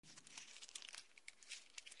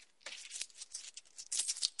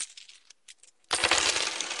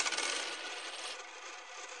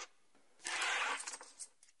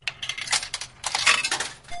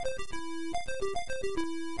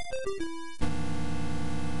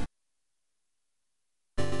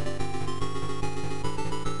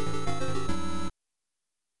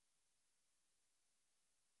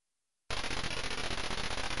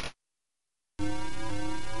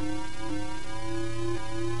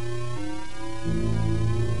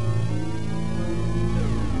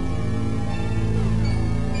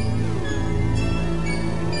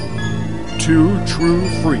Two True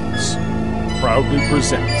Freaks proudly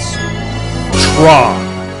presents Tron.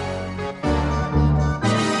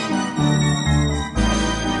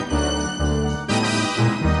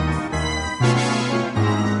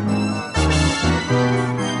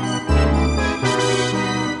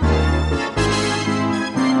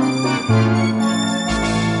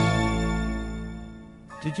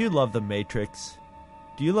 Did you love The Matrix?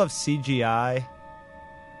 Do you love CGI?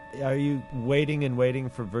 Are you waiting and waiting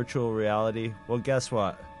for virtual reality? Well, guess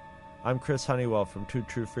what? I'm Chris Honeywell from Two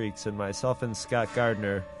True Freaks, and myself and Scott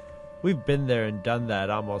Gardner, we've been there and done that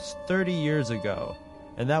almost 30 years ago.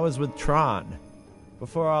 And that was with Tron.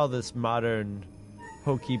 Before all this modern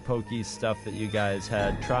hokey-pokey stuff that you guys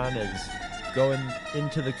had, Tron is going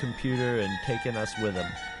into the computer and taking us with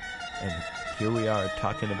him. And here we are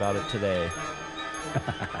talking about it today.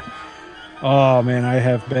 Oh, man, I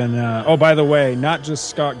have been... by the way, not just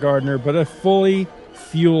Scott Gardner, but a fully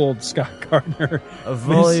fueled Scott Gardner. A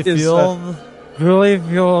fully fueled? Fully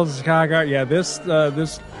fueled Scott Gardner. Yeah,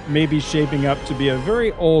 this may be shaping up to be a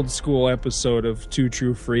very old-school episode of Two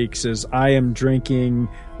True Freaks, as I am drinking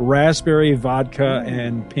raspberry vodka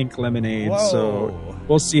and pink lemonade. Whoa. So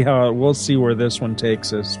we'll see where this one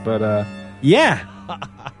takes us. But, yeah,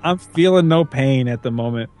 I'm feeling no pain at the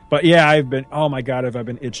moment. But yeah, I've been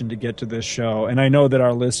itching to get to this show. And I know that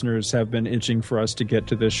our listeners have been itching for us to get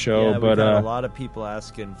to this show. Yeah, but we've had a lot of people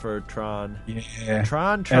asking for Tron. Yeah.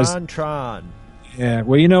 Tron. Yeah,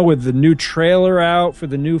 well, with the new trailer out for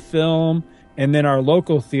the new film, and then our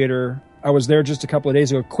local theater, I was there just a couple of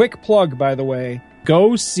days ago. Quick plug, by the way,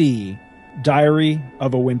 go see Diary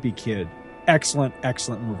of a Wimpy Kid. Excellent,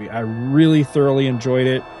 excellent movie. I really thoroughly enjoyed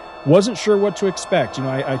it. Wasn't sure what to expect.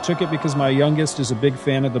 I took it because my youngest is a big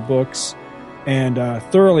fan of the books, and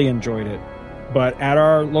thoroughly enjoyed it. But at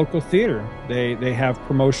our local theater, they have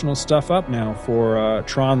promotional stuff up now for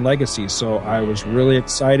Tron Legacy. So I was really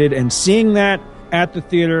excited. And seeing that at the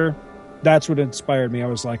theater, that's what inspired me. I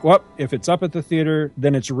was like, well, if it's up at the theater,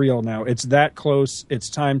 then it's real now. It's that close. It's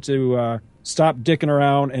time to stop dicking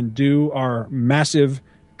around and do our massive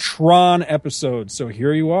Tron episode. So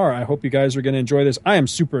here you are. I hope you guys are going to enjoy this. I am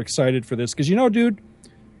super excited for this because, dude,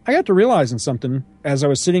 I got to realizing something as I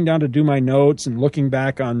was sitting down to do my notes and looking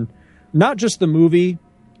back on not just the movie,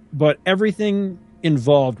 but everything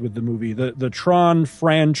involved with the movie, the Tron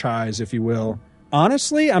franchise, if you will.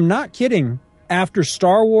 Honestly, I'm not kidding. After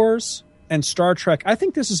Star Wars and Star Trek, I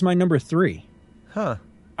think this is my number 3. Huh.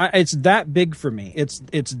 It's that big for me. It's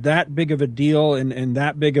that big of a deal and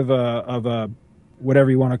that big of a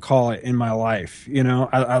whatever you want to call it in my life.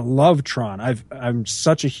 I love Tron. I'm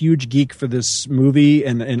such a huge geek for this movie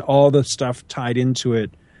and all the stuff tied into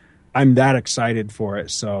it. I'm that excited for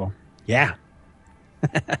it. So yeah.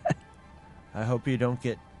 I hope you don't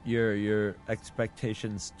get your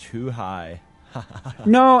expectations too high.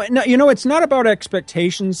 No, it's not about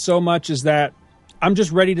expectations so much as that I'm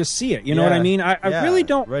just ready to see it. You know what I mean? I really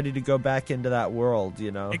don't... Ready to go back into that world,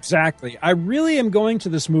 Exactly. I really am going to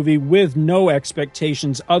this movie with no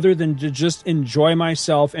expectations other than to just enjoy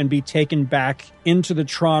myself and be taken back into the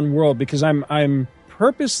Tron world, because I'm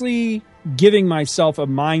purposely giving myself a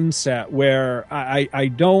mindset where I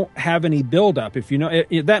don't have any buildup. If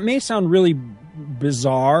that may sound really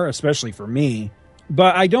bizarre, especially for me,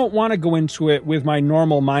 but I don't want to go into it with my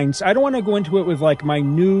normal mindset. I don't want to go into it with like my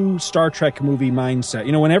new Star Trek movie mindset.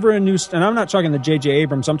 Whenever and I'm not talking to J.J.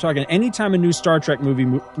 Abrams, I'm talking anytime a new Star Trek movie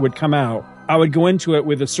would come out, I would go into it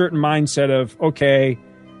with a certain mindset of, okay,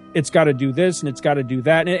 it's got to do this and it's got to do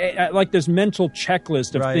that. And like this mental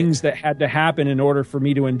checklist of things that had to happen in order for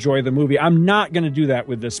me to enjoy the movie. I'm not going to do that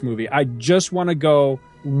with this movie. I just want to go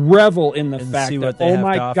revel in the fact that, oh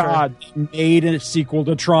my God, they made a sequel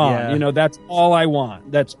to Tron. Yeah. That's all I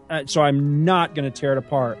want. So I'm not going to tear it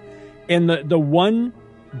apart. And the one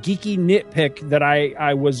geeky nitpick that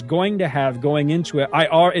I was going to have going into it,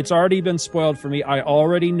 it's already been spoiled for me. I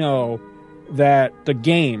already know that the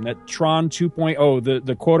game, that Tron 2.0,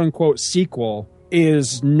 the quote-unquote sequel,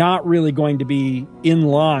 is not really going to be in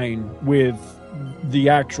line with the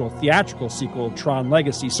actual theatrical sequel, Tron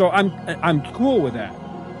Legacy. So I'm cool with that.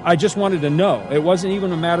 I just wanted to know. It wasn't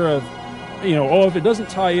even a matter of, if it doesn't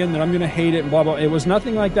tie in, then I'm going to hate it and blah, blah. It was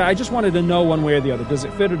nothing like that. I just wanted to know one way or the other. Does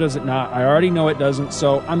it fit or does it not? I already know it doesn't,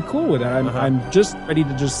 so I'm cool with that. I'm just ready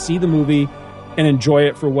to just see the movie and enjoy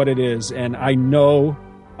it for what it is, and I know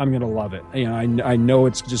I'm going to love it. I know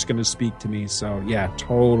it's just going to speak to me, so yeah,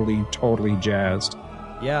 totally jazzed.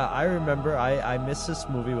 Yeah, I remember I missed this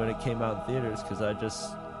movie when it came out in theaters because I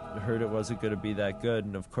just heard it wasn't going to be that good,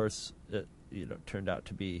 and of course it turned out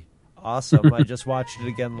to be awesome. I just watched it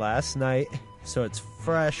again last night, so it's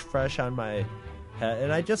fresh on my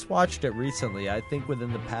and I just watched it recently, I think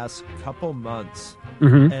within the past couple months,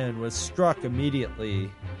 Mhm. and was struck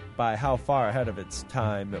immediately by how far ahead of its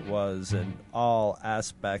time it was in all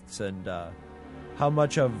aspects, and how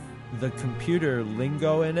much of the computer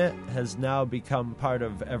lingo in it has now become part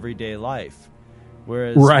of everyday life.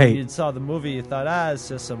 Whereas Right. when you saw the movie, you thought, it's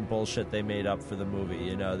just some bullshit they made up for the movie.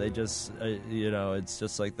 You know, they just, it's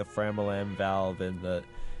just like the Framalam valve and the,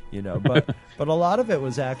 but a lot of it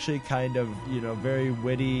was actually kind of, very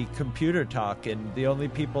witty computer talk. And the only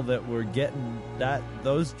people that were getting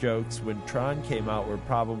those jokes when Tron came out were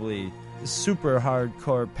probably super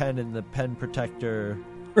hardcore pen and the pen protector,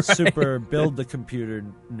 super build the computer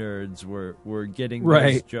nerds were getting those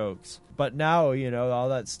Right. jokes. But now, all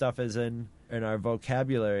that stuff is in our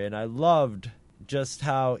vocabulary, and I loved just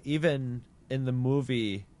how even in the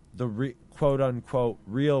movie, the quote unquote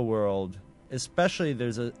real world, especially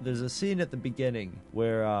there's a scene at the beginning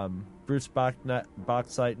where Bruce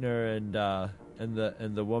Boxleitner and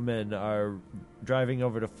the woman are driving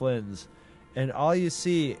over to Flynn's, and all you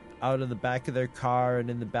see out of the back of their car and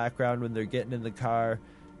in the background when they're getting in the car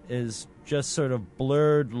is just sort of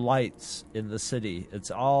blurred lights in the city.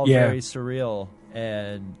 It's all very surreal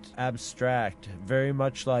and abstract, very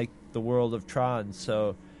much like the world of Tron.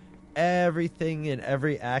 So everything and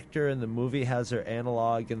every actor in the movie has their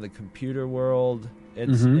analog in the computer world.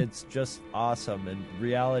 It's just awesome, and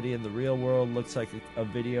reality in the real world looks like a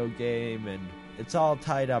video game, and it's all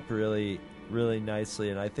tied up really, really nicely.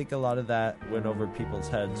 And I think a lot of that went over people's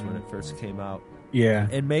heads when it first came out. Yeah.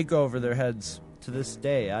 It may go over their heads to this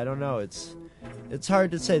day. I don't know. It's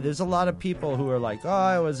hard to say. There's a lot of people who are like,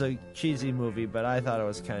 it was a cheesy movie, but I thought it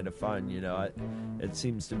was kind of fun. It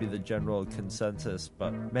seems to be the general consensus.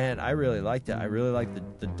 But man, I really liked it. I really like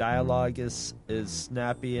the dialogue is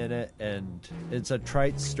snappy in it, and it's a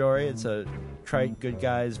trite story. It's a trite good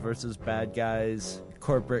guys versus bad guys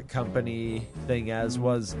corporate company thing, as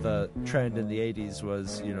was the trend in the 80s,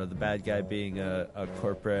 was the bad guy being a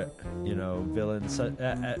corporate villain. So,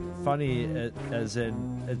 funny as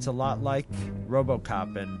in it's a lot like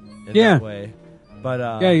RoboCop in that way, but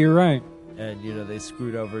yeah, you're right. And they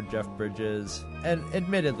screwed over Jeff Bridges, and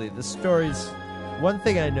admittedly the stories, one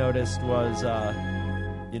thing I noticed was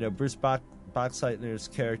Bruce Boxleitner's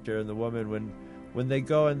character and the woman, when they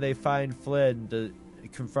go and they find Flynn to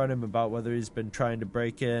confront him about whether he's been trying to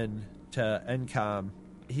break in to Encom,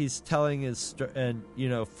 he's telling his story, and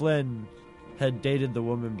Flynn had dated the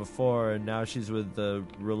woman before, and now she's with the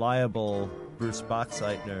reliable Bruce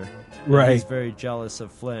Boxleitner. Right. He's very jealous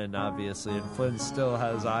of Flynn, obviously, and Flynn still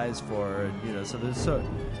has eyes for her, and so there's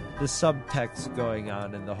this subtext going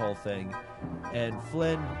on in the whole thing. And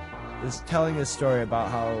Flynn is telling a story about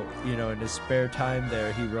how in his spare time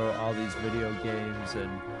there he wrote all these video games, and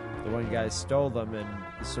the one guy stole them and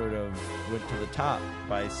sort of went to the top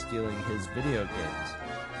by stealing his video games.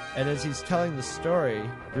 And as he's telling the story,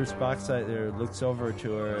 Bruce Boxleitner looks over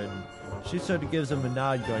to her, and she sort of gives him a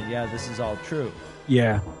nod going, yeah, this is all true.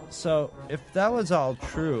 Yeah. So if that was all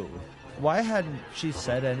true, why hadn't she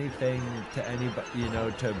said anything to anybody,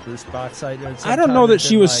 to Bruce Boxleitner? I don't know that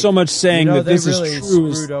she was so much saying that this really is true.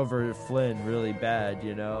 They screwed over Flynn really bad,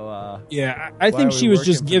 Yeah, I think she was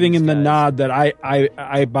just giving him the nod that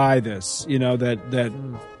I buy this, that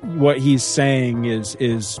what he's saying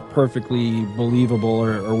is perfectly believable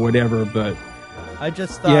or whatever. But I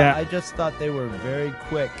just thought they were very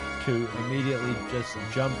quick to immediately just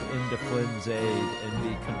jump into Flynn's aid and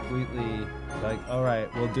be completely like, all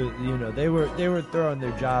right, we'll do. They were throwing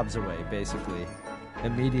their jobs away basically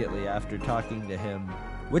immediately after talking to him,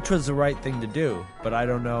 which was the right thing to do. But I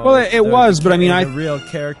don't know. Well, it was, but I mean, a real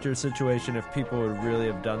character situation if people would really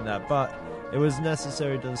have done that, but it was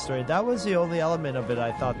necessary to the story. That was the only element of it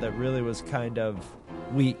I thought that really was kind of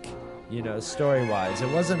weak. Story-wise.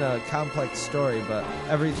 It wasn't a complex story, but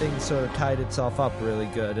everything sort of tied itself up really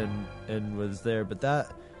good and was there. But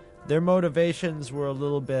their motivations were a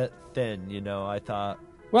little bit thin, I thought.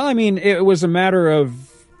 Well, I mean, it was a matter of,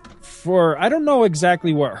 I don't know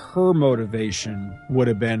exactly what her motivation would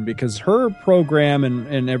have been, because her program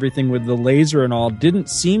and everything with the laser and all didn't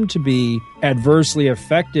seem to be adversely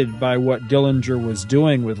affected by what Dillinger was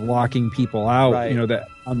doing with locking people out, right. That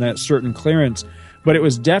on that certain clearance. But it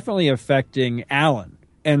was definitely affecting Alan.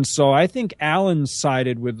 And so I think Alan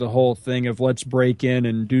sided with the whole thing of let's break in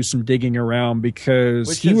and do some digging around,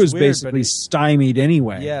 because he was weird, basically stymied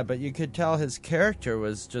anyway. Yeah, but you could tell his character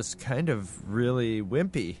was just kind of really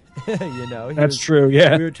wimpy. That's true,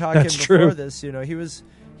 yeah. We were talking That's before true. this,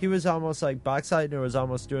 he was almost like Boxleitner was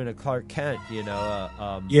almost doing a Clark Kent,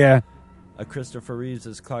 yeah. A Christopher Reeves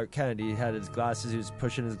as Clark Kent. He had his glasses, he was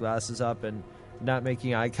pushing his glasses up, and not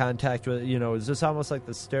making eye contact with, is just almost like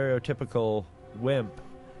the stereotypical wimp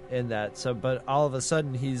in that. So, but all of a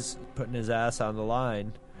sudden he's putting his ass on the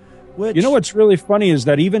line. Which, you know what's really funny is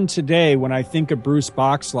that even today, when I think of Bruce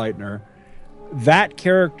Boxleitner, that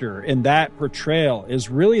character and that portrayal is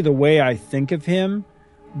really the way I think of him.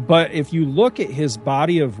 But if you look at his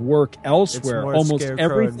body of work elsewhere, almost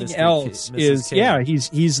everything else is,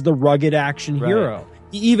 he's the rugged action hero.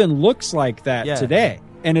 He even looks like that today.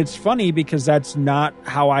 And it's funny because that's not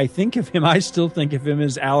how I think of him. I still think of him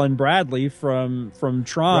as Alan Bradley from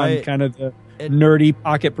Tron, kind of the nerdy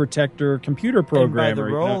pocket protector computer programmer. And by the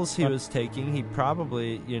roles he was taking, he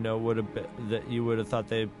probably, would have been, that you would have thought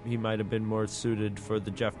he might have been more suited for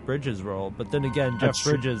the Jeff Bridges role. But then again, Jeff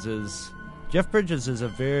Bridges is a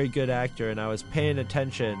very good actor, and I was paying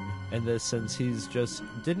attention in this since he just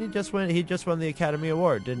won the Academy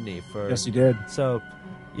Award, didn't he? Yes, he did. So,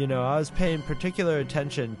 I was paying particular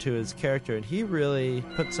attention to his character, and he really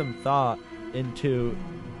put some thought into,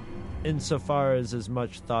 insofar as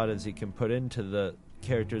much thought as he can put into the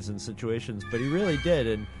characters and situations, but he really did.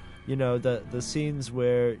 And, the scenes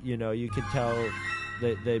where, you could tell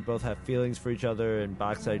they both have feelings for each other, and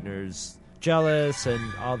Boxleitner's jealous and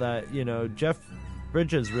all that, Jeff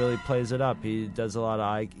Bridges really plays it up. He does a lot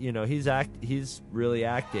of he's really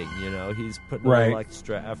acting, he's putting a little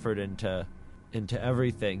extra effort into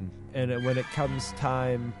everything. And when it comes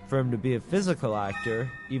time for him to be a physical actor,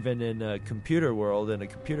 even in a computer world, in a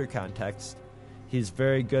computer context, he's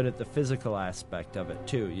very good at the physical aspect of it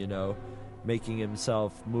too, making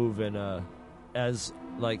himself move as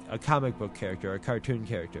like a comic book character, a cartoon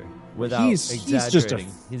character, without exaggerating.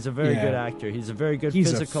 He's a very good actor. He's a very good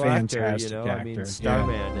physical actor. I mean,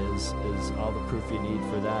 Starman is all the proof you need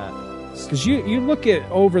for that. Because you look at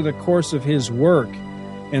over the course of his work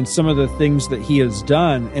and some of the things that he has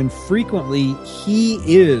done, and frequently he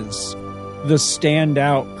is the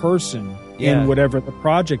standout person in whatever the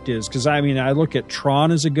project is. Because I look at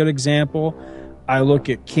Tron as a good example. I look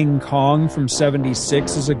at King Kong from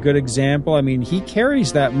 '76 as a good example. He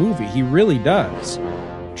carries that movie. He really does.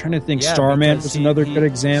 I'm trying to think. Starman was another good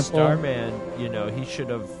example. Starman, he should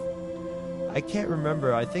have. I can't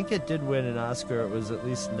remember. I think it did win an Oscar. It was at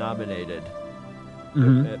least nominated.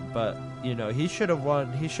 Mm-hmm. But he should have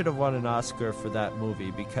won. He should have won an Oscar for that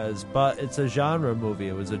movie but it's a genre movie.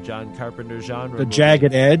 It was a John Carpenter genre. The movie.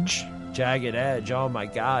 Jagged Edge. Jagged Edge. Oh my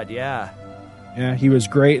God! Yeah. Yeah, he was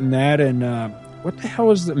great in that. And what the hell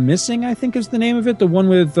is Missing? I think is the name of it. The one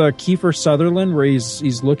with Kiefer Sutherland, where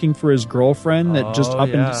he's looking for his girlfriend that just up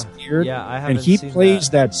and disappeared. Yeah, I haven't. And he plays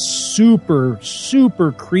that super,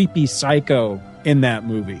 super creepy psycho in that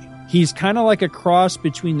movie. He's kind of like a cross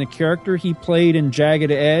between the character he played in Jagged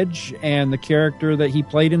Edge and the character that he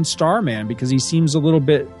played in Starman, because he seems a little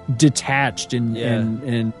bit detached and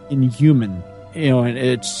inhuman. And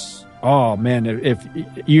it's. Oh man! If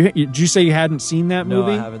did you say you hadn't seen that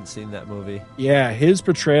movie? No, I haven't seen that movie. Yeah, his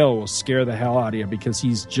portrayal will scare the hell out of you because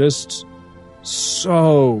he's just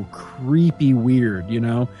so creepy weird,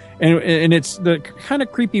 and it's the kind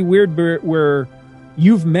of creepy weird where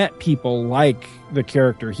you've met people like the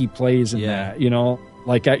character he plays in that,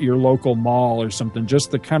 like at your local mall or something. Just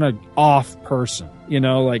the kind of off person,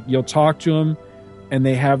 like you'll talk to him. And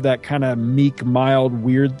they have that kind of meek, mild,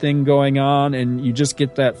 weird thing going on, and you just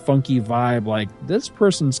get that funky vibe, like, this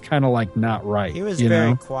person's kind of, like, not right. He was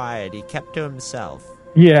very quiet. He kept to himself.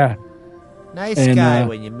 Yeah. Nice guy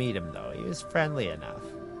when you meet him, though. He was friendly enough.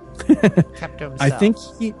 Kept to himself. I think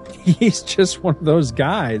he's just one of those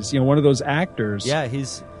guys, one of those actors. Yeah,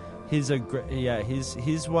 he's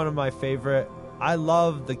one of my favorite. I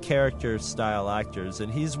love the character style actors,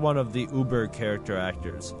 and he's one of the uber character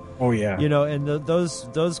actors. Oh yeah, and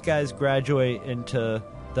those guys graduate into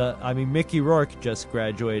Mickey Rourke just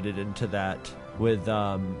graduated into that with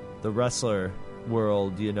the wrestler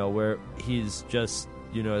world, where he's just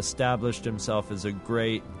established himself as a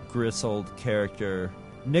great grizzled character.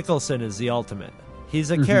 Nicholson is the ultimate.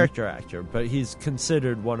 He's a character actor, but he's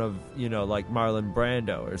considered one of like Marlon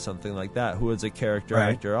Brando or something like that, who is a character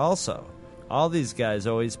actor also. All these guys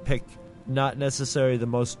always pick not necessarily the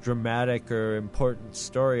most dramatic or important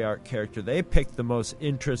story arc character. They pick the most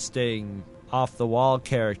interesting, off-the-wall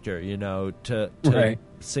character, to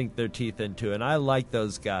sink their teeth into. And I like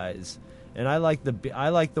those guys. And I like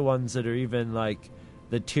the ones that are even like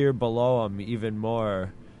the tier below them even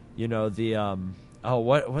more. What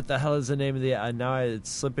the hell is the name of the? Now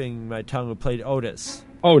it's slipping my tongue. Who played Otis?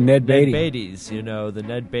 Oh, Ned Beatty. Ned Beatty's, the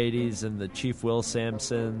Ned Beatty's and the Chief Will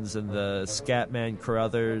Sampsons and the Scatman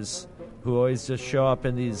Carruthers, who always just show up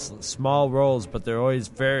in these small roles, but they're always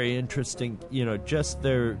very interesting. Just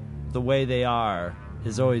the way they are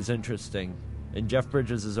is always interesting. And Jeff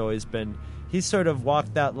Bridges has always been, he's sort of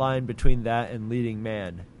walked that line between that and leading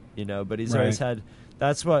man, you know, but he's always had,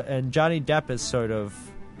 that's what, and Johnny Depp has sort of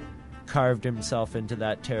carved himself into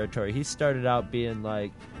that territory. He started out being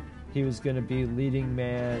like, he was going to be leading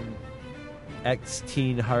man,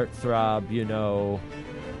 ex-teen heartthrob, you know,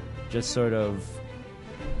 just sort of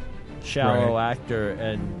shallow actor,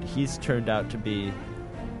 and he's turned out to be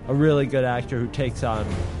a really good actor who takes on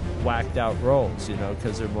whacked out roles, you know,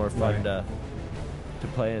 because they're more fun to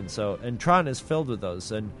play in. So, and Tron is filled with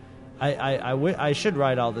those, and I should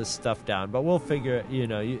write all this stuff down, but we'll figure. You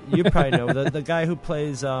know, you probably know the guy who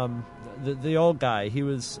plays the old guy. He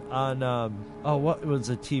was on what was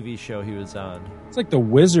a TV show he was on? It's like The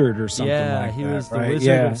Wizard or something. Yeah, like he that, was the right?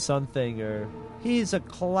 Wizard of something, or he's a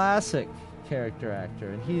classic character actor,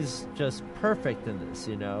 and he's just perfect in this.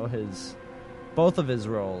 You know, both of his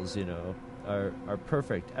roles, you know, are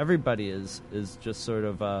perfect. Everybody is just sort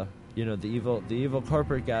of you know, the evil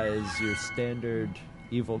corporate guy is your standard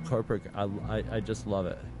evil corporate. I just love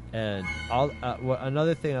it. And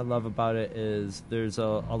another thing I love about it is there's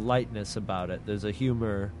a lightness about it. There's a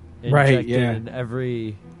humor injected in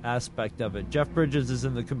every aspect of it. Jeff Bridges is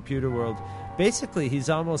in the computer world. Basically, he's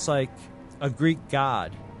almost like a Greek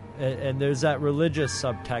god. And there's that religious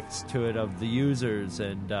subtext to it of the users,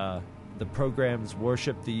 and the programs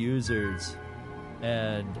worship the users.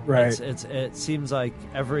 And it seems like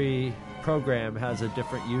every program has a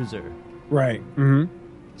different user. Right. Mm-hmm.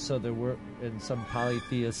 So there were in some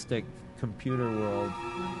polytheistic computer world,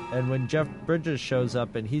 and when Jeff Bridges shows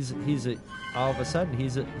up, and he's all of a sudden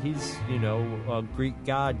he's you know, a Greek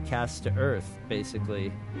god cast to Earth,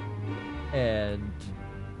 basically, and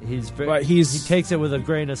he takes it with a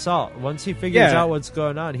grain of salt. Once he figures out what's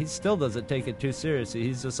going on, he still doesn't take it too seriously.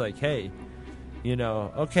 He's just like, hey, you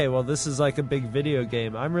know, okay, well, this is like a big video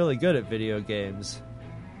game. I'm really good at video games.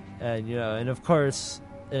 And, you know, and of course,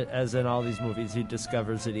 as in all these movies, he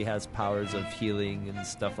discovers that he has powers of healing and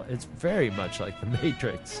stuff. It's very much like The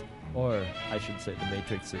Matrix. Or, I should say, The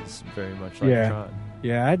Matrix is very much like Tron.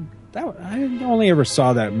 Yeah, I only ever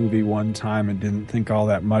saw that movie one time and didn't think all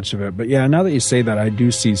that much of it. But yeah, now that you say that, I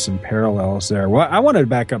do see some parallels there. Well, I wanted to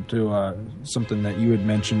back up to something that you had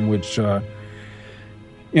mentioned, which...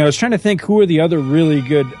 you know, I was trying to think who are the other really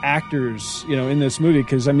good actors, you know, in this movie,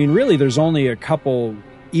 because, I mean, really, there's only a couple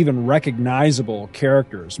even recognizable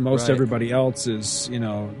characters. Most everybody else is, you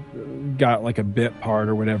know, got like a bit part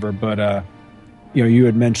or whatever. But, you know, you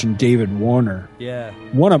had mentioned David Warner. Yeah.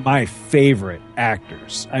 One of my favorite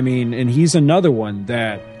actors. I mean, and he's another one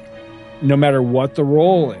that, no matter what the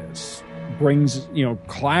role is, brings, you know,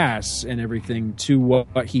 class and everything to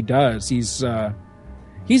what he does. He's a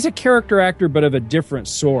character actor, but of a different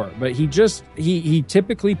sort. But he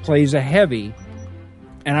typically plays a heavy,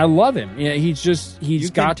 and I love him. Yeah,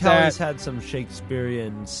 he's got that. He's had some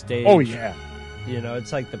Shakespearean stage. Oh yeah, you know,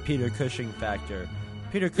 it's like the Peter Cushing factor.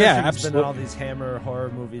 Peter Cushing's been in all these Hammer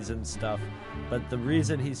horror movies and stuff, but the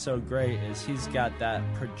reason he's so great is he's got that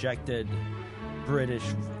projected British,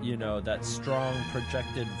 you know, that strong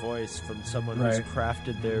projected voice from someone who's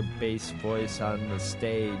crafted their bass voice on the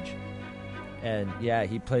stage. And yeah,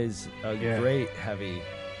 he plays a great heavy.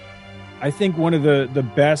 I think one of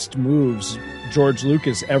the best moves George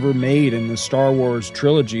Lucas ever made in the Star Wars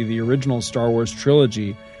trilogy, the original Star Wars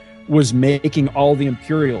trilogy, was making all the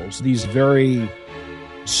Imperials these very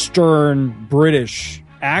stern British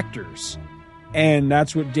actors. And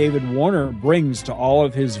that's what David Warner brings to all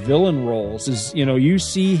of his villain roles. Is, you know, you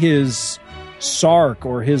see his Sark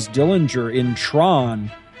or his Dillinger in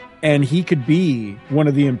Tron, and he could be one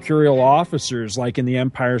of the Imperial officers, like in The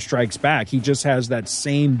Empire Strikes Back. He just has that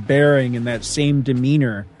same bearing and that same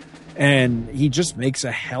demeanor, and he just makes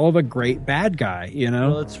a hell of a great bad guy, you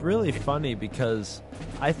know? Well, it's really funny because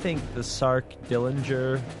I think the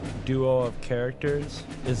Sark-Dillinger duo of characters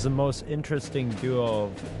is the most interesting duo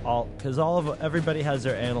of all, because everybody has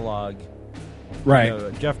their analog. Right. You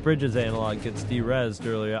know, Jeff Bridges' analog gets de-rezzed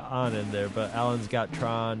earlier on in there, but Alan's got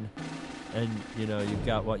Tron. And, you know, you've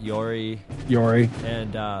got, Yori.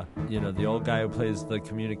 And, you know, the old guy who plays the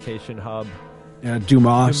communication hub. Yeah,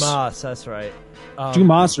 Dumas. Dumas, that's right.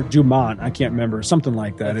 Dumas or Dumont, I can't remember. Something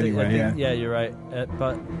like that, I think, Yeah, you're right.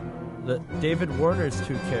 But David Warner's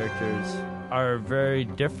two characters are very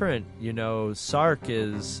different. You know, Sark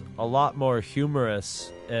is a lot more humorous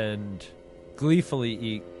and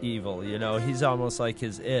gleefully evil. You know, he's almost like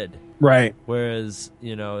his id. Right. Whereas,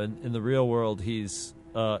 you know, in the real world, he's...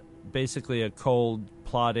 basically a cold,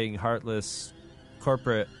 plodding, heartless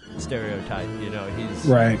corporate stereotype. You know,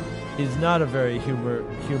 he's not a very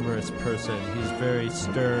humorous person. He's very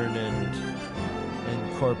stern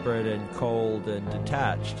and corporate and cold and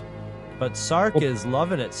detached. But Sark is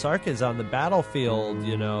loving it. Sark is on the battlefield,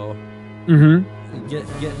 you know,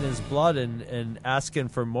 getting his blood and asking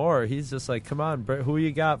for more. He's just like, come on, who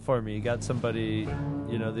you got for me? You got somebody,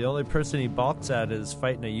 you know, the only person he balks at is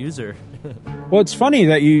fighting a user. Well, it's funny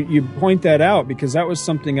that you point that out, because that was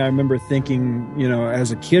something I remember thinking, you know,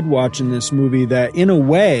 as a kid watching this movie, that in a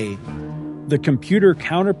way, the computer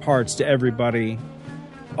counterparts to everybody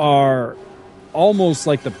are almost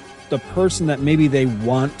like the person that maybe they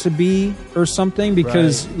want to be or something,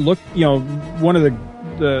 because look, you know, one of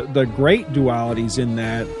the great dualities in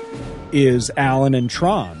that is Alan and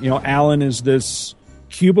Tron. You know, Alan is this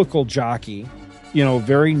cubicle jockey, you know,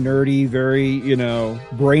 very nerdy, very, you know,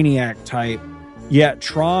 brainiac type, yet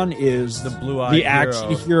Tron is the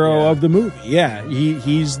action hero of the movie. Yeah,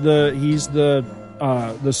 he's the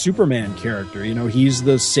Superman character. You know, he's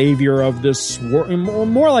the savior of this,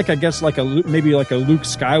 more like, I guess, maybe like a Luke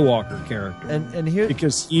Skywalker character. And here,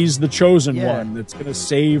 because he's the chosen one that's going to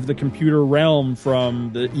save the computer realm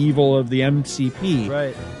from the evil of the MCP.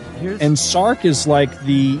 Right. And Sark is like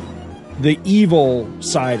the evil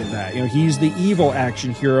side of that. You know, he's the evil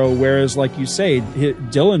action hero, whereas, like you say,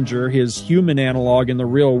 Dillinger, his human analog in the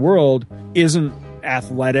real world, isn't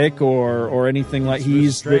athletic or anything like.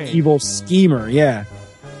 He's the evil schemer. Yeah.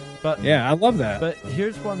 But yeah, I love that. But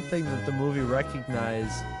here's one thing that the movie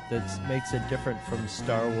recognized that makes it different from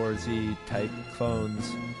Star Wars-y type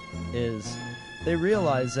clones is they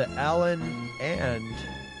realized that Alan and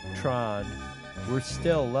Tron were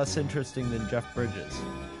still less interesting than Jeff Bridges.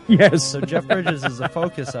 Yes. So Jeff Bridges is the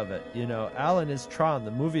focus of it. You know, Alan is Tron.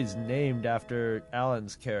 The movie's named after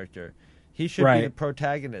Alan's character. He should be the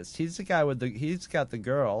protagonist. He's the guy he's got the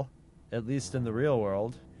girl, at least in the real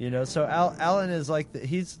world. You know, so Alan is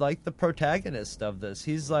he's like the protagonist of this.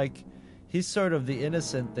 He's sort of the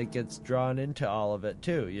innocent that gets drawn into all of it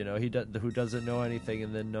too. You know, who doesn't know anything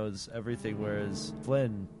and then knows everything, whereas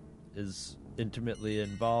Flynn is intimately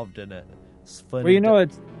involved in it. Flynn, well, you know,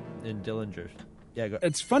 in Dillinger. Yeah, go.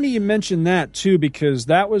 It's funny you mentioned that too, because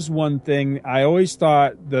that was one thing I always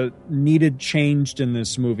thought that needed changed in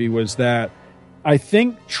this movie, was that I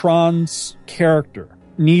think Tron's character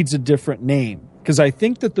needs a different name, because I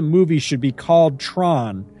think that the movie should be called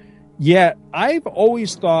Tron, yet I've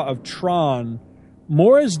always thought of Tron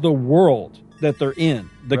more as the world that they're in.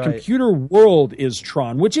 The computer world is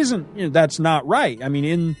Tron, which isn't, you know, that's not right. I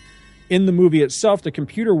mean, in the movie itself, the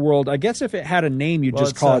computer world, I guess if it had a name, you'd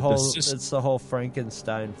just call it the system. It's the whole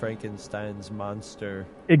Frankenstein's monster.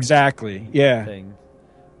 Exactly, yeah. Thing.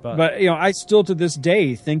 But you know, I still to this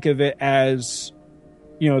day think of it as,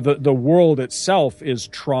 you know, the world itself is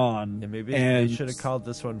Tron. Yeah, maybe they should have called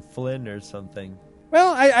this one Flynn or something.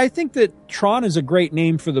 Well, I think that Tron is a great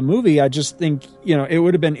name for the movie. I just think, you know, it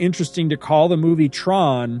would have been interesting to call the movie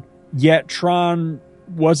Tron, yet Tron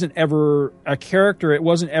wasn't ever a character. It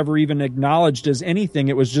wasn't ever even acknowledged as anything.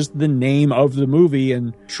 It was just the name of the movie,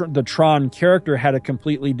 and the Tron character had a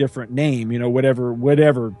completely different name, you know,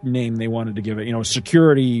 whatever name they wanted to give it, you know,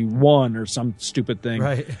 Security One or some stupid thing.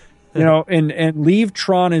 Right. You know, and leave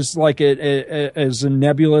Tron as like as a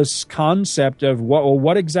nebulous concept of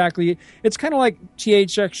what exactly. It's kind of like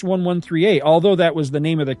THX 1138. Although that was the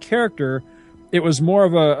name of the character, it was more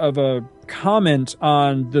of a comment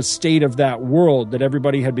on the state of that world, that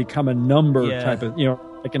everybody had become a number type of, you know,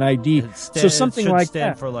 like an ID. So something like that.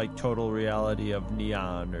 It should stand for like Total Reality of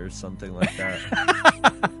Neon or something like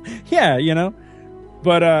that. Yeah, you know.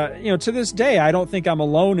 But, you know, to this day, I don't think I'm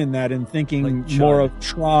alone in that, in thinking like more of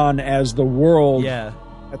Tron as the world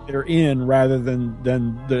that they're in rather than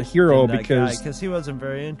the hero, because he wasn't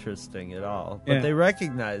very interesting at all. But they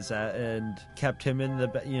recognized that and kept him in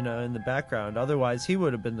the background. Otherwise, he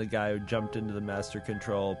would have been the guy who jumped into the master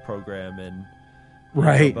control program and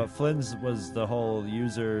but Flynn's was the whole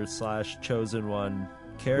user / chosen one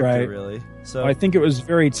character, really. So I think it was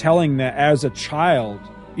very telling that as a child,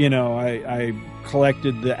 you know, I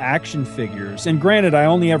collected the action figures. And granted, I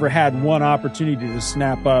only ever had one opportunity to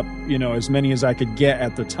snap up, you know, as many as I could get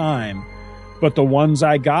at the time. But the ones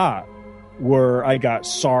I got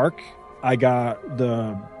Sark, I got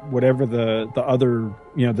the other,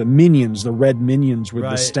 you know, the minions, the red minions with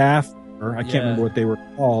the staff. Or I can't remember what they were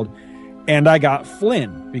called. And I got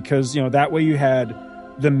Flynn, because, you know, that way you had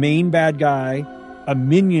the main bad guy, a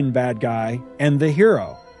minion bad guy, and the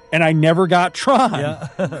hero. And I never got Tron,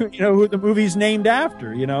 you know, who the movie's named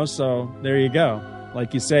after, you know, so there you go.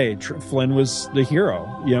 Like you say, Flynn was the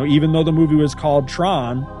hero, you know, even though the movie was called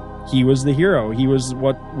Tron, he was the hero. He was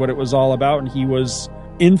what it was all about, and he was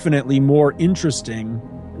infinitely more interesting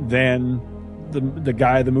than the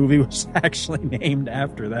guy the movie was actually named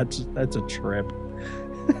after. That's a trip.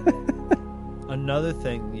 another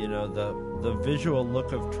thing, the visual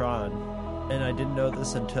look of Tron, and I didn't know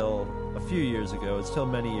this until a few years ago. It's still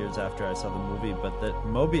many years after I saw the movie, but that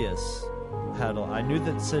Mobius I knew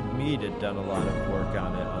that Sid Mead had done a lot of work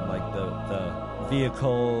on it, on like the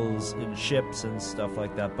vehicles and ships and stuff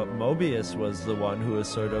like that. But Mobius was the one who was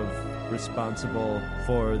sort of responsible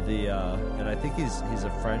for the, and I think he's a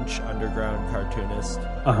French underground cartoonist.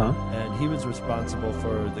 And he was responsible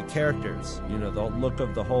for the characters, the look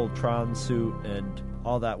of the whole Tron suit and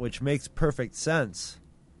all that, which makes perfect sense.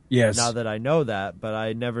 Yes. Now that I know that, but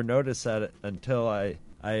I never noticed that until I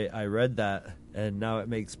read that, and now it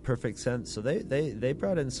makes perfect sense. So they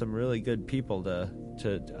brought in some really good people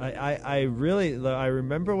I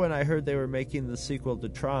remember when I heard they were making the sequel to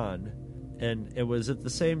Tron, and it was at the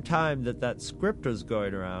same time that script was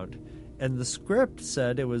going around, and the script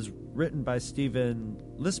said it was written by Steven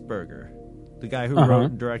Lisberger, the guy who wrote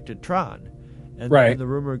and directed Tron. And, and the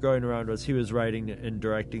rumor going around was he was writing and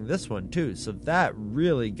directing this one too. So that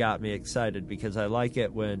really got me excited, because I like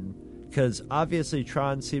it because obviously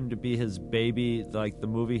Tron seemed to be his baby, like the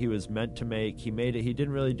movie he was meant to make. He made it. He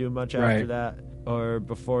didn't really do much after that or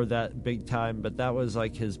before that big time, but that was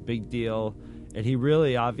like his big deal. And he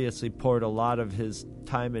really obviously poured a lot of his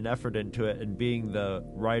time and effort into it. And being the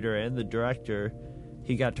writer and the director,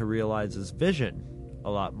 he got to realize his vision a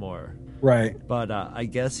lot more. Right. But I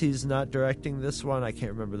guess he's not directing this one. I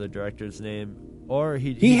can't remember the director's name. Or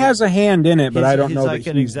he has a hand in it, but I don't know like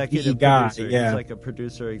that an executive producer. Yeah. He's like a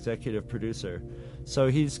producer, executive producer. So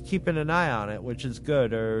he's keeping an eye on it, which is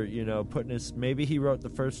good. Or, maybe he wrote the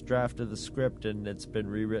first draft of the script and it's been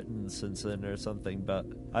rewritten since then or something. But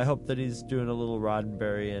I hope that he's doing a little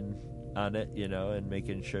Roddenberry on it, and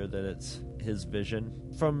making sure that it's his vision.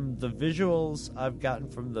 From the visuals I've gotten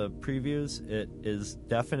from the previews, it is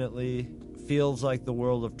definitely feels like the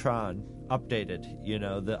world of Tron updated.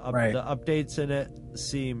 The updates in it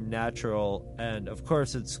seem natural, and of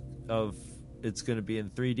course it's going to be in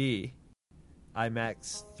 3D,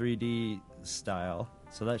 IMAX 3D style.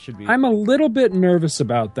 So that should be... I'm a little bit nervous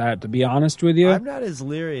about that, to be honest with you. I'm not as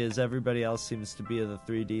leery as everybody else seems to be of the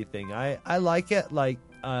 3D thing. I like it. Like,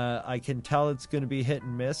 I can tell it's going to be hit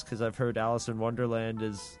and miss, because I've heard Alice in Wonderland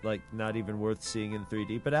is like not even worth seeing in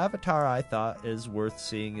 3D. But Avatar, I thought, is worth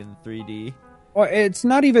seeing in 3D. Well, it's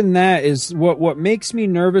not even that. Is what makes me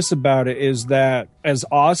nervous about it is that, as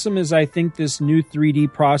awesome as I think this new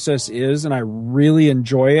 3D process is, and I really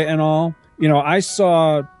enjoy it and all, I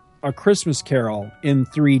saw A Christmas Carol in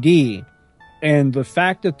 3D, and the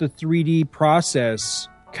fact that the 3D process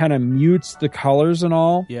kind of mutes the colors and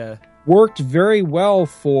all worked very well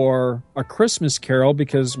for A Christmas Carol,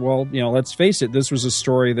 because, well, let's face it, this was a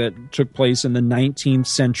story that took place in the 19th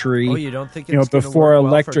century. Oh, you don't think it's before work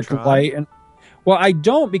electric well for light? And well, I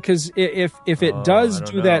don't, because if it does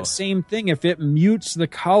do that same thing, if it mutes the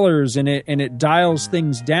colors and it dials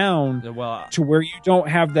things down to where you don't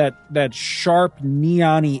have that sharp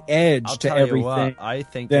neon-y edge to everything, I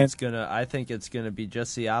think it's gonna be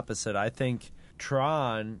just the opposite. I think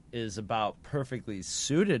Tron is about perfectly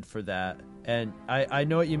suited for that. And I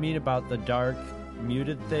know what you mean about the dark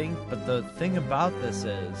muted thing, but the thing about this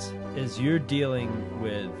is you're dealing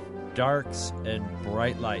with darks and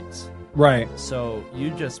bright lights. Right. So you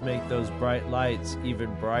just make those bright lights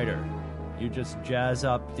even brighter. You just jazz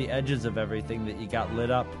up the edges of everything that you got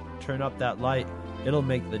lit up, turn up that light. It'll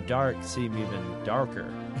make the dark seem even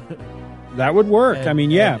darker. That would work.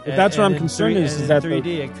 But that's what I'm concerned is that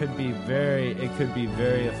 3D it could be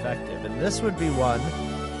very effective. And this would be one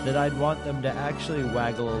that I'd want them to actually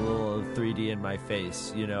waggle a little of 3D in my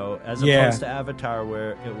face, as opposed to Avatar,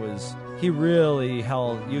 where it was,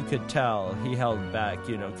 you could tell he held back,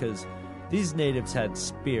 because these natives had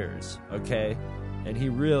spears, okay? And he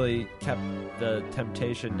really kept the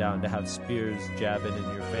temptation down to have spears jabbing in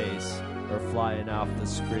your face, or flying off the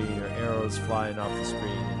screen, or arrows flying off the screen,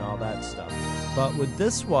 and all that stuff. But with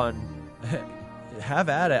this one, have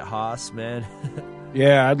at it, Haas, man.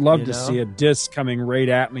 Yeah, I'd love to see a disc coming right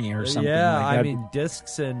at me or something. Yeah,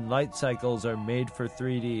 discs and light cycles are made for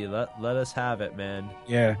 3D. Let us have it, man.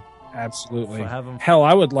 Yeah, absolutely. So hell,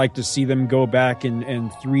 I would like to see them go back and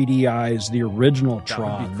 3D-ize the original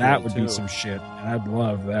Tron. That would be some shit, and I'd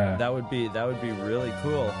love that. That would be really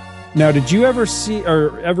cool. Now, did you ever see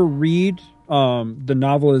or ever read the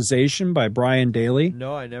novelization by Brian Daley?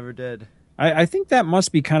 No, I never did. I think that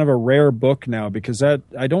must be kind of a rare book now, because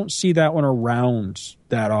I don't see that one around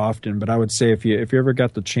that often. But I would say if you ever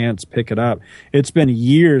got the chance, pick it up. It's been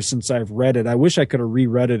years since I've read it. I wish I could have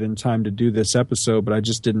reread it in time to do this episode, but I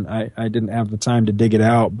just didn't. I didn't have the time to dig it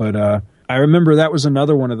out. But I remember that was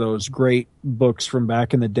another one of those great books from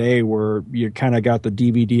back in the day where you kind of got the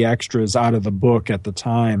DVD extras out of the book at the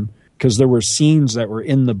time because there were scenes that were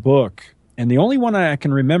in the book. And the only one I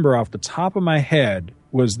can remember off the top of my head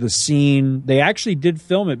was the scene. They actually did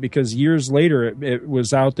film it because years later it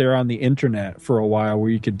was out there on the internet for a while where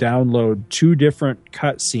you could download 2 different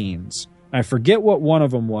cut scenes. I forget what one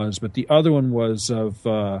of them was, but the other one was of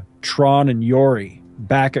Tron and Yori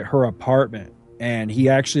back at her apartment. And he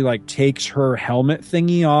actually like takes her helmet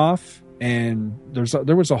thingy off. And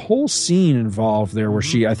there was a whole scene involved there where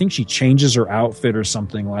I think she changes her outfit or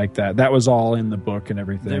something like that. That was all in the book and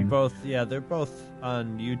everything. They're both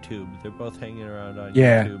on YouTube. They're both hanging around on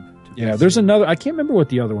YouTube. Yeah, there's another. I can't remember what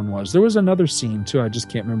the other one was. There was another scene too. I just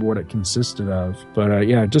can't remember what it consisted of. But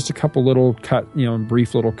yeah, just a couple little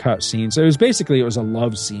brief little cut scenes. It was a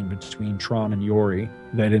love scene between Tron and Yori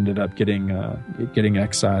that ended up getting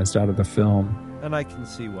excised out of the film. And I can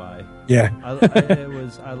see why. Yeah, I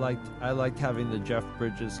liked having the Jeff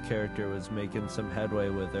Bridges character was making some headway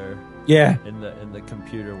with her. Yeah, in the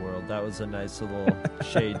computer world, that was a nice little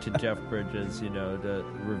shade to Jeff Bridges, to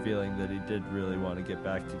revealing that he did really want to get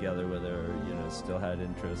back together with her, still had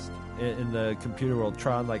interest. In the computer world,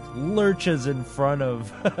 Tron like lurches in front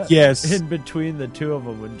of, yes, in between the two of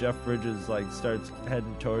them when Jeff Bridges like starts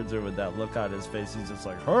heading towards her with that look on his face. He's just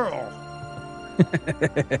like, hurl.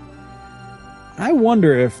 I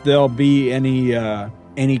wonder if there'll be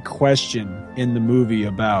any question in the movie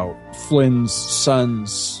about Flynn's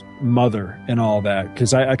son's mother and all that,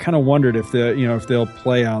 because I kind of wondered if they'll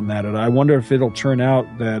play on that. And I wonder if it'll turn out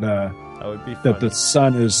that would be that the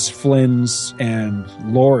son is Flynn's and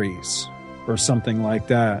Laurie's or something like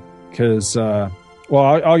that. Because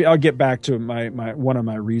I'll get back to my one of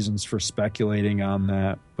my reasons for speculating on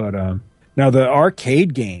that. But now the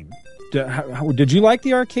arcade game. Did you like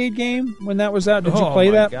the arcade game when that was out? Did you play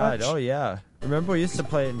that much? Oh yeah. Remember we used to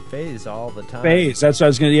play it in Phase all the time. Phase. That's what I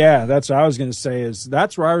was gonna say. Is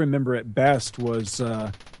that's where I remember it best was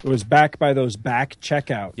it was back by those back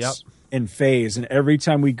checkouts. Yep. In Phase, and every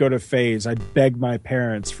time we'd go to Phase, I'd beg my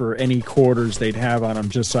parents for any quarters they'd have on them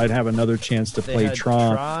just so I'd have another chance to play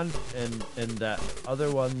Tron. Tron and that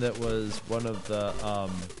other one that was one of the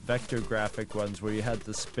vector graphic ones where you had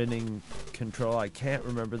the spinning control. I can't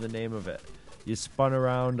remember the name of it. You spun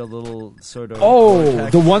around a little sort of... Oh,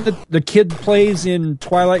 vortex. The one that the kid plays in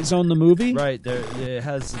Twilight Zone the movie? Right. There, it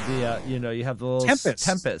has the, you have the little...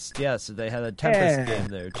 Tempest. Yes, they had a Tempest game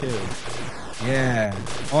there, too. Yeah.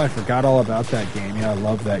 Oh, I forgot all about that game. Yeah, I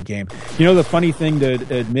love that game. The funny thing to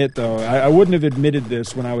admit, though, I wouldn't have admitted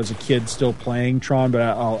this when I was a kid still playing Tron, but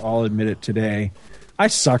I'll admit it today. I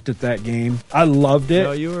sucked at that game. I loved it,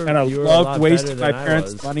 and I loved wasting my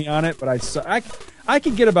parents' money on it, but I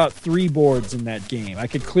could get about 3 boards in that game. I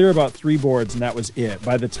could clear about 3 boards, and that was it.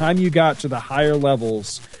 By the time you got to the higher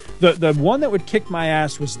levels, the one that would kick my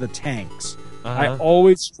ass was the tanks. I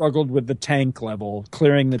always struggled with the tank level,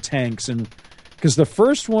 clearing the tanks, and because the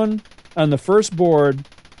first one on the first board,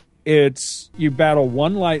 it's you battle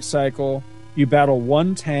 1 light cycle, you battle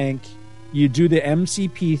 1 tank, you do the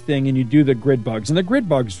MCP thing, and you do the grid bugs. And the grid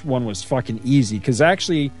bugs one was fucking easy because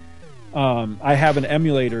actually, I have an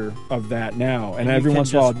emulator of that now, and every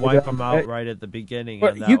once in a while, wipe them out right at the beginning.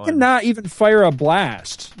 But you cannot even fire a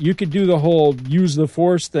blast. You could do the whole use the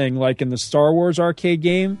force thing, like in the Star Wars arcade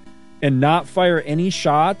game, and not fire any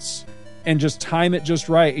shots. And just time it just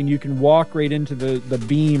right, and you can walk right into the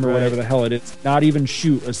beam or whatever the hell it is. Not even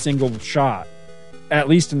shoot a single shot, at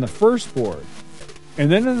least in the first board.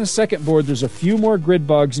 And then in the second board, there's a few more grid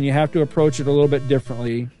bugs, and you have to approach it a little bit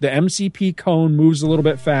differently. The MCP cone moves a little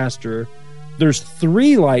bit faster. There's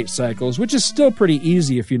 3 light cycles, which is still pretty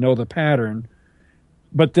easy if you know the pattern.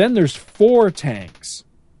 But then there's 4 tanks.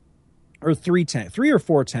 Or 3 or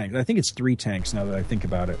 4 tanks. I think it's 3 tanks now that I think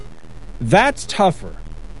about it. That's tougher.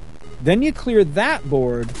 Then you clear that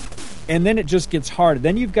board, and then it just gets harder.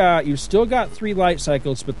 Then you've still got 3 light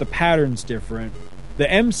cycles, but the pattern's different. The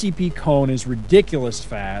MCP cone is ridiculous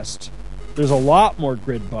fast. There's a lot more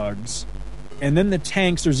grid bugs. And then the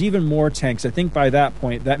tanks, there's even more tanks. I think by that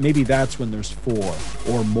point, that's when there's 4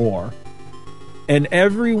 or more. And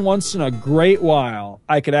every once in a great while,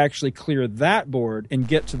 I could actually clear that board and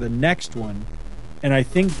get to the next one. And I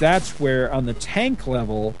think that's where, on the tank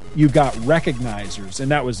level, you got recognizers,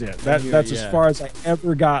 and that was it. That's as far as I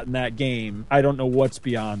ever got in that game. I don't know what's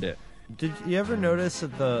beyond it. Did you ever notice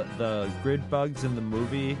that the grid bugs in the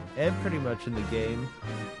movie, and pretty much in the game,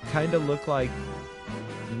 kind of look like,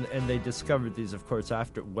 and they discovered these, of course,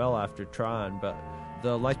 after Tron, but the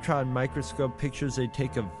electron microscope pictures they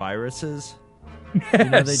take of viruses? You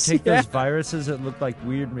know, they Yes, take yeah. those viruses that look like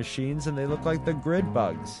weird machines and they look like the grid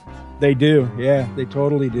bugs. They do. Yeah, they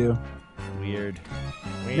totally do. Weird.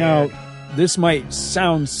 Now, this might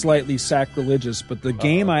sound slightly sacrilegious, but the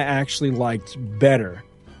game I actually liked better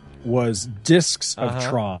was Discs of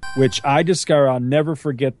Tron, which I discovered. I'll never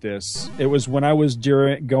forget this. It was when I was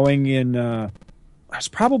going in. I was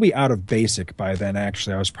probably out of basic by then.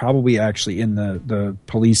 Actually, I was probably in the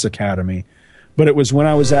police academy. But it was when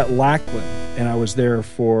I was at Lackland, and I was there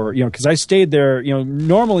for, because I stayed there.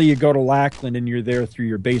 Normally you go to Lackland and you're there through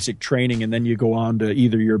your basic training, and then you go on to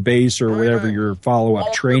either your base or whatever your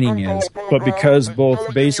follow-up training is. But because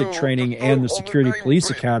both basic training and the Security Police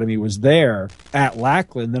Academy was there at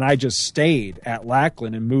Lackland, then I just stayed at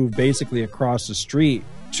Lackland and moved basically across the street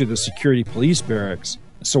to the Security Police Barracks.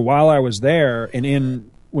 So while I was there, and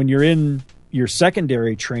when you're in your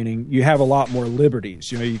secondary training, you have a lot more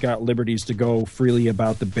liberties. You got liberties to go freely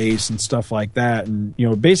about the base and stuff like that. And,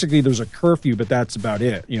 basically there's a curfew, but that's about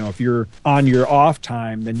it. If you're on your off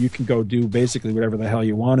time, then you can go do basically whatever the hell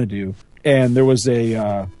you want to do. And there was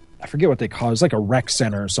I forget what they call it. It's like a rec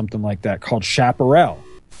center or something like that called Chaparral.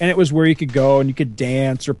 And it was where you could go and you could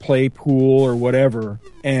dance or play pool or whatever.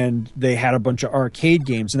 And they had a bunch of arcade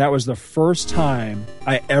games. And that was the first time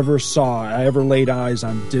I ever laid eyes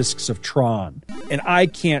on Discs of Tron. And I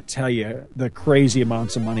can't tell you the crazy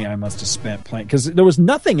amounts of money I must have spent playing, because there was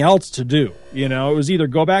nothing else to do. It was either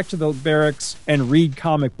go back to the barracks and read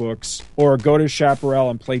comic books or go to Chaparral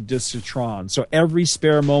and play Discs of Tron. So every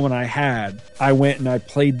spare moment I had, I went and I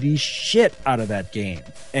played the shit out of that game.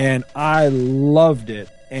 And I loved it.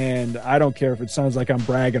 And I don't care if it sounds like I'm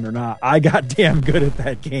bragging or not. I got damn good at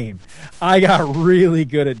that game. I got really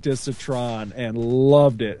good at Discs of Tron and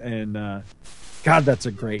loved it. And God, that's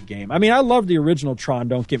a great game. I mean, I love the original Tron,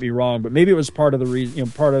 don't get me wrong, but maybe it was part of the reason.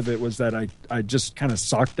 Part of it was that I just kind of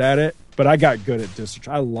sucked at it. But I got good at Discs of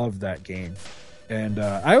Tron. I love that game. And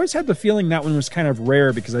I always had the feeling that one was kind of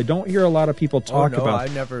rare because I don't hear a lot of people talk about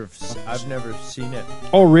it. I've never seen it.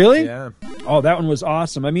 Oh, really? Yeah. Oh, that one was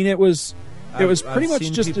awesome. I mean, it was pretty much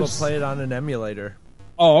seen just people play it on an emulator.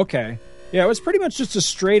 Oh, okay. Yeah, it was pretty much just a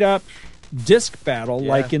straight up disc battle,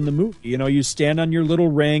 like in the movie. You stand on your little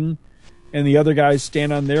ring, and the other guys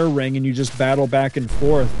stand on their ring, and you just battle back and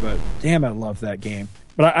forth. But damn, I love that game.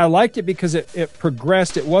 But I liked it because it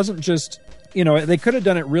progressed. It wasn't just, they could have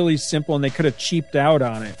done it really simple, and they could have cheaped out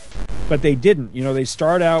on it, but they didn't. They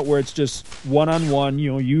start out where it's just one-on-one,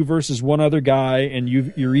 you versus one other guy, and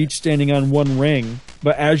you're each standing on one ring.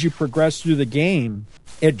 But as you progress through the game,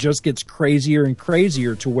 it just gets crazier and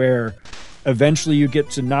crazier to where eventually you get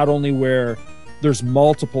to not only where there's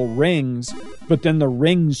multiple rings, but then the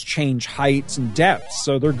rings change heights and depths.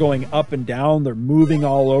 So they're going up and down, they're moving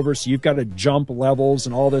all over. So you've got to jump levels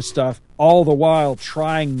and all this stuff, all the while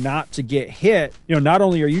trying not to get hit. Not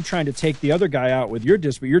only are you trying to take the other guy out with your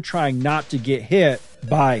disc, but you're trying not to get hit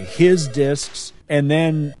by his discs. And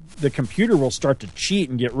then the computer will start to cheat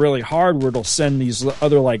and get really hard where it'll send these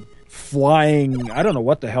other flying, I don't know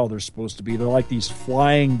what the hell they're supposed to be. They're like these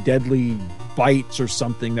flying deadly bites or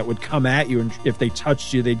something that would come at you, and if they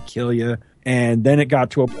touched you, they'd kill you. And then it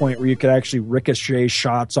got to a point where you could actually ricochet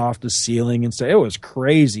shots off the ceiling and say it was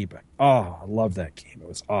crazy. But I love that game. It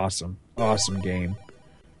was awesome. Awesome game.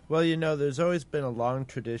 Well, there's always been a long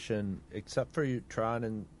tradition, except for Tron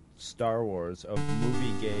and Star Wars, of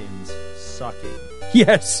movie games sucking.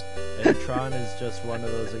 Yes. And Tron is just one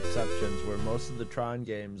of those exceptions where most of the Tron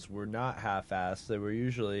games were not half-assed. They were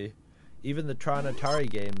usually, even the Tron Atari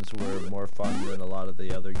games were more fun than a lot of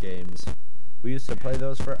the other games. We used to play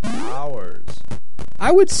those for hours.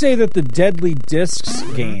 I would say that the Deadly Discs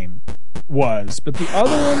game was, but the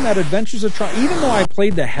other one, that Adventures of Tron, even though I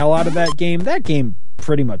played the hell out of that game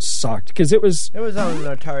pretty much sucked because it was on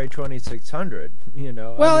an Atari 2600.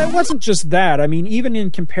 Well, it wasn't just that. I mean, even in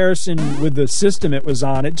comparison with the system it was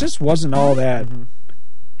on, it just wasn't all that.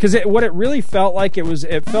 Because what it really felt like,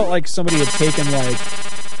 it felt like somebody had taken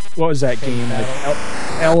what was that game?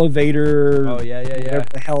 Elevator. Oh yeah. Whatever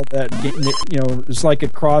the hell that game, it's like a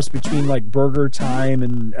cross between Burger Time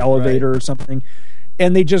and Elevator or something.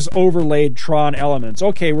 And they just overlaid Tron elements.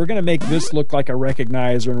 Okay, we're going to make this look like a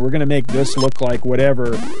recognizer, and we're going to make this look like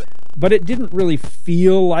whatever. But it didn't really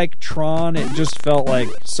feel like Tron. It just felt like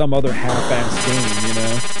some other half-assed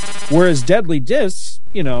game, Whereas Deadly Discs,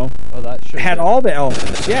 had all the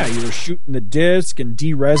elements. Yeah, you were shooting the disc and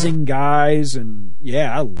de-rezzing guys, and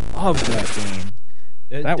I loved that game.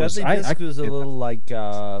 Deadly Disc was a little like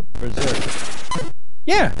Berserk.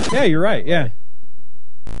 Yeah, you're right, yeah.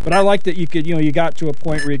 But I like that you could, you got to a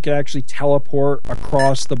point where you could actually teleport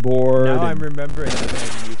across the board. Now I'm remembering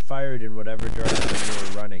when you fired in whatever direction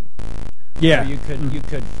you were running. Yeah. You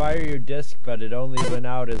could fire your disc, but it only went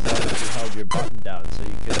out as long as you held your button down. So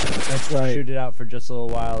you could That's right. shoot it out for just a little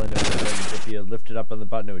while, and if you lifted up on the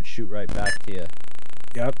button, it would shoot right back to you.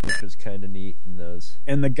 Yep. Which was kind of neat in those.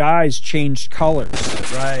 And the guys changed colors.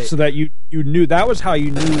 Right. So that you knew, that was how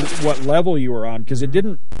you knew what level you were on, because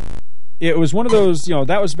it was one of those,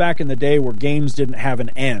 that was back in the day where games didn't have an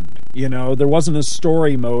end. There wasn't a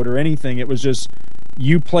story mode or anything. It was just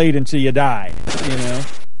you played until you died,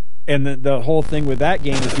 And the whole thing with that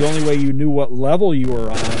game is the only way you knew what level you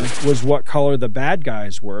were on was what color the bad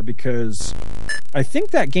guys were, because I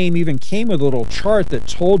think that game even came with a little chart that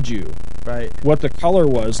told you what the color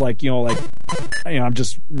was. I'm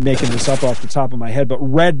just making this up off the top of my head, but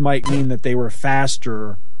red might mean that they were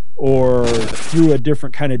faster or through a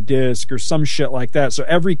different kind of disc or some shit like that. So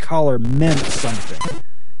every color meant something.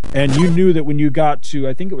 And you knew that when you got to,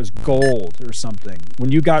 I think it was gold or something,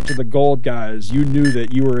 when you got to the gold guys, you knew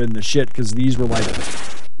that you were in the shit, because these were like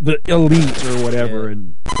the elite or whatever. Yeah.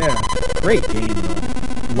 And great game,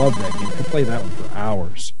 though. Love that game. Could play that one for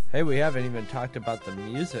hours. Hey, we haven't even talked about the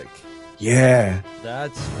music. Yeah.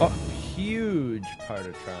 That's a huge part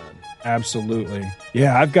of Tron. Absolutely.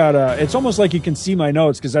 Yeah, I've got it's almost like you can see my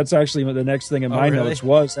notes, because that's actually the next thing in my notes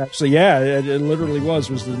was actually, it literally was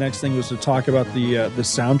the next thing was to talk about the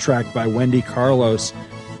soundtrack by Wendy Carlos,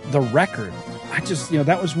 The Record. I just,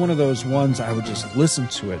 that was one of those ones I would just listen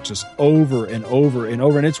to it just over and over and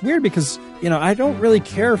over. And it's weird because, I don't really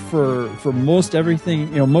care for most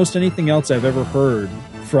everything, most anything else I've ever heard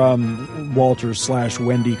from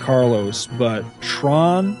Walter/Wendy Carlos, but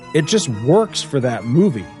Tron, it just works for that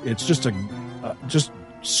movie. It's just just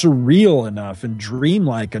surreal enough and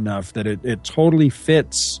dreamlike enough that it totally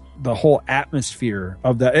fits the whole atmosphere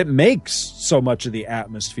of that. It makes so much of the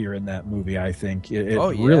atmosphere in that movie, I think.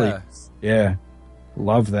 Really,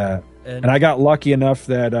 love that. And I got lucky enough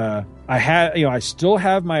that I still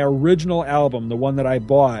have my original album, the one that I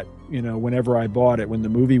bought, whenever I bought it, when the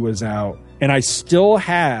movie was out. And I still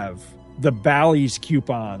have the Bally's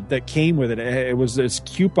coupon that came with it. It was this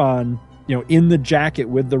coupon, in the jacket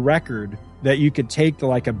with the record that you could take to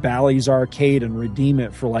like a Bally's arcade and redeem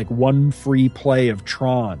it for like one free play of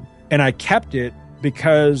Tron. And I kept it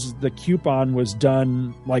because the coupon was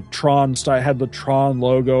done like Tron style. It had the Tron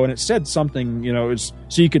logo and it said something,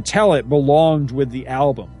 so you could tell it belonged with the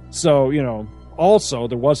album. So, also,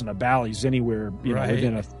 there wasn't a Bally's anywhere,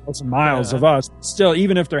 within 1,000 miles of us. Still,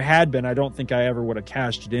 even if there had been, I don't think I ever would have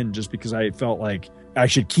cashed it in, just because I felt like I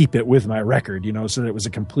should keep it with my record, so that it was a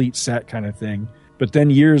complete set kind of thing. But then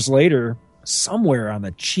years later, somewhere on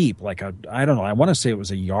the cheap, I don't know, I want to say it was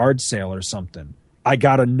a yard sale or something, I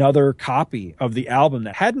got another copy of the album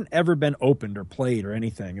that hadn't ever been opened or played or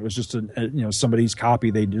anything. It was just somebody's copy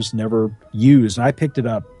they just never used. And I picked it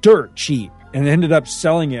up dirt cheap and ended up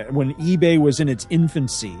selling it when eBay was in its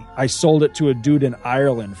infancy. I sold it to a dude in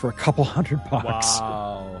Ireland for a couple $100.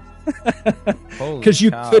 Wow. Because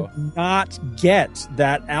you could not get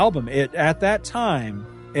that album at that time.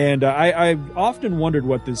 And I often wondered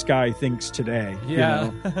what this guy thinks today.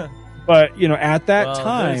 Yeah. But, at that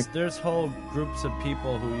time... There's whole groups of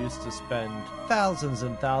people who used to spend thousands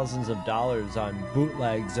and thousands of dollars on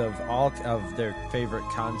bootlegs of all of their favorite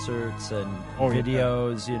concerts and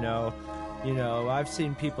videos, I've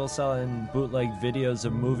seen people selling bootleg videos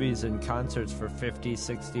of movies and concerts for $50,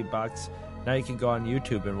 $60. Now you can go on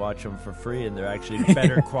YouTube and watch them for free, and they're actually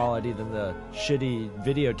better quality than the shitty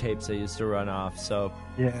videotapes they used to run off. So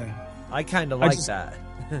yeah, I kind of like that.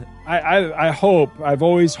 I've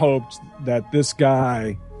always hoped that this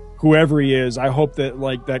guy, whoever he is, I hope that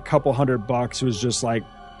like that couple $100 was just like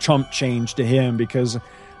chump change to him, because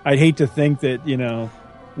I'd hate to think that,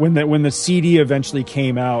 when the CD eventually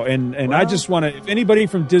came out, and I just want to, if anybody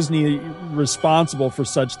from Disney responsible for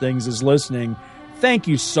such things is listening, thank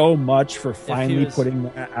you so much for finally putting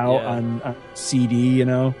that out on CD,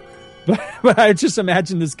 But I just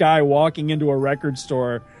imagine this guy walking into a record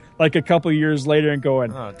store like a couple years later and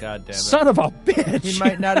going, "Oh, God damn it. Son of a bitch." He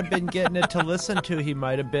might not have been getting it to listen to. He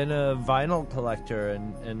might have been a vinyl collector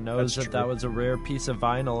and knows that was a rare piece of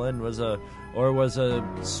vinyl and was a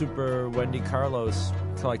super Wendy Carlos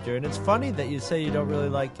collector. And it's funny that you say you don't really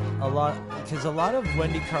like a lot, because a lot of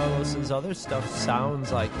Wendy Carlos's other stuff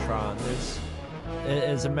sounds like Tron.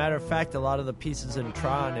 As a matter of fact, a lot of the pieces in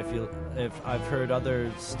Tron, if I've heard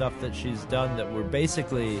other stuff that she's done that were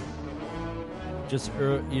basically just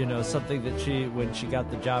something that when she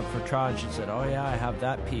got the job for Tron, she said, "Oh yeah, I have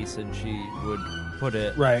that piece," and she would put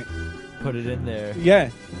it in there. Yeah,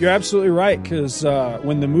 you're absolutely right, because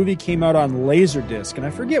when the movie came out on Laserdisc, and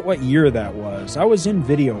I forget what year that was, I was in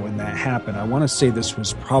video when that happened. I want to say this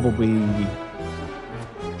was probably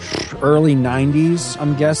early 90s,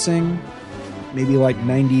 I'm guessing. Maybe like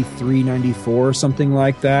 93, 94, something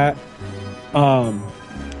like that.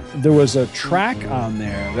 There was a track on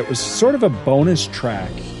there that was sort of a bonus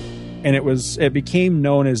track, and it became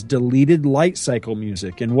known as deleted light cycle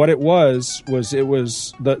music. And what it was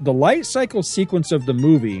the light cycle sequence of the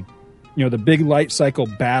movie, you know, the big light cycle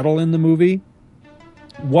battle in the movie,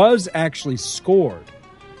 was actually scored,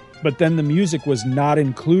 but then the music was not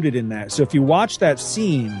included in that. So if you watch that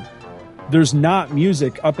scene, there's not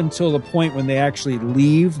music up until the point when they actually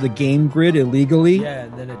leave the game grid illegally. Yeah,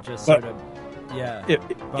 and then it just sort of,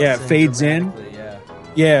 it fades in.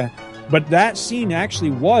 Yeah. But that scene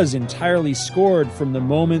actually was entirely scored from the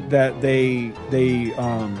moment that they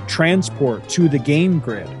transport to the game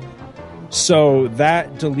grid. So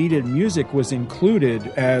that deleted music was included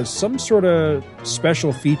as some sort of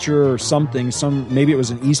special feature or something. Maybe it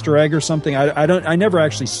was an Easter egg or something. I never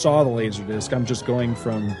actually saw the Laserdisc. I'm just going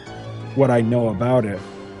from what I know about it.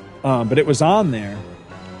 But it was on there.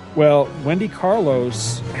 Well, Wendy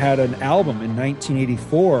Carlos had an album in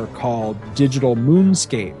 1984 called Digital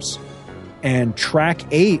Moonscapes. And track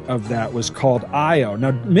 8 of that was called Io.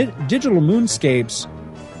 Now, Digital Moonscapes,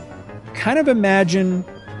 kind of imagine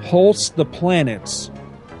Pulse the Planets,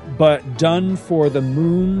 but done for the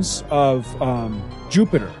moons of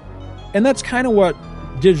Jupiter. And that's kind of what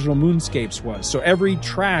Digital Moonscapes was. So every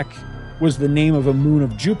track was the name of a moon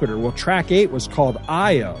of Jupiter. Well, track 8 was called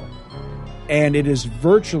Io. And it is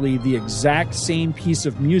virtually the exact same piece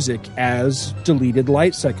of music as deleted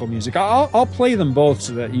light cycle music. I'll play them both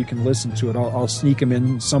so that you can listen to it. I'll sneak them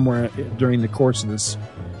in somewhere during the course of this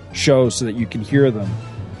show so that you can hear them.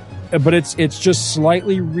 But it's just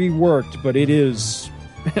slightly reworked, but it is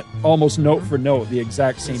almost note for note the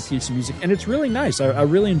exact same piece of music. And it's really nice. I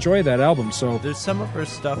really enjoy that album. So there's some of her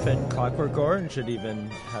stuff in Clockwork Orange that even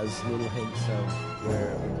has little hints of where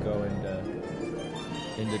it would go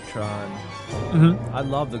into Tron. Mm-hmm. I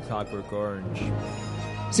love the Clockwork Orange.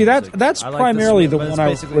 See, that's primarily the one I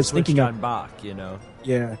was thinking of. Bach, you know.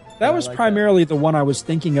 Yeah, that was primarily the one I was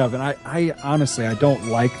thinking of, and I honestly I don't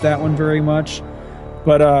like that one very much.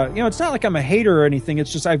 But you know, it's not like I'm a hater or anything.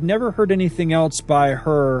 It's just I've never heard anything else by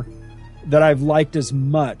her that I've liked as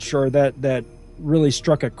much, or that really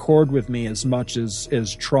struck a chord with me as much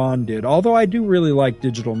as Tron did. Although I do really like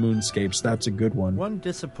Digital Moonscapes. That's a good one. One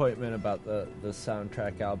disappointment about the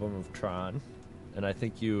soundtrack album of Tron, and I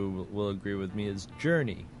think you will agree with me, is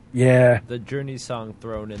Journey. Yeah. The Journey song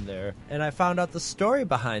thrown in there. And I found out the story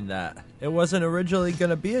behind that. It wasn't originally going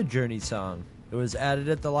to be a Journey song. It was added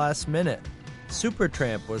at the last minute.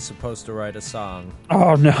 Supertramp was supposed to write a song.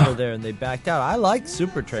 Oh, no. Over there, and they backed out. I like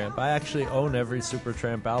Supertramp. I actually own every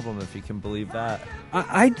Supertramp album, if you can believe that.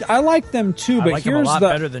 I like them too, but I like them a lot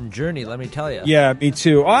better than Journey, let me tell you. Yeah, me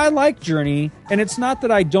too. I like Journey, and it's not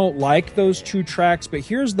that I don't like those two tracks, but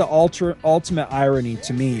here's the ultimate irony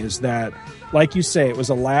to me is that, like you say, it was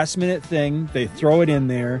a last-minute thing. They throw it in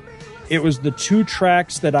there. It was the two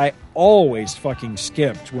tracks that I always fucking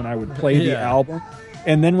skipped when I would play the album.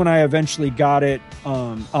 And then when I eventually got it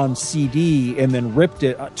on CD and then ripped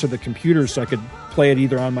it to the computer so I could play it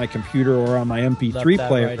either on my computer or on my MP3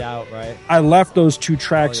 player, right? I left those two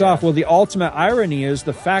tracks off. Well, the ultimate irony is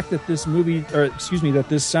the fact that this that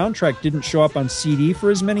this soundtrack didn't show up on CD for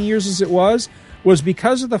as many years as it was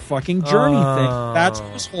because of the fucking Journey thing. That's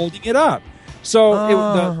what was holding it up. So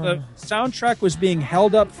the soundtrack was being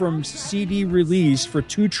held up from CD release for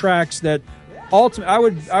two tracks that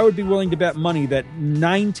ultimately, I would be willing to bet money that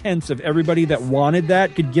 9/10 of everybody that wanted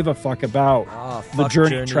that could give a fuck about the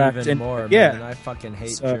Journey track. Even more, man. I fucking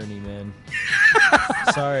hate Journey, man.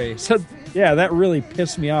 Sorry. So yeah, that really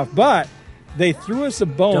pissed me off. But they threw us a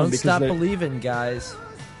bone. Don't stop believing, guys,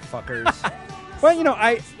 fuckers. Well, you know,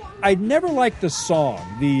 I never liked the song.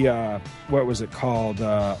 The what was it called?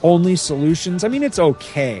 Only Solutions. I mean, it's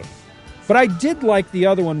okay. But I did like the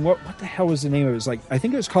other one. What the hell was the name of it? It was like, I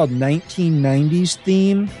think it was called 1990s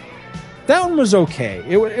Theme. That one was okay.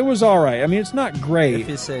 It was all right. I mean, it's not great. If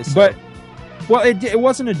you say so. But, well, it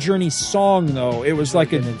wasn't a Journey song, though. It was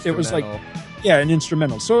like an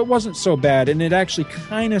instrumental. So it wasn't so bad, and it actually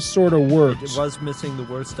kind of sort of worked. It was missing the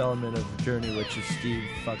worst element of Journey, which is Steve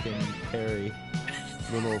fucking Perry.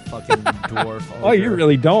 Little fucking dwarf. Oh, you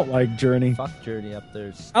really don't like Journey. Fuck Journey up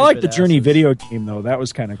there. I like the Journey video game, though. That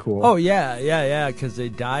was kind of cool. Oh, yeah, because they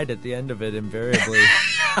died at the end of it invariably.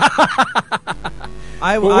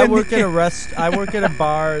 I work at a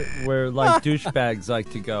bar where like douchebags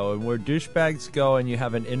like to go, and where douchebags go and you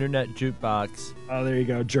have an internet jukebox. Oh, there you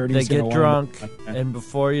go. Journey's They get drunk, and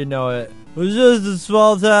before you know it, was just a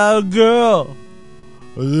small town girl.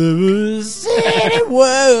 City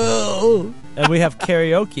world. And we have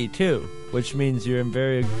karaoke, too, which means you're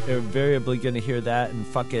invariably going to hear that in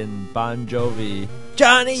fucking Bon Jovi.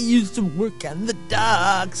 Johnny used to work on the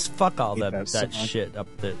docks. Fuck all that shit up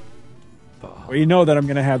there. Well, you know that I'm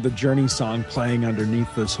going to have the Journey song playing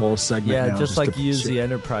underneath this whole segment. Yeah, now, just like you use the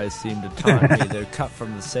Enterprise theme to taunt me. They're cut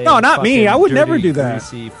from the same. No, not me. I would dirty, never do that.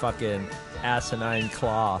 Greasy fucking asinine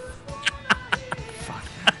cloth. Fuck.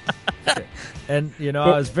 And, you know,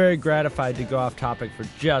 I was very gratified to go off topic for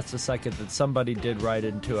just a second that somebody did write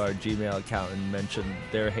into our Gmail account and mention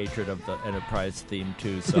their hatred of the Enterprise theme,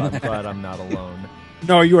 too. So I'm glad I'm not alone.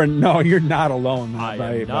 No, you're not alone.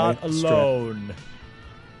 I am not alone.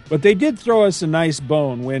 But they did throw us a nice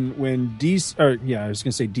bone when Disney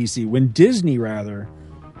rather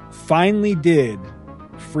finally did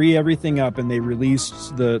free everything up and they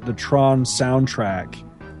released the Tron soundtrack.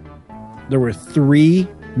 There were 3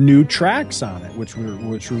 new tracks on it, which were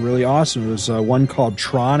really awesome. It was one called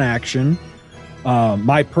Tron Action.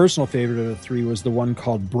 My personal favorite of the 3 was the one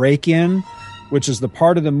called Break In, which is the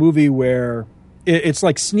part of the movie where it's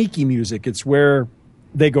like sneaky music. It's where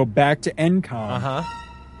they go back to ENCOM.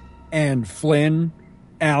 And Flynn,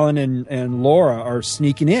 Alan, and Laura are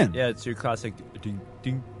sneaking in. Yeah, it's your classic ding,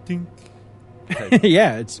 ding, ding.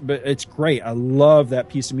 Yeah, it's great. I love that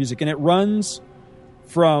piece of music. And it runs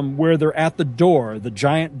from where they're at the door, the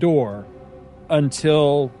giant door,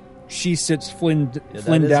 until she sits Flynn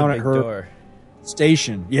down at her door.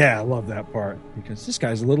 Station. Yeah, I love that part. Because this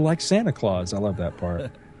guy's a little like Santa Claus. I love that part.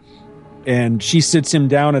 And she sits him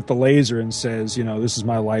down at the laser and says, you know, this is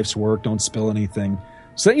my life's work. Don't spill anything.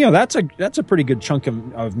 So, you know, that's a pretty good chunk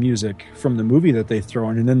of music from the movie that they throw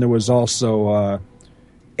in. And then there was also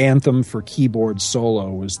Anthem for Keyboard Solo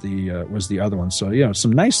was the other one. So, you know,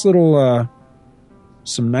 some nice little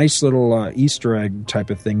Easter egg type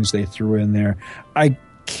of things they threw in there. I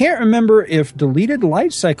can't remember if Deleted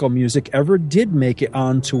Life Cycle music ever did make it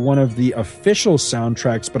onto one of the official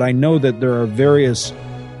soundtracks, but I know that there are various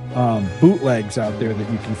bootlegs out there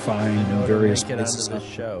that you can find in various places. Onto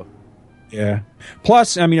this show. Yeah.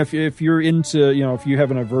 Plus, I mean, if you're into, you know, if you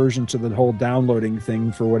have an aversion to the whole downloading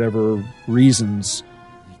thing for whatever reasons,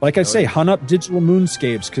 like I say, hunt up Digital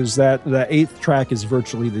Moonscapes, because that 8th track is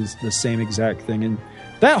virtually the same exact thing, and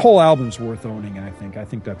that whole album's worth owning. I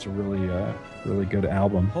think that's a really good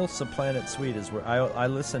album. Pulse of Planet Sweet is where I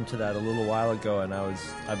listened to that a little while ago, and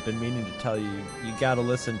I've been meaning to tell you got to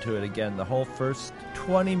listen to it again. The whole first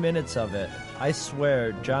 20 minutes of it, I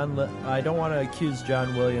swear, I don't want to accuse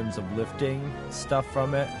John Williams of lifting stuff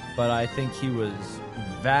from it, but I think he was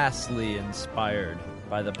vastly inspired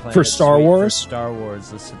by the Planet for Star Sweet, Wars. For Star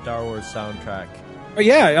Wars, the Star Wars soundtrack.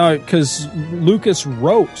 Yeah, because Lucas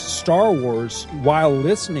wrote Star Wars while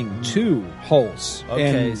listening to Pulse.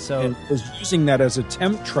 Okay, and was using that as a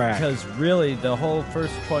temp track. Because really, the whole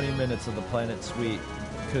first 20 minutes of the Planet Suite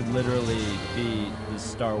could literally be the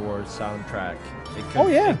Star Wars soundtrack.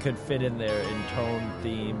 It could fit in there in tone,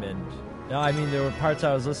 theme, and... No, I mean, there were parts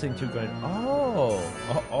I was listening to going,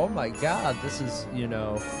 oh my God, this is, you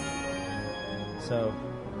know... So...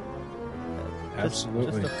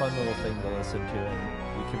 Absolutely. Just a fun little thing to listen to,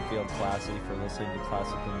 and you can feel classy for listening to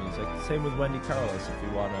classical music. Same with Wendy Carlos. If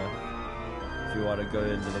you wanna go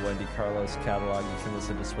into the Wendy Carlos catalog, you can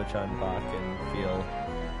listen to Switch on Bach and feel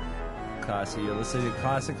classy. You're listening to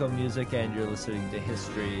classical music and you're listening to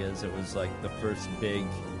history, as it was like the first big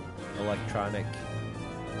electronic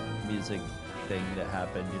music thing that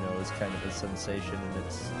happened. You know, it was kind of a sensation in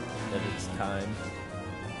its time.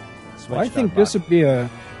 Well, I think this would be a...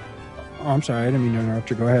 Oh, I'm sorry, I didn't mean to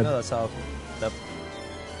interrupt you. Go ahead. No, that's all. That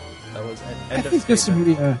was I think this would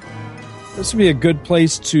be a good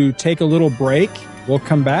place to take a little break. We'll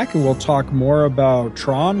come back and we'll talk more about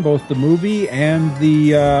Tron, both the movie and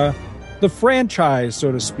the franchise,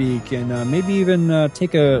 so to speak, and maybe even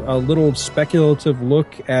take a little speculative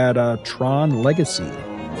look at Tron Legacy.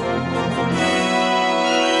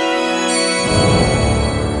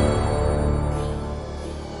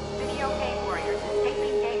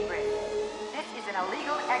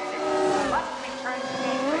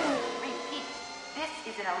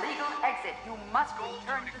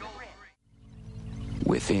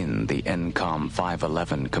 Within the ENCOM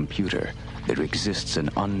 511 computer, there exists an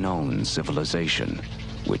unknown civilization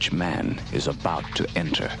which man is about to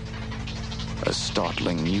enter. A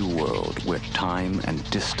startling new world where time and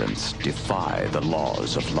distance defy the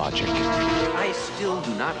laws of logic. I still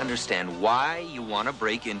do not understand why you want to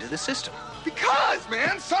break into the system. Because,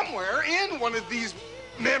 man, somewhere in one of these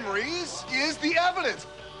memories is the evidence.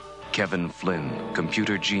 Kevin Flynn,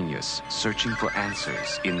 computer genius, searching for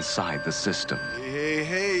answers inside the system.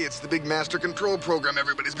 Hey, it's the big master control program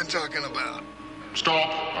everybody's been talking about.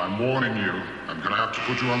 Stop! I'm warning you. I'm gonna have to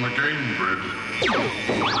put you on the game grid.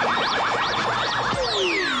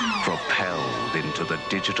 Propelled into the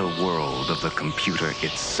digital world of the computer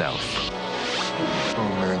itself. Oh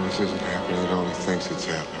man, this isn't happening. It only thinks it's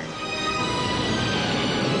happening.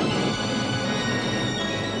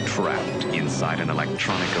 Trapped inside an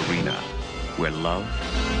electronic arena where love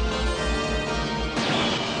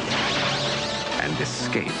and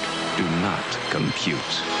escape do not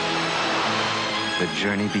compute. The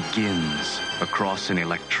journey begins across an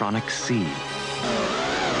electronic sea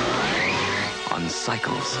on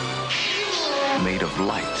cycles made of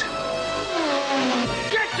light.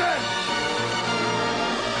 Get them!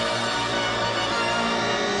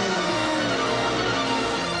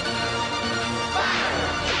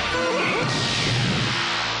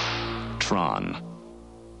 Tron.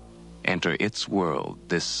 Enter its world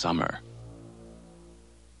this summer.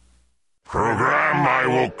 Program, I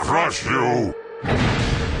will crush you!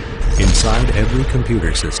 Inside every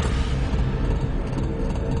computer system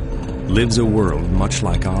lives a world much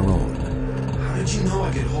like our own. How did you know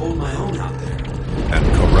I could hold my own out there? And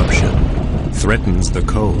corruption threatens the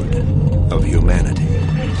code of humanity.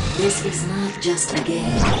 This is not just a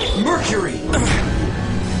game. Mercury!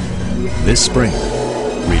 This spring,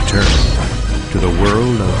 return to the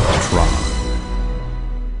world of Tron.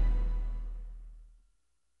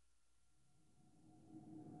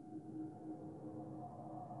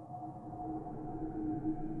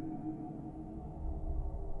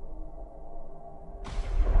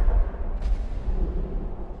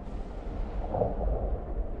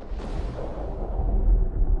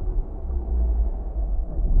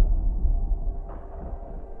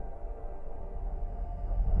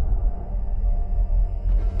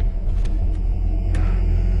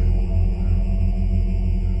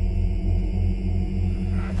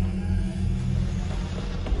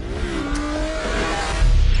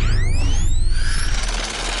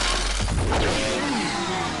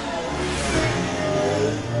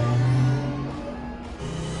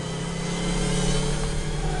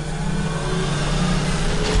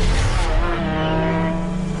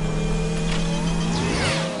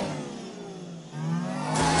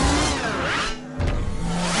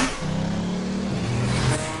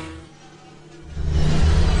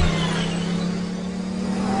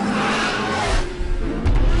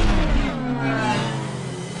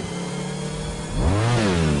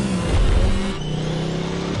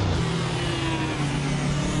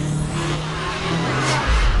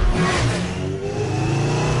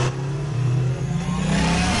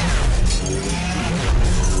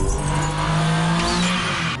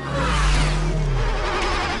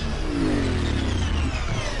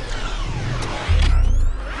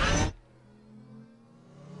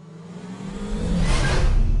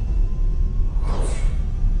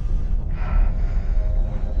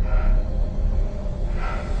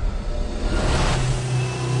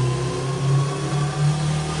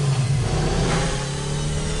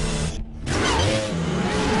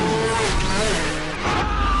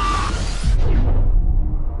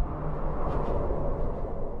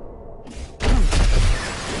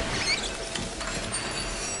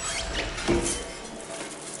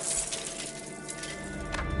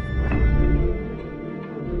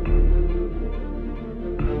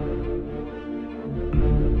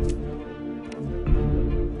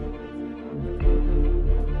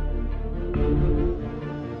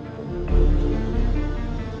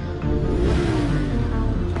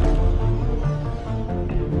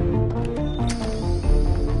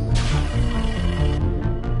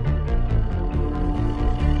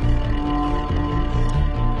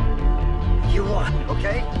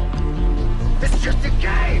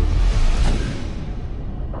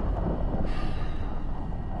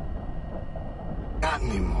 Not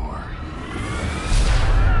anymore.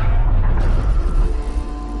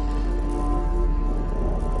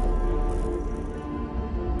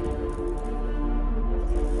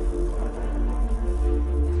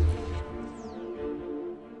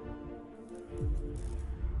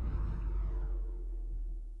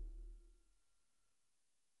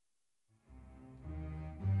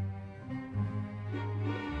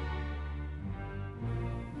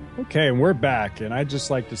 Okay, and we're back, and I'd just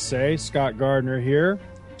like to say, Scott Gardner here.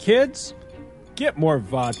 Kids, get more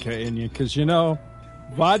vodka in you, because, you know,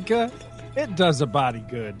 vodka, it does a body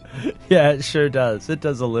good. Yeah, it sure does. It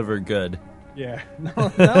does a liver good. Yeah.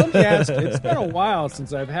 Now let me ask you, it's been a while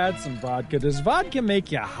since I've had some vodka. Does vodka make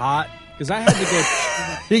you hot? Because I had to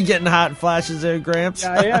go... You getting hot flashes there, Gramps?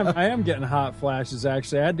 Yeah, I am getting hot flashes,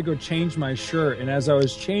 actually. I had to go change my shirt, and as I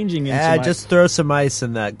was changing into just throw some ice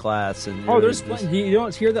in that glass. And there's plenty. You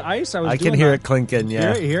don't hear the ice? I can hear it clinking,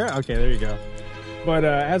 yeah. Hear it? Okay, there you go. But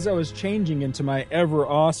as I was changing into my ever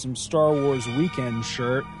awesome Star Wars weekend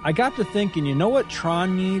shirt, I got to thinking, you know what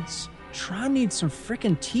Tron needs? Tron needs some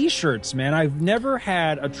freaking T-shirts, man. I've never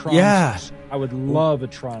had a Tron t-shirt. I would love a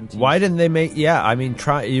Tron t-shirt. Why didn't they make... Yeah, I mean,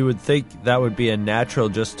 Tron. You would think that would be a natural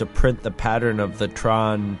just to print the pattern of the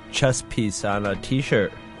Tron chess piece on a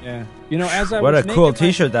T-shirt. Yeah. You know, as I what was a cool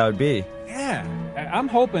T-shirt that would be. Yeah. I'm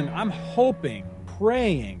hoping,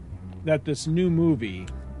 praying that this new movie,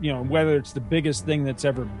 you know, whether it's the biggest thing that's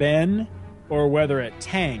ever been or whether it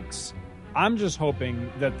tanks, I'm just hoping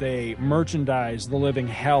that they merchandise the living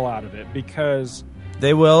hell out of it, because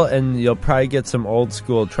they will, and you'll probably get some old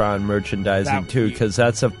school Tron merchandising too, because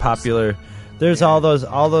that's a popular. There's all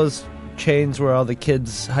those chains where all the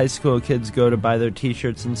kids, high school kids, go to buy their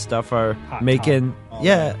T-shirts and stuff are Hot making.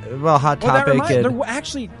 Hot Topic,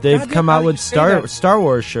 and they've come out with Star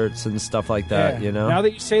Wars shirts and stuff like that. Yeah. You know. Now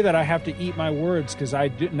that you say that, I have to eat my words, because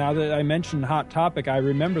now that I mentioned Hot Topic, I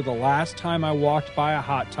remember the last time I walked by a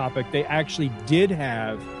Hot Topic, they actually did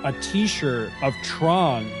have a T-shirt of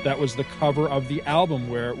Tron that was the cover of the album,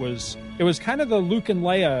 where it was kind of the Luke and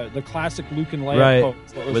Leia, the classic Luke and Leia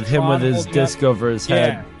pose. With him with his disc over his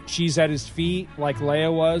head. Yeah, she's at his feet like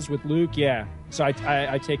Leia was with Luke. Yeah. So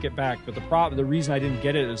I take it back, but the reason I didn't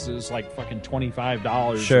get it is it was like fucking $25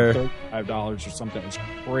 or $35 or something. It was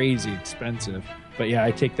crazy expensive. But yeah,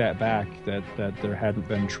 I take that back, that there hadn't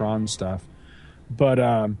been Tron stuff. But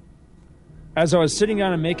as I was sitting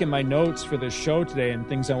down and making my notes for this show today and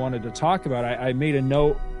things I wanted to talk about, I made a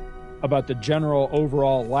note about the general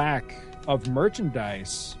overall lack of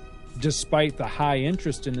merchandise despite the high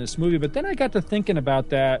interest in this movie. But then I got to thinking about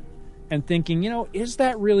that and thinking, you know, is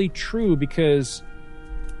that really true? Because,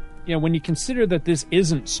 you know, when you consider that this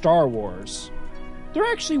isn't Star Wars, there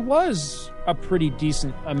actually was a pretty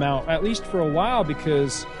decent amount, at least for a while,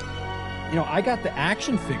 because, you know, I got the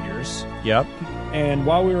action figures. Yep. And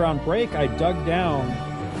while we were on break, I dug down.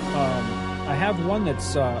 I have one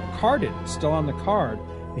that's carded, still on the card.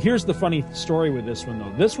 Here's the funny story with this one,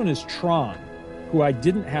 though. This one is Tron, who I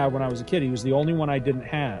didn't have when I was a kid. He was the only one I didn't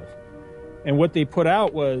have. And what they put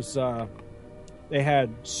out was they had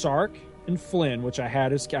Sark and Flynn, which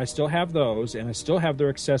I still have those, and I still have their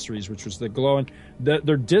accessories, which was the glowing.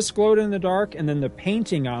 Their disc glowed in the dark, and then the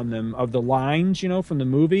painting on them of the lines, you know, from the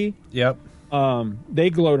movie. Yep. They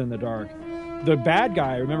glowed in the dark. The bad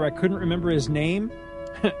guy, remember, I couldn't remember his name.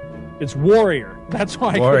 It's Warrior. That's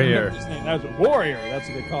why I couldn't remember his name. That was Warrior. That's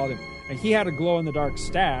what they called him. And he had a glow in the dark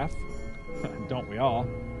staff. Don't we all?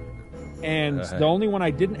 And the only one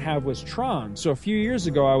I didn't have was Tron. So a few years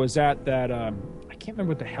ago, I was at that, I can't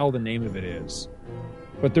remember what the hell the name of it is,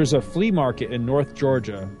 but there's a flea market in North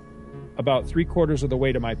Georgia, about 3/4 of the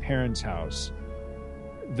way to my parents' house,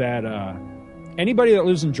 that anybody that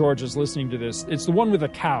lives in Georgia is listening to this. It's the one with a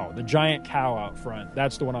cow, the giant cow out front.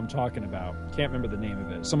 That's the one I'm talking about. Can't remember the name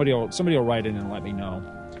of it. Somebody will write in and let me know.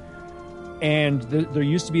 And there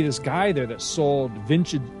used to be this guy there that sold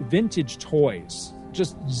vintage toys.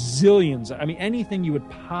 Just zillions. I mean, anything you would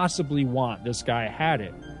possibly want, this guy had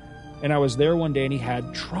it. And I was there one day and he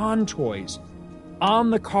had Tron toys on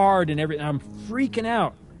the card and everything. I'm freaking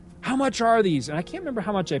out. How much are these? And I can't remember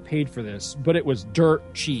how much I paid for this, but it was dirt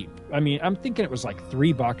cheap. I mean, I'm thinking it was like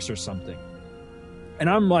 $3 or something. And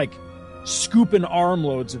I'm like scooping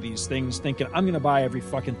armloads of these things, thinking I'm going to buy every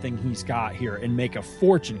fucking thing he's got here and make a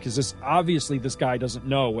fortune, because this guy doesn't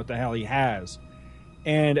know what the hell he has.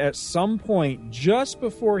 And at some point, just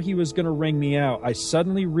before he was going to ring me out, I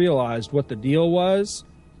suddenly realized what the deal was.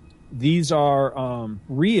 These are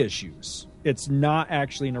reissues. It's not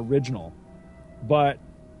actually an original. But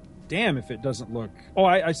damn if it doesn't look... Oh,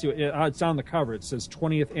 I see. It's on the cover. It says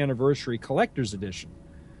 20th Anniversary Collector's Edition.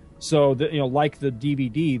 So, like the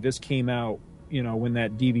DVD, this came out, when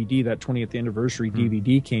that DVD, that 20th Anniversary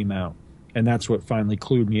DVD came out. And that's what finally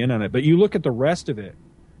clued me in on it. But you look at the rest of it,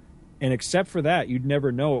 and except for that, you'd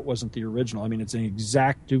never know it wasn't the original. I mean, it's an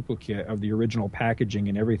exact duplicate of the original packaging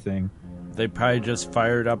and everything. They probably just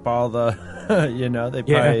fired up all the, they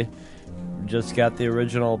probably just got the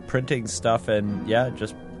original printing stuff and,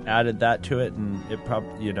 just added that to it. And it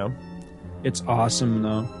probably, It's awesome,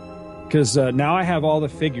 though. Because now I have all the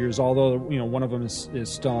figures, although, one of them is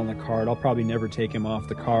still on the card. I'll probably never take him off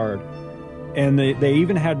the card. And they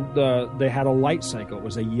even had a light cycle. It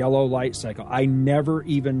was a yellow light cycle. I never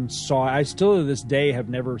even saw. I still to this day have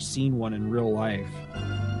never seen one in real life.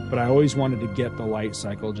 But I always wanted to get the light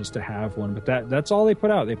cycle just to have one. But that's all they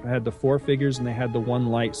put out. They had the 4 figures and they had the 1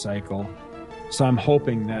 light cycle. So I'm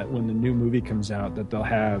hoping that when the new movie comes out, that they'll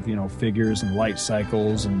have figures and light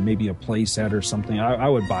cycles and maybe a play set or something. I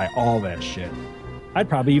would buy all that shit. I'd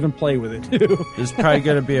probably even play with it too. There's probably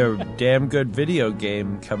going to be a damn good video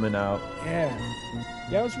game coming out. Yeah,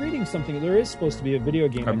 I was reading something. There is supposed to be a video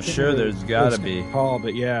game. I'm sure there's got to be.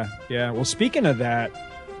 But yeah. Well, speaking of that,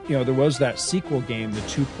 there was that sequel game, the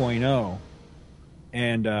 2.0,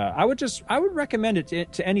 and I would recommend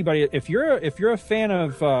it to anybody. If you're a fan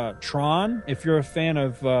of Tron, if you're a fan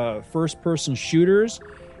of first-person shooters.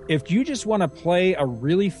 If you just want to play a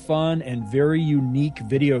really fun and very unique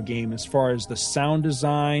video game as far as the sound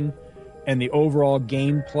design and the overall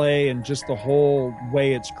gameplay and just the whole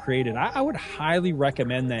way it's created, I would highly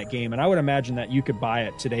recommend that game. And I would imagine that you could buy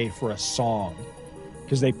it today for a song,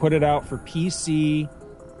 because they put it out for PC,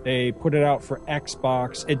 they put it out for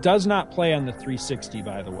Xbox. It does not play on the 360,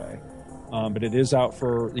 by the way, but it is out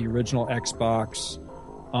for the original Xbox.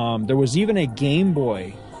 There was even a Game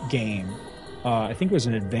Boy game. I think it was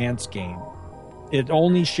an advanced game. It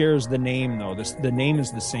only shares the name, though. The name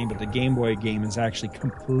is the same, but the Game Boy game is actually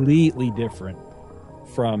completely different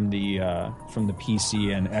from the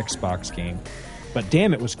PC and Xbox game. But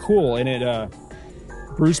damn, it was cool. And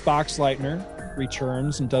Bruce Boxleitner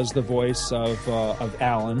returns and does the voice of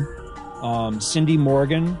Alan. Cindy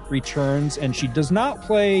Morgan returns, and she does not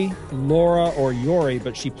play Laura or Yori,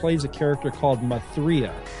 but she plays a character called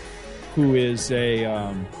Mathria, who is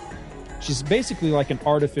she's basically like an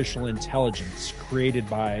artificial intelligence created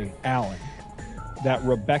by Alan. That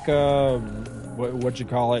Rebecca, what'd you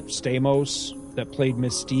call it, Stamos, that played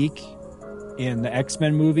Mystique in the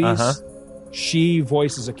X-Men movies. She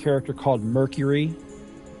voices a character called Mercury.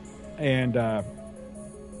 And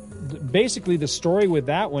basically the story with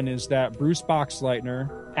that one is that Bruce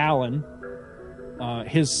Boxleitner, Alan,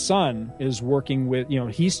 his son is working with,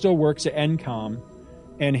 he still works at NCOM,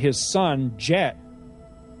 and his son, Jet,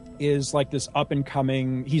 is like this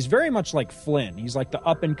up-and-coming, he's very much like Flynn. He's like the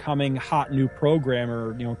up-and-coming hot new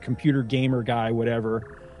programmer, computer gamer guy,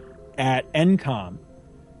 whatever, at NCOM.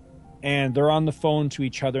 And they're on the phone to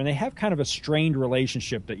each other, and they have kind of a strained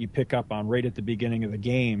relationship that you pick up on right at the beginning of the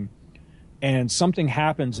game. And something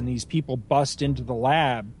happens, and these people bust into the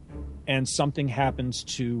lab, and something happens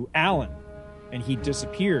to Alan, and he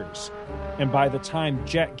disappears. And by the time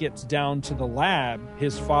Jet gets down to the lab,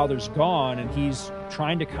 his father's gone, and he's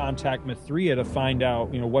trying to contact Mathria to find out,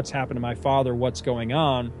 what's happened to my father, what's going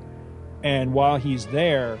on. And while he's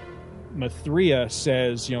there, Mathria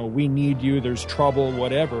says, we need you, there's trouble,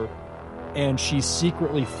 whatever. And she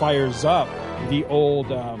secretly fires up the old,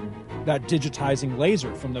 that digitizing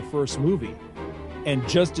laser from the first movie. And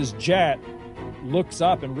just as Jet looks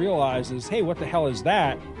up and realizes, hey, what the hell is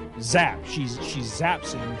that? Zap. She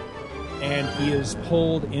zaps him, and he is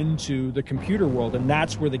pulled into the computer world, and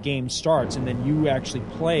that's where the game starts. And then you actually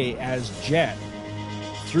play as Jet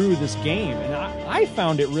through this game, and I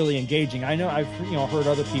found it really engaging. I know I've heard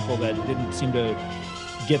other people that didn't seem to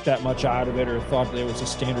get that much out of it or thought that it was a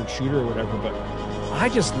standard shooter or whatever, but I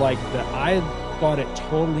just liked that. I thought it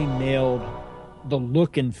totally nailed the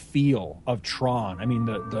look and feel of Tron. I mean,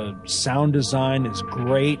 the sound design is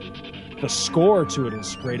great. The score to it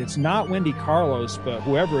is great. It's not Wendy Carlos, but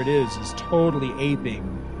whoever it is totally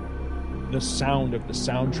aping the sound of the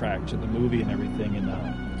soundtrack to the movie and everything.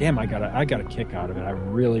 And damn, I got a kick out of it. I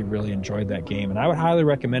really, really enjoyed that game, and I would highly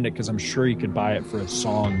recommend it because I'm sure you could buy it for a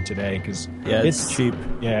song today. Because it's cheap.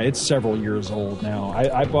 Yeah, it's several years old now.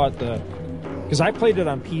 I bought because I played it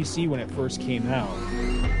on PC when it first came out,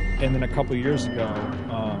 and then a couple years ago,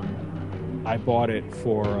 I bought it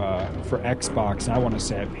for Xbox, and I want to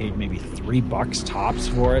say I paid maybe $3 tops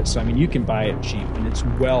for it. So I mean, you can buy it cheap, and it's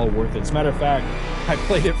well worth it. As a matter of fact, I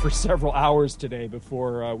played it for several hours today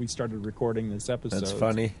before we started recording this episode. That's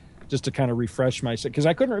funny. Just to kind of refresh myself, because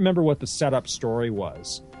I couldn't remember what the setup story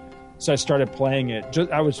was. So I started playing it.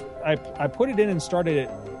 I put it in and started it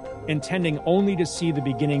intending only to see the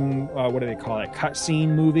beginning. What do they call it? Cutscene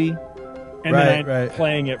movie. And then I'm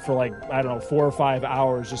playing it for 4 or 5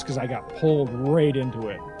 hours just because I got pulled right into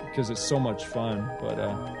it because it's so much fun. But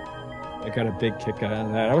I got a big kick out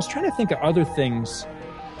of that. I was trying to think of other things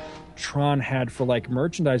Tron had for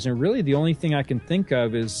merchandising. Really, the only thing I can think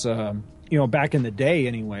of is, back in the day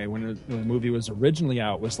anyway, when the movie was originally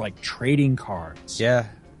out, was trading cards. Yeah.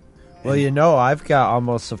 Well, I've got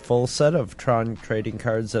almost a full set of Tron trading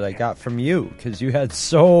cards that I got from you because you had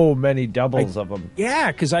so many doubles of them.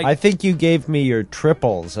 Yeah, because I think you gave me your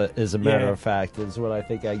triples, as a matter of fact, is what I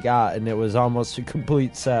think I got, and it was almost a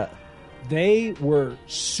complete set. They were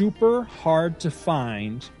super hard to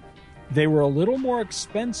find. They were a little more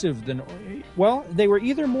expensive than... Well, they were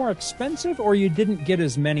either more expensive or you didn't get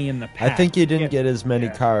as many in the pack. I think you didn't get as many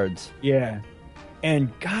cards. Yeah.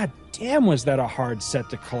 And god damn, was that a hard set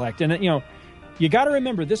to collect. And, You got to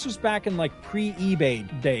remember, this was back in like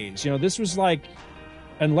pre-eBay days. You know, this was like,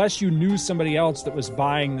 unless you knew somebody else that was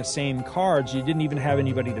buying the same cards, you didn't even have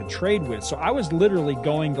anybody to trade with. So I was literally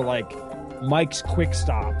going to like Mike's Quick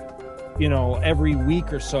Stop, you know, every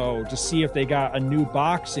week or so to see if they got a new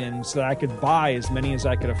box in so that I could buy as many as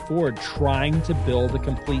I could afford, trying to build a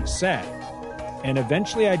complete set. And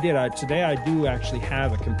eventually I did. Today I do actually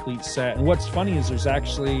have a complete set. And what's funny is there's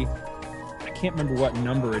actually, I can't remember what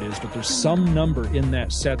number it is, but there's some number in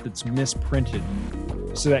that set that's misprinted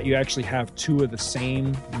so that you actually have two of the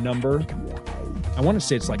same number. I want to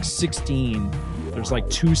say it's like 16. There's like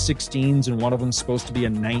two 16s and one of them's supposed to be a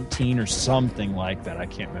 19 or something like that. I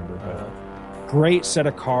can't remember. But great set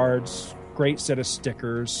of cards, great set of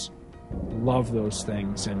stickers. Love those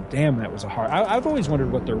things. And damn, that was a hard... I've always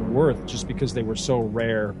wondered what they're worth just because they were so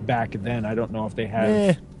rare back then. I don't know if they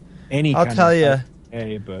have any I'll kind tell of...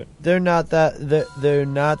 you, but they're not that... They're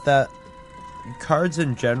not that... Cards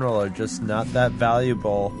in general are just not that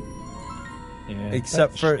valuable. yeah,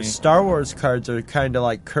 Except that's a for shame. Star Wars cards are kind of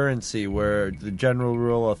like currency, where the general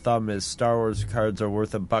rule of thumb is Star Wars cards are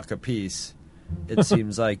worth $1 a piece. It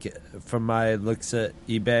seems like, from my looks at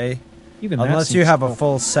eBay, Even that unless you seems have a low.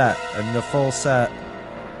 full set, and the full set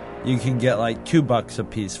you can get like $2 a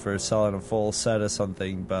piece for selling a full set of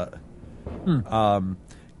something. But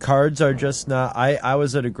cards are just not. I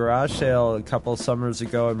was at a garage sale a couple summers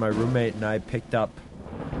ago, and my roommate and I picked up.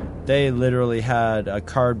 They literally had a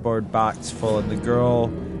cardboard box full, and the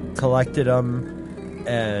girl collected them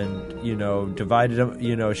and, you know, divided them.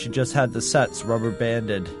 You know, she just had the sets rubber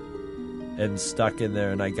banded and stuck in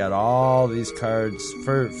there, and I got all these cards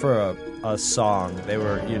for a song. They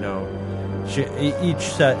were, you know, each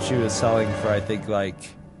set she was selling for, I think, like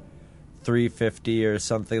 $3.50 or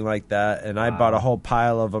something like that, and I bought a whole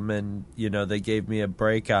pile of them, and, you know, they gave me a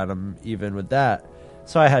break on them even with that.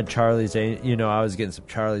 So I had Charlie's, you know, I was getting some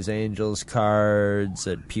Charlie's Angels cards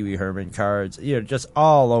and Pee Wee Herman cards, you know, just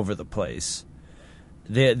all over the place.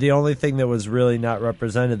 The only thing that was really not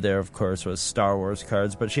represented there, of course, was Star Wars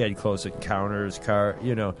cards, but she had Close Encounters card.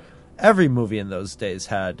 You know, every movie in those days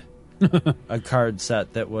had a card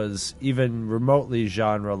set that was even remotely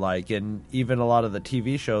genre-like, and even a lot of the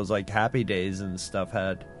TV shows like Happy Days and stuff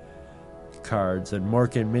had cards, and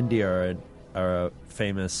Mork and Mindy are a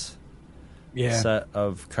famous set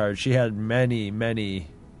of cards. She had many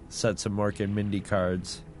sets of Mork and Mindy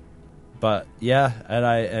cards. But yeah,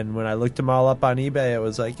 and when I looked them all up on eBay, it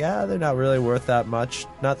was like, yeah, they're not really worth that much.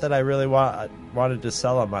 Not that I really wanted to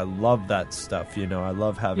sell them. I love that stuff, you know. I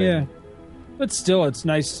love having. Yeah, but still, it's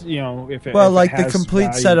nice, you know. If it, well, if like it the has complete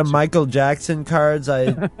value set of to- Michael Jackson cards,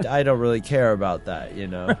 I don't really care about that, you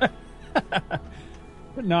know.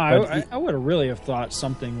 No, I would have really have thought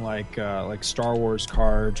something like Star Wars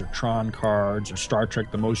cards or Tron cards or Star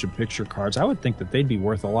Trek the Motion Picture cards. I would think that they'd be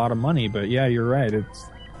worth a lot of money. But yeah, you're right.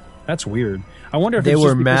 That's weird. I wonder if They it's were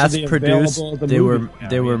just because mass of the produced. available- the They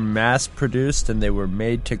movie. were were mass produced, and they were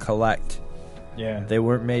made to collect. Yeah. They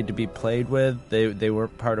weren't made to be played with. They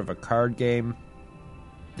weren't part of a card game.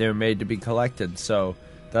 They were made to be collected. So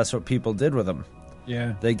that's what people did with them.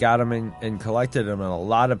 Yeah. They got them and collected them, and a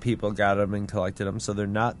lot of people got them and collected them. So they're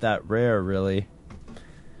not that rare, really.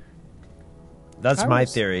 That's my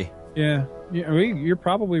theory. Yeah, you're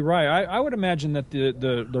probably right. I would imagine that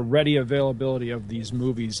the ready availability of these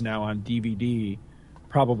movies now on DVD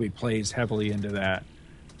probably plays heavily into that,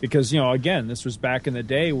 because, you know, again, this was back in the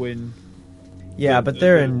day when. Yeah, but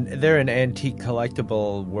they're in antique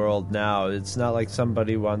collectible world now. It's not like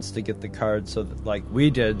somebody wants to get the cards so that, like we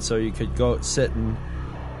did, so you could go sit and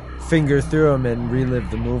finger through them and relive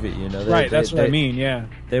the movie. You know, Right, that's what I mean. Yeah,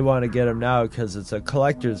 they want to get them now because it's a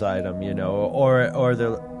collector's item. You know,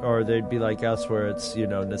 or they'd be like us, where it's, you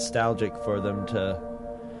know, nostalgic for them to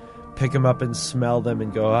pick them up and smell them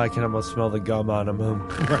and go, oh, I can almost smell the gum on them.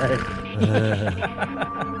 Right.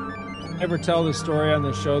 Ever tell the story on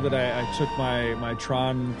the show that I took my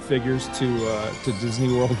Tron figures to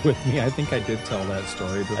Disney World with me? I think I did tell that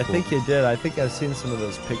story before. I think you did. I think I've seen some of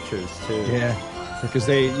those pictures too. Yeah, because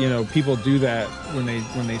they, you know, people do that when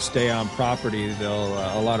they stay on property. They'll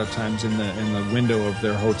a lot of times in the window of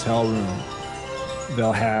their hotel room,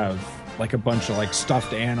 they'll have like a bunch of like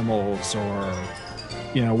stuffed animals or,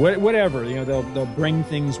 you know, whatever. You know, they'll bring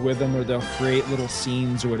things with them, or they'll create little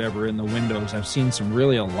scenes or whatever in the windows. I've seen some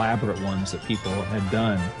really elaborate ones that people had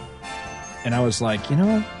done, and I was like, you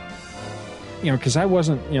know, because I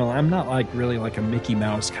wasn't, you know, I'm not like really like a Mickey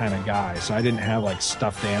Mouse kind of guy, so I didn't have like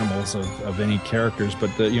stuffed animals of any characters.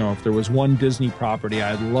 But if there was one Disney property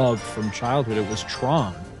I loved from childhood, it was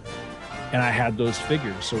Tron. And I had those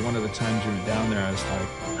figures. So one of the times we went down there, I was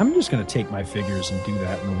like, I'm just going to take my figures and do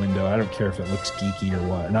that in the window. I don't care if it looks geeky or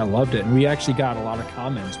what. And I loved it. And we actually got a lot of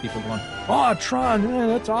comments. People going, oh, Tron, yeah,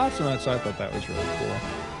 that's awesome. So I thought that was really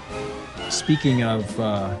cool. Speaking of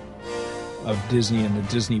Disney and the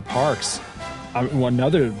Disney parks,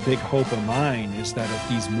 another big hope of mine is that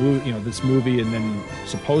if this movie, and then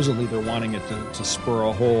supposedly they're wanting it to spur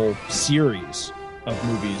a whole series of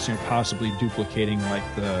movies, possibly duplicating like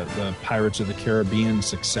the Pirates of the Caribbean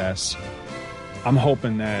success. I'm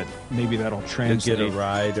hoping that maybe that'll translate. Get a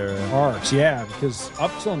ride or parks, yeah. Because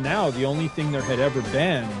up till now, the only thing there had ever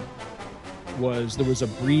been was there was a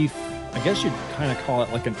brief, I guess you'd kind of call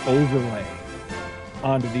it like an overlay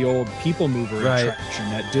onto the old People Mover attraction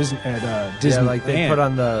at Disney. Yeah, like they put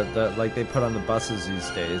on they put on the buses these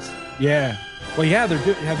days. Yeah. Well, yeah,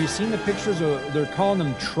 have you seen the pictures they're calling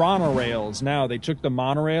them Tronorails now. They took the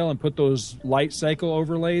monorail and put those light cycle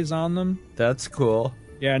overlays on them. That's cool.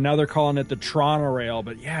 Yeah, now they're calling it the Tronorail,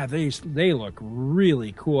 but yeah, they look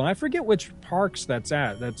really cool. And I forget which parks that's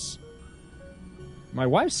at. My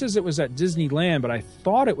wife says it was at Disneyland, but I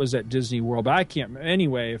thought it was at Disney World. But I can't.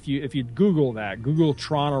 Anyway, if you Google that, Google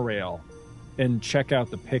Tronorail, and check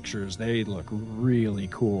out the pictures, they look really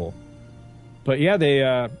cool. But yeah, they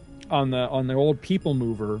on the old People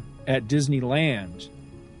Mover at Disneyland,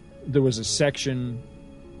 there was a section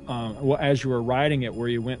as you were riding it where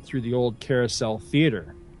you went through the old Carousel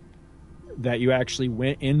Theater that you actually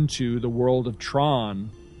went into the world of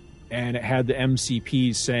Tron. And it had the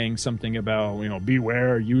MCPs saying something about,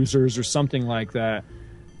 beware users or something like that.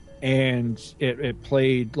 And it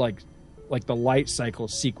played like the light cycle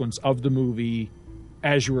sequence of the movie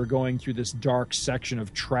as you were going through this dark section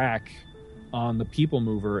of track on the People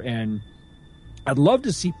Mover. And I'd love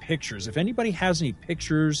to see pictures. If anybody has any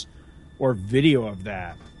pictures or video of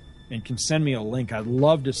that and can send me a link, I'd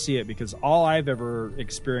love to see it, because all I've ever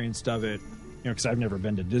experienced of it, because I've never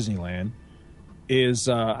been to Disneyland, is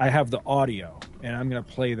I have the audio, and I'm going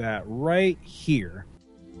to play that right here.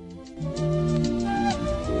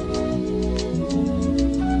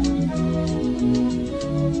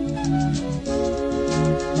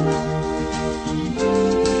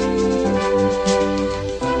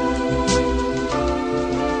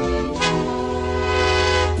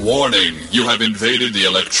 Warning, you have invaded the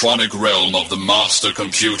electronic realm of the Master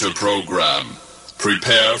Computer Program.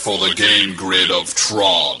 Prepare for the game grid of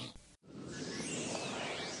Tron.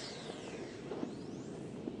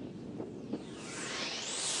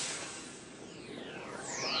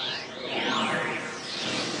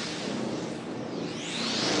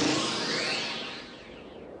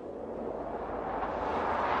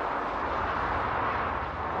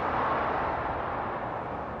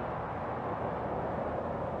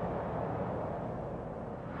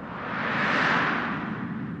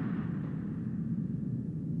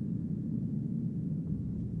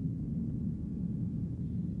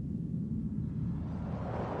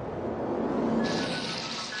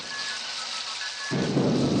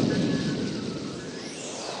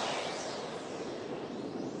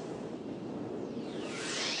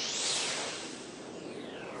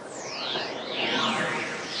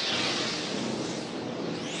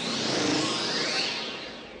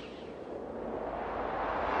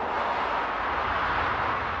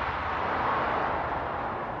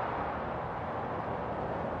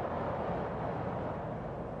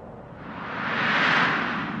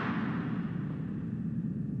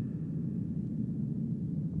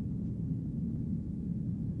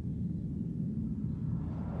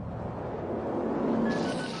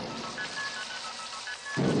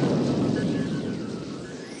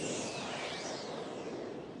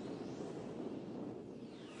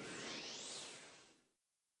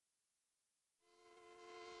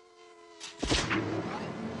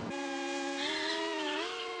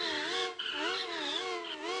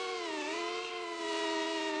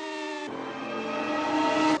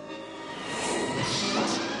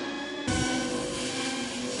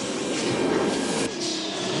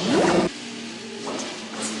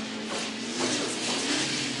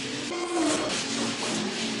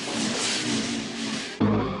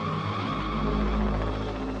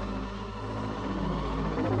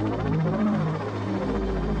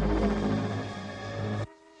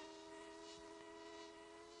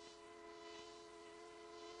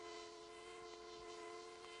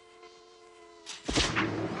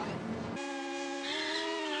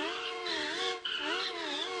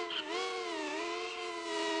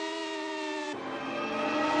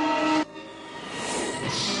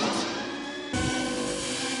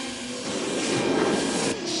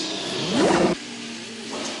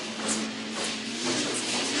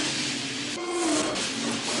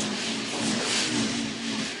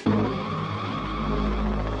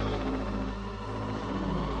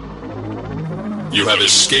 You have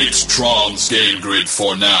escaped Tron's game grid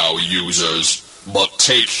for now, users. But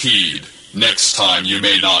take heed. Next time you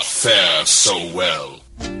may not fare so well.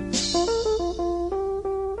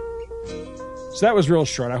 So that was real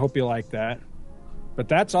short. I hope you like that. But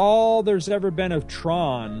that's all there's ever been of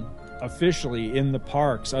Tron officially in the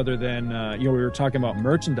parks, other than we were talking about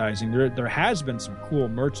merchandising. There has been some cool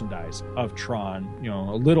merchandise of Tron,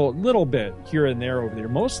 a little bit here and there over there,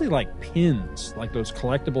 mostly like pins, like those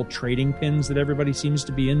collectible trading pins that everybody seems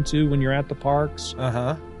to be into when you're at the parks.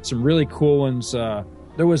 Some really cool ones.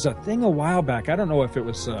 There was a thing a while back. I don't know if it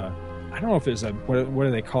was what do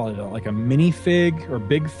they call it, like a minifig or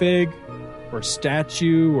big fig or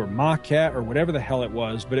statue or maquette or whatever the hell it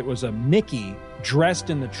was, but it was a Mickey dressed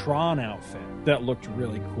in the Tron outfit that looked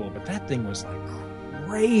really cool. But that thing was like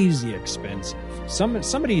crazy expensive.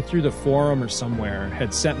 Somebody through the forum or somewhere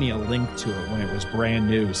had sent me a link to it when it was brand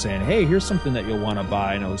new, saying, hey, here's something that you'll want to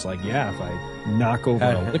buy. And I was like, yeah, if I knock over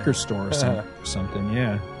a liquor store or something,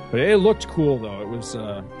 yeah. But it looked cool, though. It was,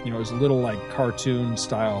 it was a little like cartoon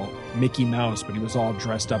style Mickey Mouse, but he was all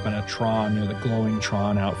dressed up in a Tron, the glowing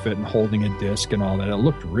Tron outfit and holding a disc and all that. It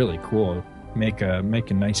looked really cool. Make a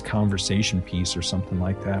nice conversation piece or something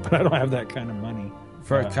like that. But I don't have that kind of money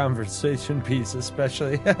for a conversation piece,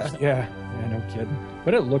 especially. yeah, no kidding.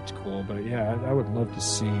 But it looked cool. But yeah, I would love to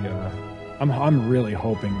see. I'm really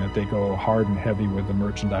hoping that they go hard and heavy with the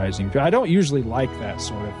merchandising. I don't usually like that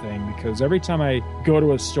sort of thing, because every time I go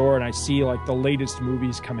to a store and I see like the latest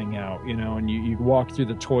movies coming out, and you walk through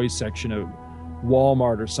the toy section of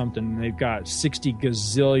Walmart or something, and they've got 60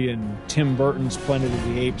 gazillion Tim Burton's Planet of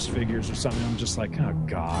the Apes figures or something. I'm just like, oh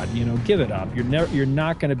God, give it up. You're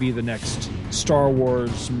not going to be the next Star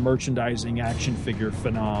Wars merchandising action figure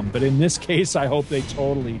phenom. But in this case, I hope they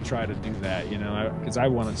totally try to do that, because I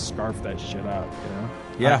want to scarf that shit up,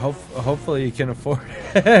 Yeah, hopefully you can afford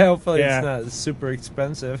it. Hopefully it's not super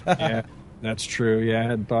expensive. Yeah, that's true. Yeah, I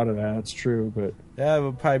hadn't thought of that. That's true, but yeah,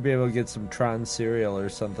 we'll probably be able to get some Tron cereal or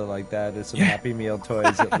something like that, or some Happy Meal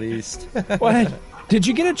toys at least. What? Did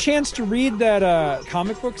you get a chance to read that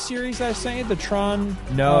comic book series I sent you, the Tron?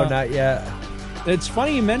 No, not yet. It's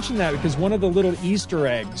funny you mentioned that, because one of the little Easter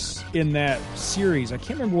eggs in that series, I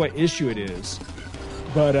can't remember what issue it is,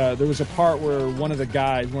 but there was a part where one of the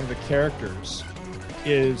characters,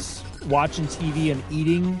 is watching TV and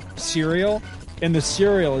eating cereal, and the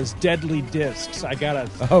cereal is Deadly Discs. I got a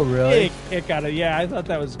big kick out of it. Yeah, I thought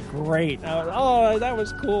that was great. That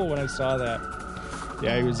was cool when I saw that.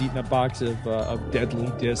 Yeah, he was eating a box of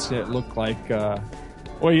Deadly Discs. It looked like,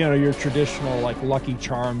 your traditional like Lucky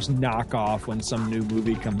Charms knockoff when some new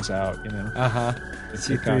movie comes out.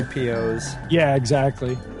 C-3POs. Yeah,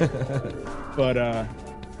 exactly. But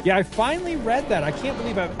yeah, I finally read that. I can't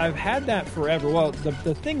believe I've had that forever. Well,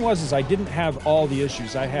 the thing was I didn't have all the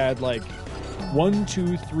issues. I had like 1,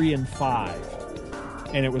 2, 3, and 5,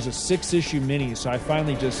 and it was a 6-issue mini. So I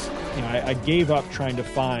finally just, I gave up trying to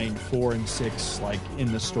find 4 and 6 like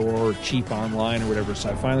in the store or cheap online or whatever. So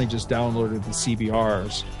I finally just downloaded the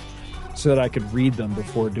CBRs so that I could read them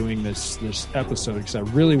before doing this episode, because I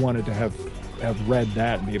really wanted to have read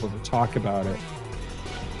that and be able to talk about it.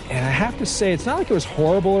 And I have to say, it's not like it was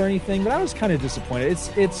horrible or anything, but I was kind of disappointed.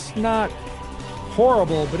 It's not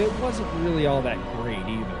horrible, but it wasn't really all that great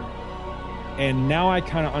either. And now I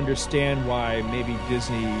kind of understand why maybe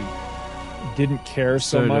Disney didn't care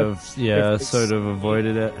so much. Sort of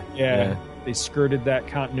avoided it. Yeah, they skirted that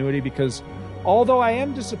continuity, because although I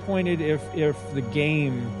am disappointed if the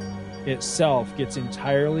game itself gets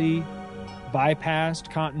entirely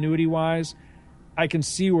bypassed continuity-wise, I can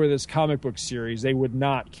see where this comic book series, they would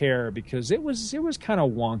not care, because it was kind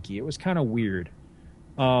of wonky. It was kind of weird.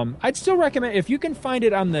 I'd still recommend, if you can find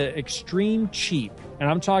it on the extreme cheap, and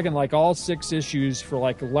I'm talking like all 6 issues for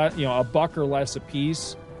like $1 or less a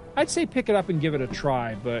piece, I'd say pick it up and give it a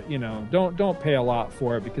try. But don't pay a lot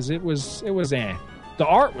for it, because it was The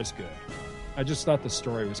art was good. I just thought the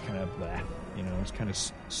story was kind of blah. It was kind of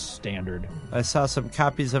standard. I saw some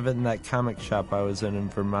copies of it in that comic shop I was in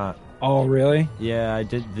Vermont. Oh, really? Yeah, I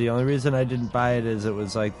did. The only reason I didn't buy it is it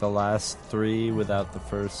was like the last 3 without the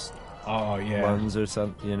first ones or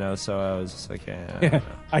something, so I was just like,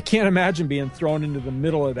 I can't imagine being thrown into the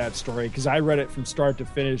middle of that story, because I read it from start to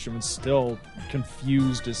finish and was still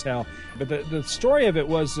confused as hell. But the story of it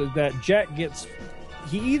was that Jet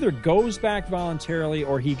he either goes back voluntarily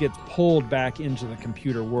or he gets pulled back into the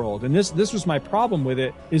computer world. And this was my problem with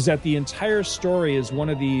it, is that the entire story is one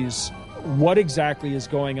of these what exactly is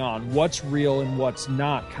going on, what's real and what's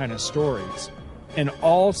not kind of stories. And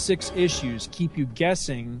all 6 issues keep you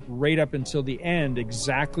guessing right up until the end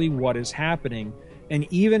exactly what is happening. And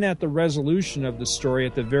even at the resolution of the story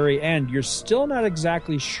at the very end, you're still not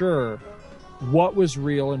exactly sure what was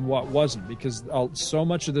real and what wasn't, because so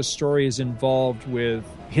much of the story is involved with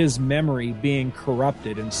his memory being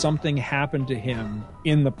corrupted, and something happened to him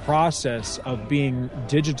in the process of being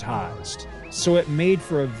digitized. So it made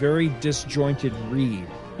for a very disjointed read.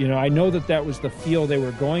 You know, I know that was the feel they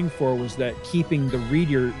were going for, was that keeping the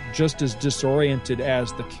reader just as disoriented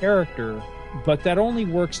as the character, but that only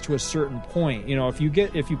works to a certain point. You know, if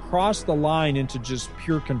you cross the line into just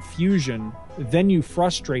pure confusion, then you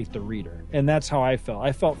frustrate the reader. And that's how I felt.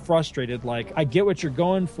 I felt frustrated, like, I get what you're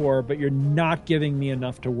going for, but you're not giving me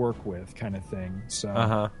enough to work with, kind of thing.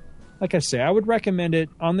 So, like I say, I would recommend it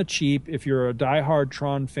on the cheap if you're a diehard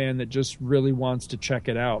Tron fan that just really wants to check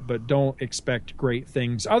it out, but don't expect great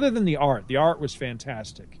things other than the art. The art was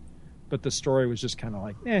fantastic, but the story was just kind of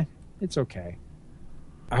like, it's okay.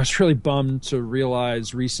 I was really bummed to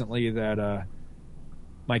realize recently that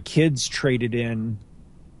my kids traded in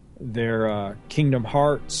their Kingdom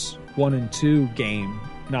Hearts 1 and 2 game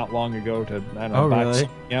not long ago to, I don't know, buy something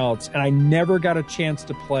else. And I never got a chance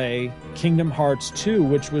to play Kingdom Hearts 2,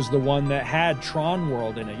 which was the one that had Tron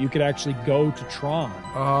World in it. You could actually go to Tron.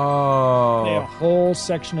 Oh. They had a whole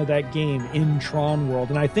section of that game in Tron World.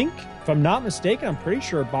 And I think, if I'm not mistaken, I'm pretty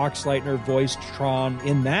sure Boxleitner voiced Tron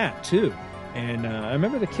in that too. And I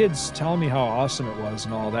remember the kids telling me how awesome it was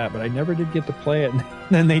and all that, but I never did get to play it. And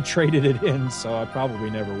then they traded it in, so I probably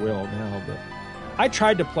never will now. But I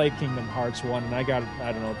tried to play Kingdom Hearts 1, and I got,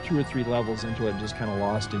 2 or 3 levels into it and just kind of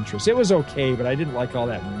lost interest. It was okay, but I didn't like all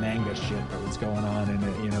that manga shit that was going on in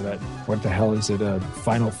it. You know, that, what the hell is it,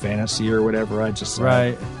 Final Fantasy or whatever? I just,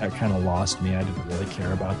 that kind of lost me. I didn't really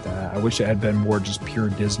care about that. I wish it had been more just pure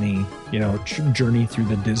Disney, you know, journey through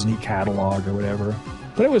the Disney catalog or whatever.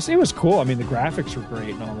 But it was cool. I mean, the graphics were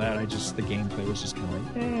great and all that. The gameplay was just kind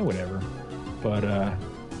of like, whatever. But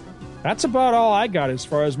that's about all I got as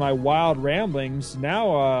far as my wild ramblings.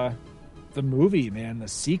 Now, the movie, man, the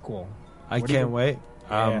sequel. I can't wait.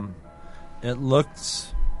 It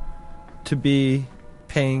looks to be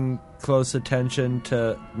paying close attention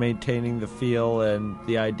to maintaining the feel and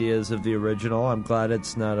the ideas of the original. I'm glad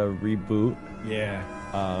it's not a reboot. Yeah.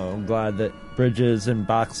 I'm glad that Bridges and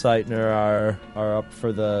Boxleitner are up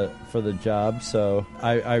for the job. So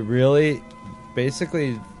I really,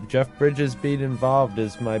 basically, Jeff Bridges being involved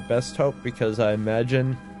is my best hope, because I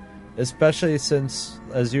imagine, especially since,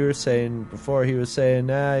 as you were saying before, he was saying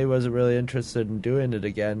he wasn't really interested in doing it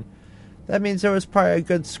again. That means there was probably a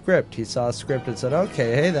good script. He saw a script and said,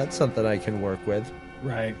 okay, hey, that's something I can work with.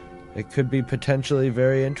 Right. It could be potentially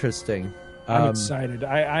very interesting. I'm excited.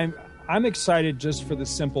 I'm excited just for the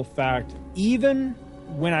simple fact, even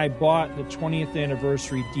when I bought the 20th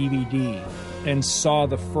anniversary DVD and saw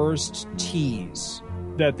the first tease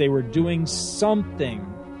that they were doing something,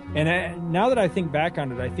 and now that I think back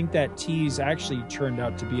on it, I think that tease actually turned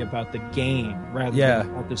out to be about the game rather than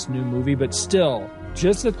about this new movie. But still,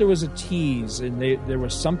 just that there was a tease and there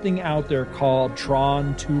was something out there called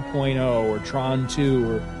Tron 2.0 or Tron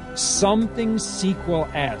 2 or something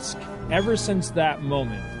sequel-esque. Ever since that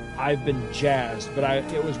moment, I've been jazzed, but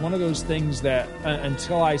it was one of those things that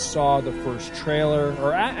until I saw the first trailer,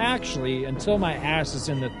 or actually until my ass is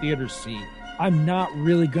in the theater seat, I'm not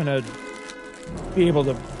really going to be able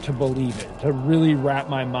to believe it, to really wrap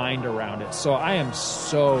my mind around it. So I am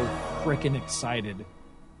so freaking excited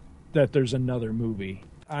that there's another movie.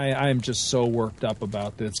 I am just so worked up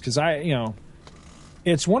about this, because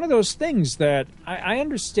it's one of those things that I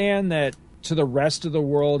understand that to the rest of the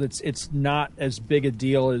world, it's not as big a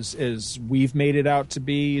deal as we've made it out to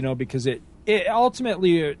be, because it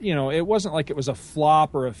ultimately, it wasn't like it was a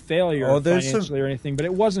flop or a failure financially or anything, but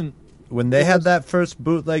it wasn't. When they had that first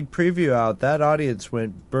bootleg preview out, that audience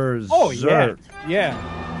went berserk. Oh, yeah.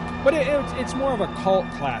 But it's more of a cult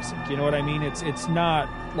classic, you know what I mean? It's not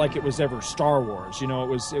like it was ever Star Wars, it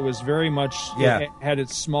was very much, it had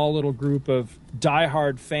its small little group of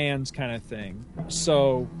diehard fans kind of thing.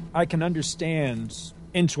 So I can understand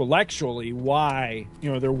intellectually why,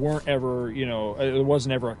 there weren't ever, there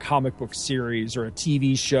wasn't ever a comic book series or a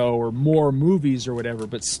TV show or more movies or whatever,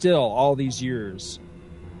 but still all these years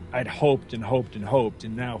I'd hoped and hoped and hoped,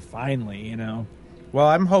 and now finally, Well,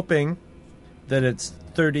 I'm hoping that it's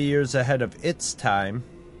 30 years ahead of its time.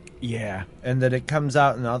 Yeah. And that it comes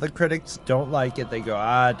out and other critics don't like it. They go,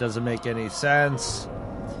 it doesn't make any sense.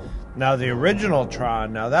 Now, the original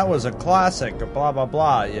Tron, now that was a classic, or blah, blah,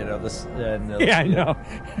 blah, yeah, I know.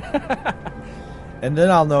 And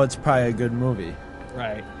then I'll know it's probably a good movie.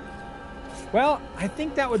 Right. Well, I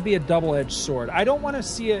think that would be a double-edged sword. I don't want to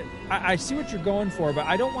see it. I see what you're going for, but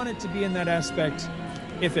I don't want it to be in that aspect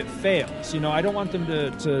if it fails. I don't want them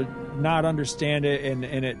to not understand it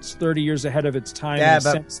and it's 30 years ahead of its time in the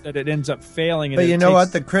sense that it ends up failing. But you know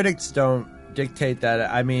what? The critics don't dictate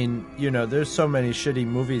that. I mean, there's so many shitty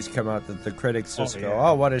movies come out that the critics just go,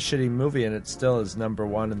 oh, what a shitty movie, and it still is number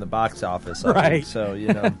one in the box office. Right. So,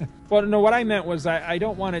 Well, no, what I meant was I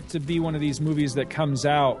don't want it to be one of these movies that comes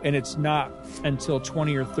out and it's not until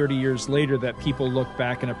 20 or 30 years later that people look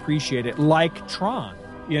back and appreciate it, like Tron.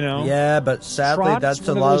 Yeah, but sadly, Tron that's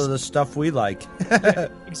a lot of the stuff we like. Yeah,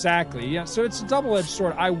 exactly. Yeah, so it's a double-edged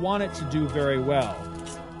sword. I want it to do very well.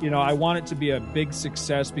 I want it to be a big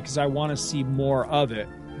success because I want to see more of it.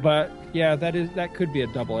 But yeah, that could be a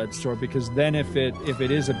double-edged sword, because then if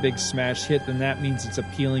it is a big smash hit, then that means it's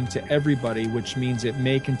appealing to everybody, which means it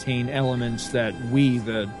may contain elements that we,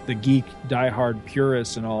 the geek diehard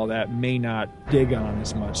purists and all that, may not dig on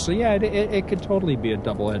as much. So yeah, it could totally be a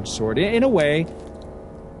double-edged sword in a way.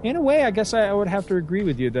 In a way, I guess I would have to agree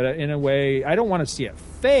with you that in a way, I don't want to see it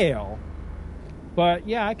fail. But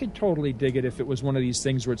yeah, I could totally dig it if it was one of these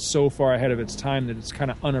things where it's so far ahead of its time that it's kind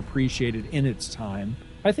of unappreciated in its time.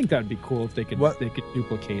 I think that would be cool if they could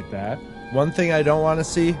duplicate that. One thing I don't want to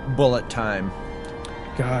see, bullet time.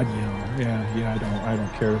 God, yeah, I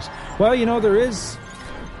don't care. Well, there is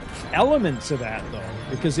elements of that though,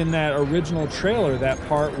 because in that original trailer, that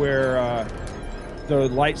part where the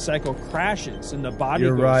light cycle crashes and the body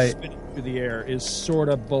goes spinning through the air is sort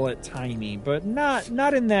of bullet timey, but not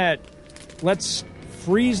in that. Let's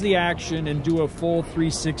freeze the action and do a full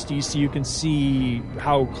 360 so you can see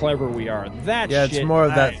how clever we are. It's more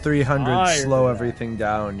of that 300 slow everything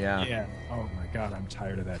down. Yeah. Oh my God, I'm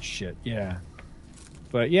tired of that shit. Yeah.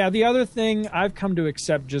 But yeah, the other thing I've come to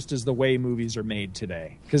accept just is the way movies are made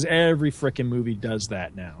today, because every frickin' movie does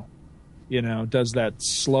that now. Does that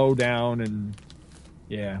slow down, and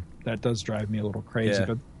yeah, that does drive me a little crazy. Yeah.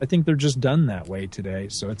 But I think they're just done that way today,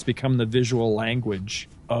 so it's become the visual language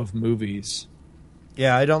of movies.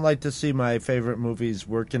 Yeah, I don't like to see my favorite movies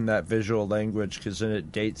work in that visual language, because then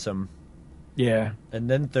it dates them. Yeah. And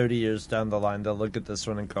then 30 years down the line, they'll look at this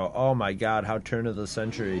one and go, oh my God, how turn of the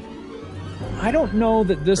century. I don't know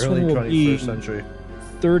that this one will be century.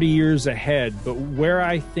 30 years ahead, but where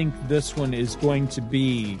I think this one is going to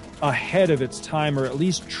be ahead of its time, or at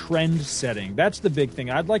least trend setting. That's the big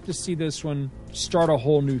thing. I'd like to see this one start a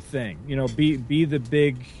whole new thing. Be the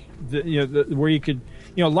big, where you could,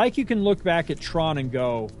 like you can look back at Tron and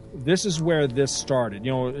go, this is where this started.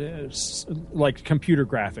 Like computer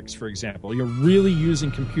graphics, for example. You're really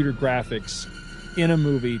using computer graphics in a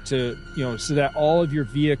movie to, so that all of your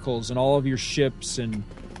vehicles and all of your ships and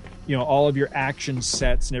all of your action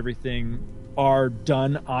sets and everything are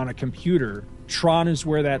done on a computer. Tron is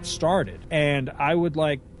where that started. And I would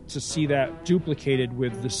like to see that duplicated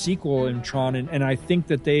with the sequel in Tron. And I think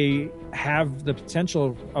that they have the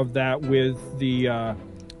potential of that with the, I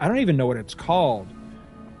don't even know what it's called,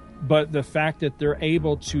 but the fact that they're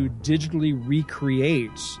able to digitally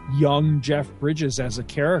recreate young Jeff Bridges as a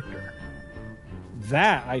character.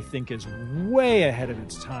 That, I think, is way ahead of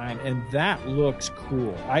its time, and that looks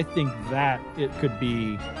cool. I think that it could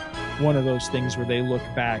be one of those things where they look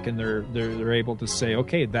back and they're able to say,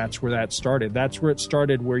 okay, that's where that started. That's where it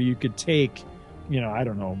started, where you could take, I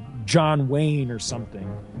don't know, John Wayne or something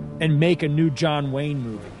and make a new John Wayne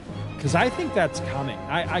movie. Because I think that's coming.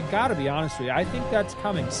 I got to be honest with you. I think that's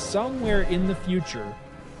coming somewhere in the future.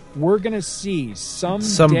 We're going to see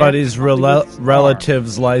somebody's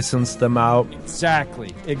relatives license them out.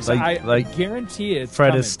 Exactly. I guarantee it's Fred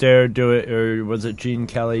coming. Astaire do it, or was it Gene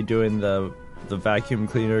Kelly doing the vacuum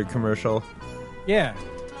cleaner commercial? Yeah.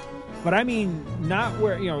 But I mean, not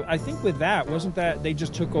where, I think with that, wasn't that they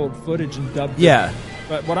just took old footage and dubbed it? Yeah.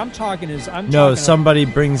 But what I'm talking is, somebody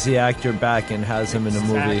brings the actor back and has him in a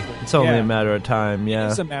movie. It's only a matter of time, yeah.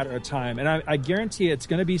 It's a matter of time. And I guarantee it's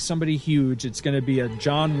going to be somebody huge. It's going to be a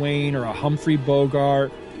John Wayne or a Humphrey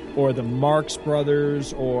Bogart or the Marx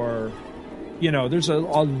Brothers or, there's a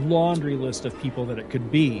laundry list of people that it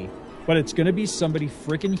could be. But it's going to be somebody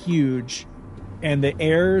freaking huge. And the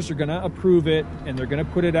heirs are going to approve it, and they're going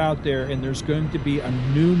to put it out there, and there's going to be a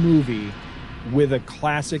new movie with a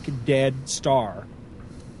classic dead star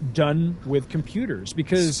done with computers.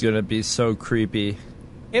 Because it's going to be so creepy.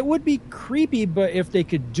 It would be creepy, but if they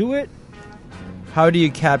could do it... How do you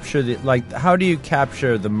capture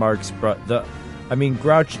the Marx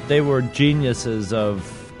Grouch, they were geniuses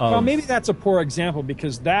of... Well, maybe that's a poor example,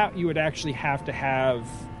 because that you would actually have to have...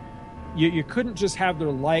 You couldn't just have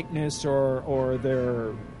their likeness or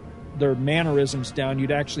their mannerisms down.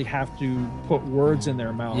 You'd actually have to put words in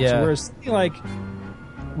their mouths. Yeah. Whereas,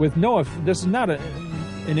 with Noah, this is not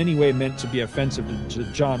in any way meant to be offensive to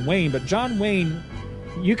John Wayne, but John Wayne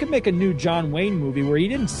you could make a new John Wayne movie where he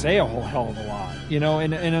didn't say a whole hell of a lot, you know,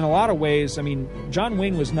 and in a lot of ways, I mean, John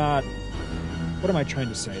Wayne was not, what am I trying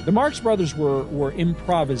to say? The Marx Brothers were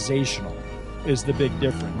improvisational is the big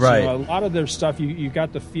difference. Right. You know, a lot of their stuff you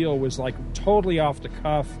got the feel was like totally off the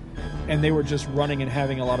cuff, and they were just running and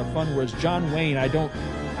having a lot of fun, whereas John Wayne, I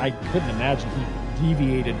couldn't imagine he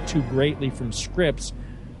deviated too greatly from scripts,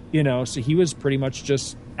 you know, so he was pretty much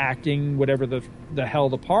just acting whatever the hell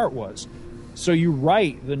the part was. So you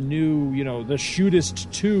write the new, you know, the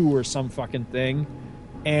Shootist 2 or some fucking thing,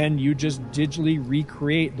 and you just digitally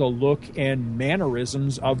recreate the look and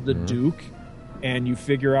mannerisms of the Duke, and you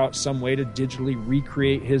figure out some way to digitally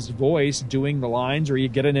recreate his voice doing the lines, or you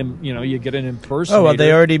get an impersonator. Oh, well,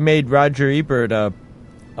 they already made Roger Ebert a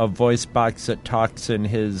voice box that talks in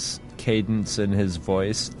his cadence and his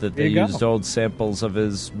voice that they used old samples of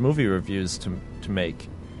his movie reviews to make.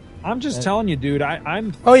 I'm just telling you, dude,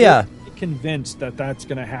 I'm convinced that that's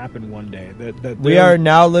going to happen one day. That we are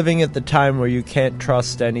now living at the time where you can't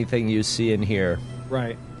trust anything you see and hear.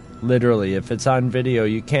 Right. Literally, if it's on video,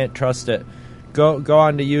 you can't trust it. Go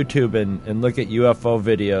onto YouTube and look at UFO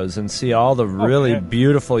videos and see all the really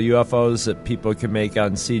beautiful UFOs that people can make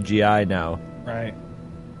on CGI now. Right.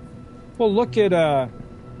 Well, look at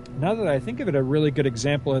now that I think of it, a really good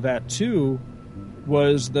example of that too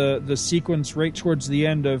was the sequence right towards the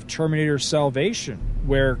end of Terminator Salvation,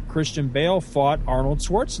 where Christian Bale fought Arnold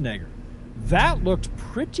Schwarzenegger. That looked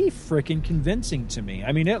pretty freaking convincing to me.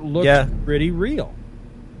 I mean, it looked pretty real.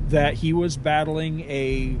 That he was battling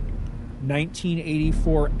a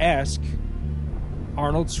 1984-esque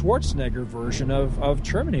Arnold Schwarzenegger version of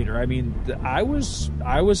Terminator. I mean, I was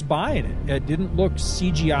buying it. It didn't look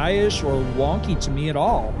CGI-ish or wonky to me at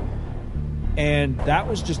all. And that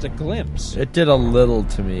was just a glimpse. It did a little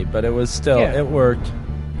to me, but it was still, it worked.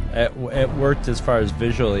 It worked as far as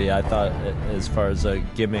visually. I thought as far as a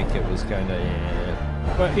gimmick, it was kind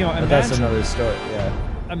of But, you know, but that's another story,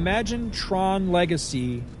 Imagine Tron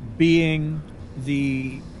Legacy being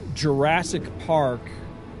the Jurassic Park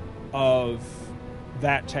of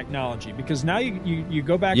that technology, because now you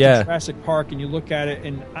go back to Jurassic Park and you look at it,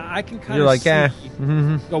 and I can kind of see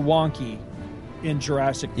the wonky in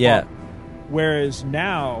Jurassic Park. Whereas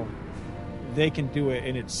now they can do it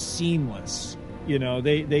and it's seamless. You know,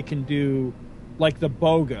 they can do like the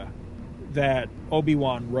Boga that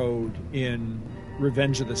Obi-Wan rode in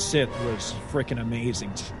Revenge of the Sith was freaking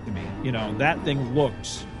amazing to me. You know, that thing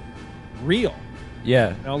looks real.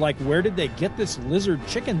 Yeah. You know, like, where did they get this lizard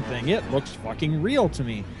chicken thing? It looks fucking real to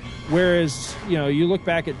me. Whereas, you know, you look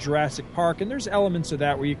back at Jurassic Park, and there's elements of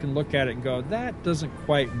that where you can look at it and go, that doesn't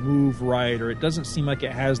quite move right, or it doesn't seem like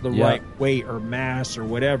it has the right weight or mass or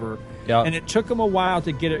whatever. Yeah. And it took them a while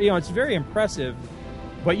to get it. You know, it's very impressive,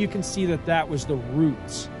 but you can see that was the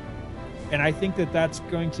roots. And I think that's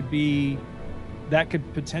going to be, that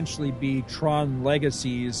could potentially be Tron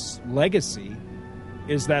Legacy's legacy,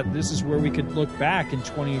 is that this is where we could look back in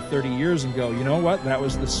 20, 30 years and go, you know what, that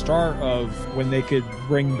was the start of when they could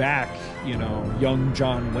bring back, you know, young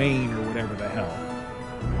John Wayne or whatever the hell.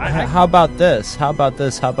 How about this? How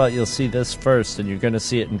about you'll see this first, and you're going to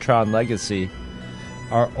see it in Tron Legacy.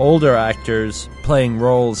 Our older actors playing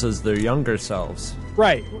roles as their younger selves.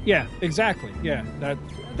 Right, yeah, exactly, yeah.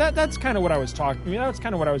 That's kind of what I was talking. I mean, that's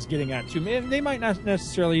kind of what I was getting at too. They might not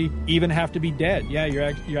necessarily even have to be dead. Yeah,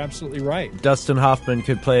 you're absolutely right. Dustin Hoffman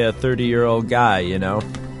could play a 30-year-old guy. You know,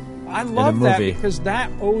 I love that because that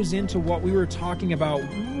owes into what we were talking about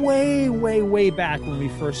way, way, way back when we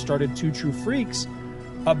first started Two True Freaks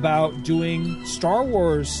about doing Star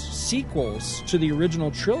Wars sequels to the original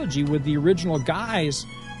trilogy with the original guys.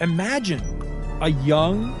 Imagine a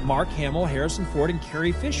young Mark Hamill, Harrison Ford, and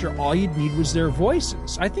Carrie Fisher. All you'd need was their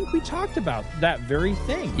voices. I think we talked about that very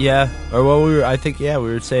thing. Yeah, or what we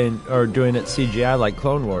were saying, or doing it CGI like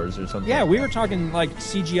Clone Wars or something. Yeah, we were talking like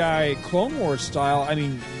CGI Clone Wars style. I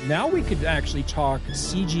mean, now we could actually talk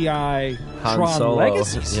CGI Tron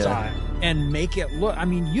Legacy style and make it look. I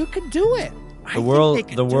mean, you could do it. The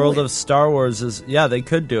world of Star Wars is, they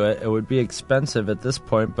could do it. It would be expensive at this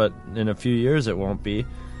point, but in a few years it won't be.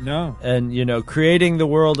 No. And, you know, creating the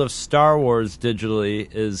world of Star Wars digitally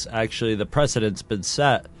is actually, the precedent's been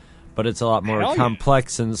set, but it's a lot more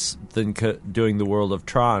complex than doing the world of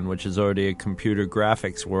Tron, which is already a computer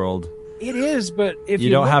graphics world. It is, but if you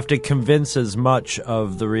don't have to convince as much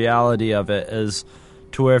of the reality of it as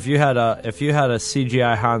to where if you had a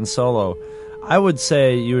CGI Han Solo, I would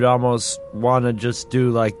say you'd almost want to just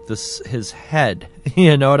do like his head.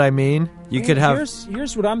 You know what I mean? You could have.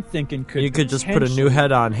 Here's what I'm thinking. You could just put a new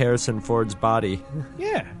head on Harrison Ford's body.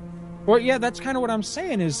 Yeah. Well, yeah, that's kind of what I'm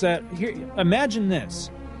saying. Is that here? Imagine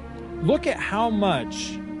this: look at how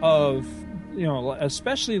much of,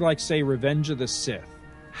 especially like, say, Revenge of the Sith,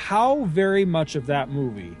 how very much of that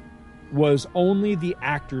movie was only the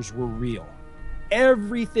actors were real.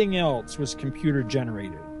 Everything else was computer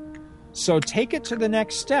generated. So take it to the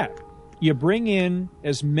next step. You bring in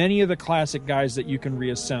as many of the classic guys that you can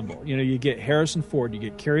reassemble. You get Harrison Ford, you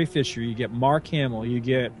get Carrie Fisher, you get Mark Hamill, you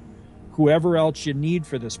get whoever else you need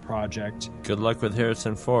for this project. Good luck with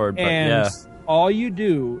Harrison Ford, but and all you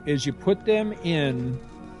do is you put them in,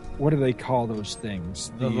 what do they call those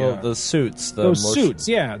things? The suits. Suits,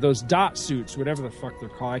 yeah. Those dot suits, whatever the fuck they're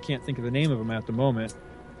called. I can't think of the name of them at the moment.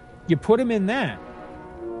 You put them in that.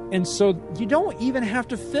 And so you don't even have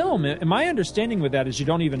to film it. And my understanding with that is you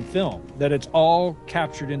don't even film, that it's all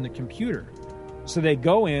captured in the computer. So they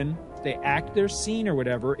go in, they act their scene or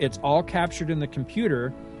whatever, it's all captured in the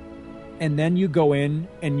computer, and then you go in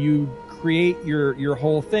and you create your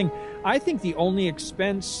whole thing. I think the only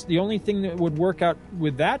thing that would work out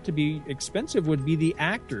with that to be expensive would be the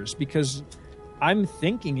actors, because I'm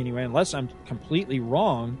thinking anyway, unless I'm completely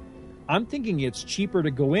wrong, I'm thinking it's cheaper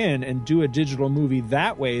to go in and do a digital movie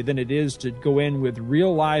that way than it is to go in with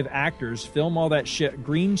real live actors, film all that shit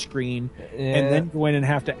green screen, and then go in and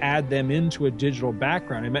have to add them into a digital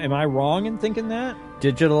background. Am I wrong in thinking that?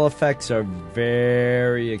 Digital effects are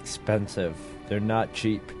very expensive. They're not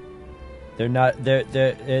cheap. They're not.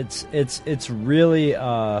 It's really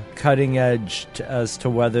cutting edge as to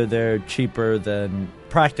whether they're cheaper than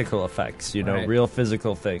practical effects. Right. Real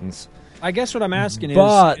physical things. I guess what I'm asking is,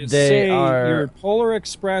 your Polar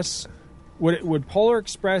Express, would Polar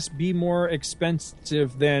Express be more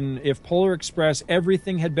expensive than if Polar Express,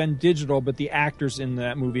 everything had been digital, but the actors in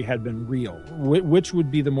that movie had been real? Which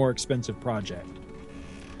would be the more expensive project?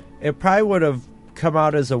 It probably would have come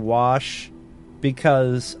out as a wash,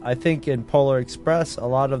 because I think in Polar Express, a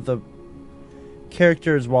lot of the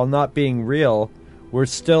characters, while not being real, were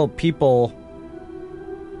still people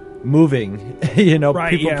moving,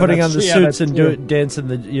 right, people putting on the suits and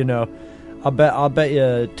dancing. I'll bet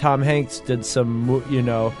you Tom Hanks did some.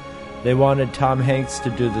 They wanted Tom Hanks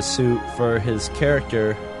to do the suit for his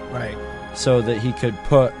character, right, so that he could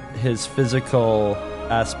put his physical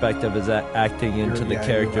aspect of his acting into the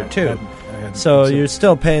character too. So you're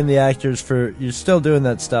still paying the actors you're still doing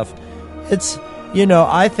that stuff. It's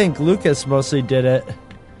I think Lucas mostly did it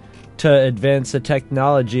to advance the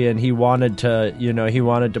technology, and he wanted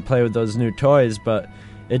to play with those new toys, but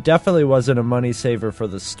it definitely wasn't a money saver for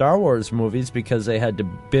the Star Wars movies, because they had to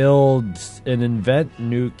build and invent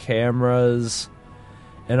new cameras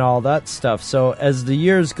and all that stuff. So as the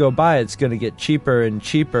years go by, it's going to get cheaper and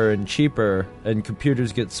cheaper and cheaper, and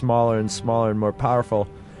computers get smaller and smaller and more powerful.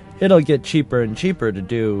 It'll get cheaper and cheaper to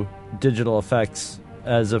do digital effects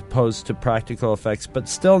as opposed to practical effects, but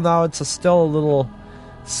still now it's still a little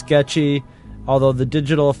sketchy, although the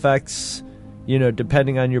digital effects,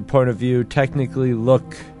 depending on your point of view, technically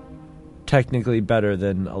better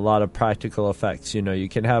than a lot of practical effects. You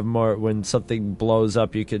can have more, when something blows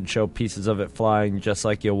up, you can show pieces of it flying just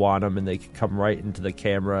like you want them, and they can come right into the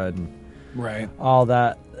camera and all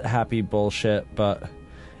that happy bullshit. But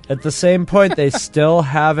at the same point, they still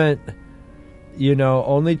haven't,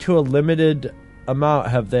 only to a limited amount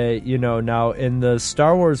have they, now in the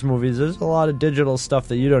Star Wars movies, there's a lot of digital stuff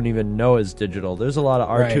that you don't even know is digital. There's a lot of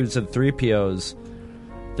R2s and 3POs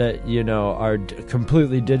that, are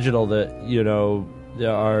completely digital, that,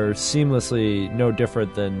 are seamlessly no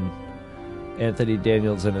different than Anthony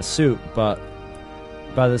Daniels in a suit. But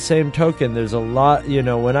by the same token, there's a lot,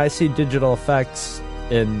 when I see digital effects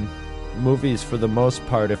in movies, for the most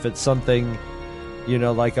part, if it's something,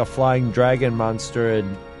 like a flying dragon monster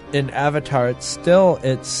in Avatar, you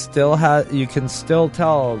can still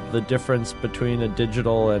tell the difference between a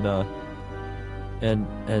digital and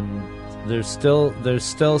there's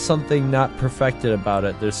still something not perfected about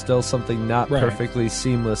it. There's still something not perfectly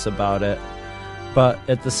seamless about it. But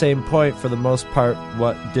at the same point, for the most part,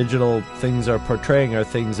 what digital things are portraying are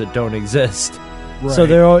things that don't exist.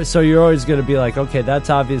 Right. So you're always going to be like, okay, that's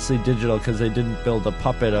obviously digital because they didn't build a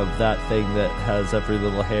puppet of that thing that has every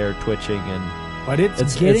little hair twitching But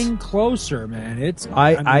it's getting closer, man.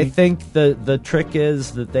 I think the trick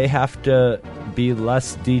is that they have to be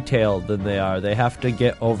less detailed than they are. They have to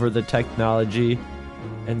get over the technology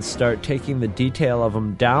and start taking the detail of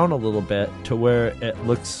them down a little bit to where it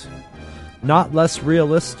looks not less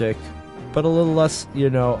realistic, but a little less. You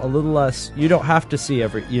don't have to see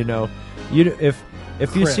every.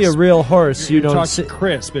 If you see a real horse, you don't see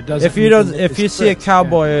crisp. It doesn't. If you see a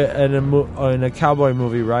cowboy in a cowboy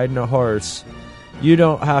movie riding a horse, you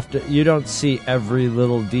don't see every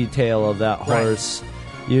little detail of that horse.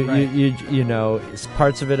 You know,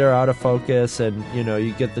 parts of it are out of focus, and you know,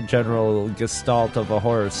 you get the general gestalt of a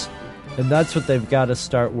horse, and that's what they've got to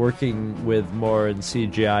start working with more in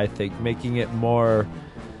CGI. I think making it more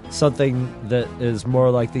something that is more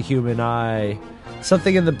like the human eye.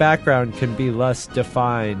 Something in the background can be less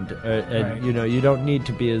defined, and you know, you don't need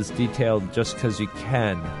to be as detailed just because you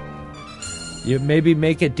can. You maybe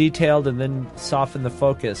make it detailed and then soften the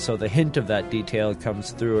focus so the hint of that detail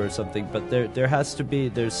comes through or something. But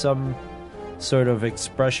there's some sort of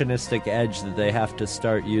expressionistic edge that they have to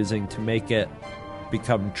start using to make it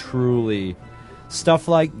become truly. Stuff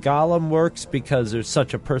like Gollum works because there's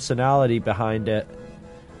such a personality behind it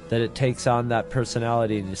that it takes on that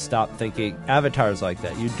personality, and you stop thinking. Avatar's like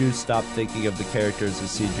that. You do stop thinking of the characters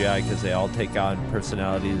as CGI because they all take on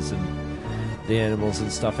personalities and the animals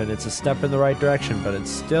and stuff, and it's a step in the right direction, but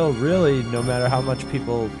it's still really, no matter how much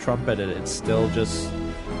people trumpet it, it's still just,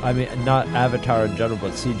 I mean, not Avatar in general,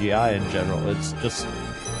 but CGI in general, it's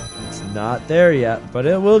not there yet, but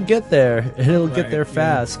it will get there. It'll get there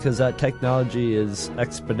fast, because that technology is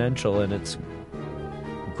exponential in its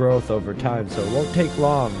growth over time, so it won't take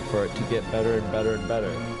long for it to get better and better and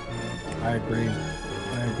better. I agree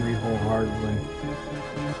wholeheartedly.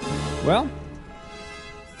 Well,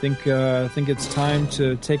 I think it's time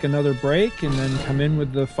to take another break and then come in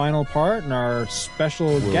with the final part and our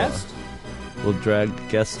special guest. We'll drag the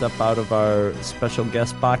guest up out of our special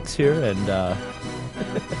guest box here and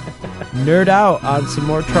nerd out on some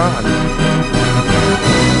more Tron.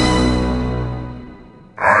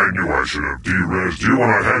 I knew I should have de-rezzed you when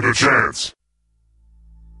I had the chance.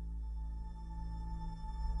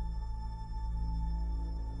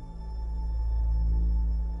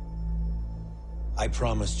 I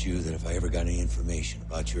promised you that if I ever got any information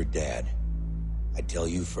about your dad, I'd tell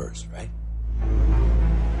you first, right?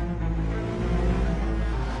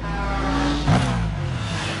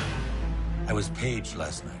 I was paged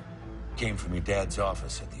last night. Came from your dad's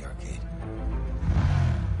office at the arcade.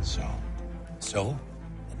 So?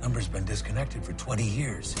 The number's been disconnected for 20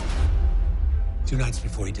 years. 2 nights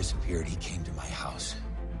before he disappeared, he came to my house.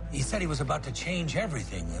 He said he was about to change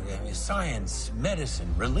everything. Science,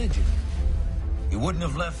 medicine, religion. He wouldn't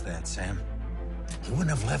have left that, Sam. He wouldn't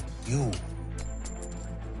have left you.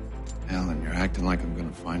 Alan, you're acting like I'm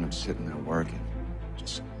gonna find him sitting there working.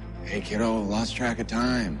 Just, hey kiddo, lost track of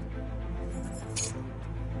time.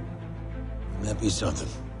 Wouldn't that be something?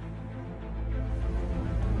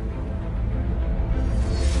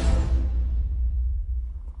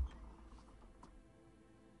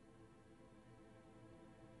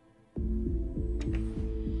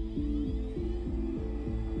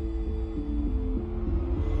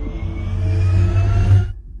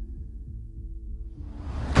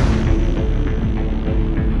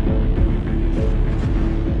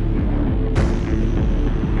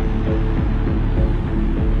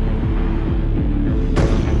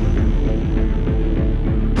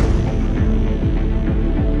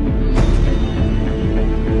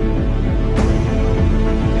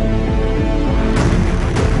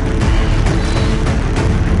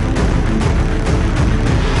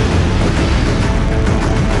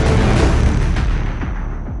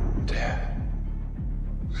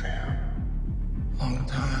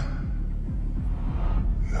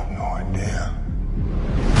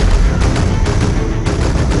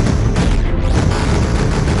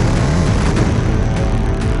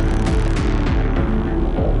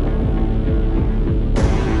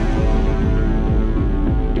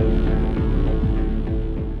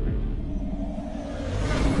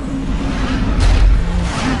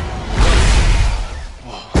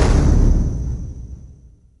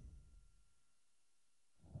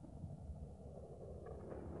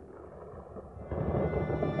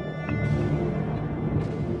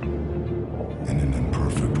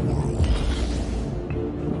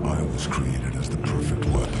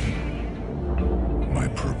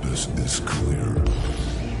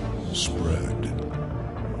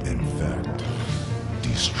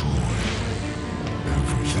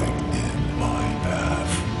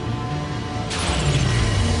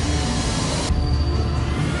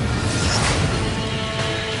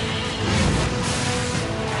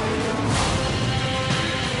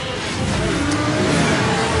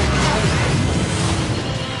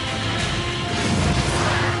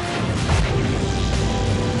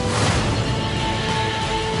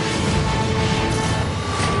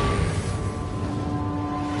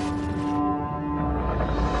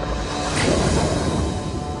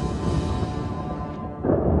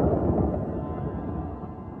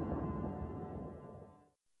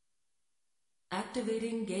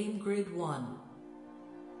 Activating Game Grid 1.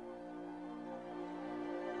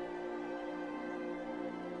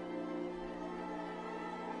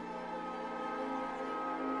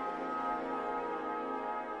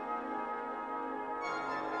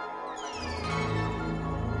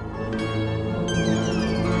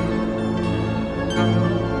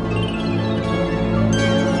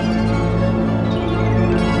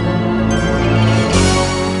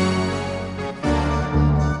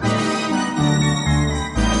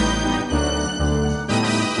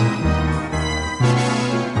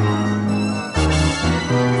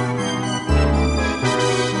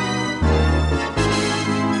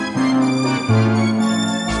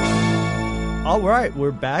 right,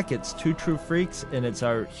 we're back. It's Two True Freaks, and it's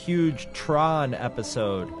our huge Tron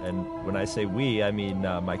episode. And when I say we, I mean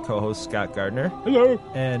my co-host Scott Gardner. Hello.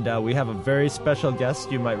 And we have a very special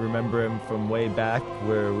guest. You might remember him from way back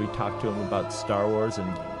where we talked to him about Star Wars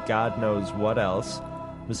and God knows what else.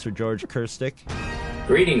 Mr. George Kirstick.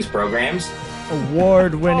 Greetings, programs.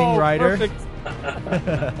 Award-winning writer.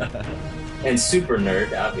 Perfect. And super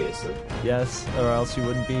nerd, obviously. Yes, or else you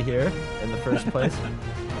wouldn't be here in the first place.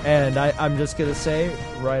 And I'm just going to say,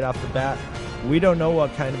 right off the bat, we don't know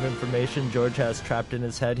what kind of information George has trapped in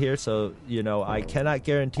his head here, so, I cannot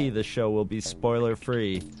guarantee the show will be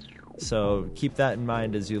spoiler-free. So keep that in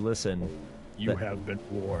mind as you listen. You have been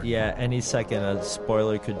warned. Yeah, any second a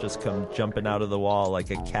spoiler could just come jumping out of the wall like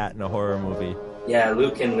a cat in a horror movie. Yeah,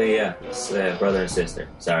 Luke and Leia, brother and sister.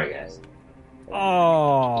 Sorry, guys.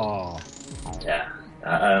 Oh. Yeah,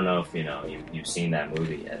 I don't know if you've seen that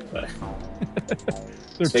movie yet, but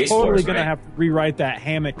they're Space totally Force, going to right? have to rewrite that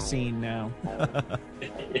hammock scene now.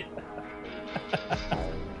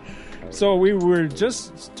 So we were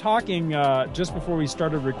just talking just before we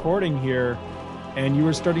started recording here, and you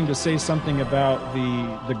were starting to say something about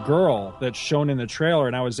the girl that's shown in the trailer,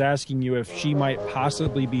 and I was asking you if she might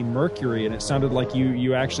possibly be Mercury, and it sounded like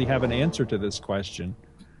you actually have an answer to this question.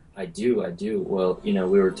 I do. Well, we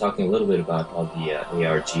were talking a little bit about all the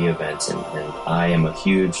ARG events, and I am a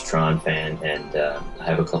huge Tron fan, and I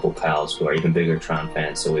have a couple pals who are even bigger Tron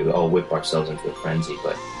fans, so we all whip ourselves into a frenzy.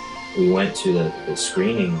 But we went to the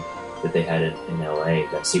screening that they had in LA,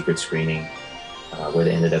 that secret screening, where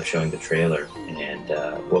they ended up showing the trailer. And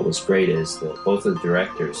what was great is that both of the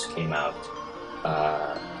directors came out,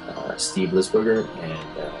 Steve Lisberger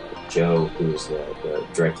and Joe, who's the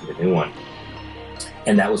director of the new one.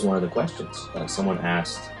 And that was one of the questions. Someone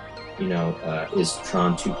asked, is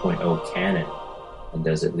Tron 2.0 canon? And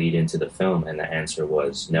does it lead into the film? And the answer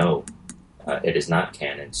was no, it is not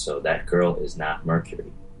canon. So that girl is not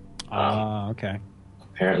Mercury. Okay.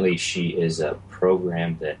 Apparently she is a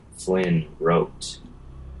program that Flynn wrote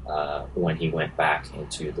when he went back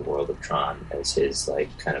into the world of Tron as his,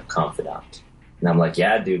 kind of confidant. And I'm like,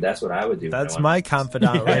 yeah, dude, that's what I would do. That's my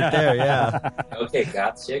confidant right there, yeah. Okay,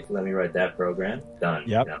 goth chick, let me write that program. Done.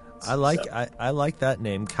 Yep. I like that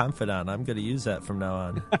name, confidant. I'm going to use that from now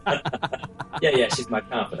on. Yeah, she's my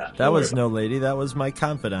confidant. That was no lady. That was my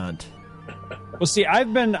confidant. Well, see,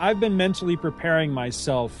 I've been mentally preparing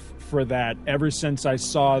myself for that ever since I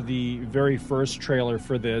saw the very first trailer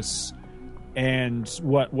for this. And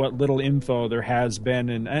what little info there has been,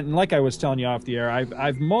 and like I was telling you off the air,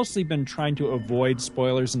 I've mostly been trying to avoid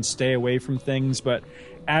spoilers and stay away from things. But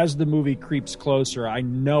as the movie creeps closer, I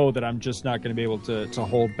know that I'm just not going to be able to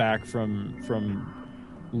hold back from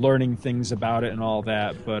learning things about it and all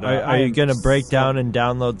that. But are you going to break down and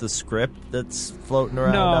download the script that's floating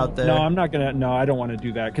around out there? No, I'm not going to. No, I don't want to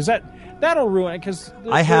do that because that'll ruin it. Because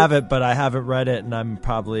I have it, but I haven't read it, and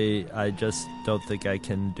I just don't think I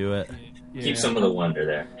can do it. Yeah. Keep some of the wonder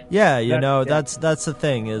there. Yeah, that's the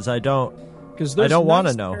thing is I don't want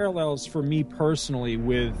to know parallels for me personally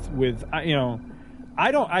with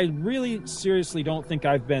I really seriously don't think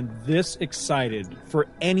I've been this excited for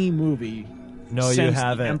any movie. No, since you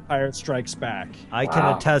haven't. The Empire Strikes Back. I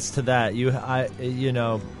can attest to that.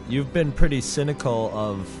 You've been pretty cynical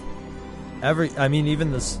of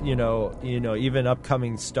even this, even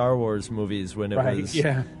upcoming Star Wars movies when it was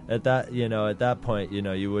at that point,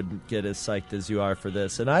 you wouldn't get as psyched as you are for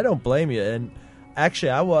this. And I don't blame you. And actually,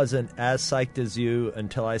 I wasn't as psyched as you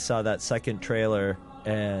until I saw that second trailer,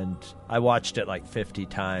 and I watched it like 50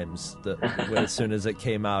 times as soon as it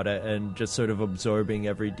came out, and just sort of absorbing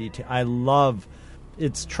every detail.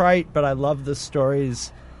 It's trite, but I love the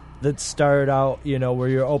stories that start out, where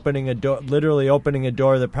you're literally opening a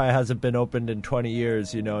door that probably hasn't been opened in 20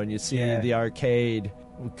 years, and you see the arcade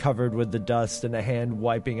covered with the dust and a hand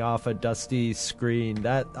wiping off a dusty screen.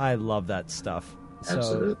 I love that stuff.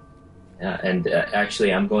 Absolutely. Yeah, and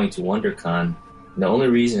actually I'm going to WonderCon. The only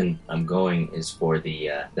reason I'm going is for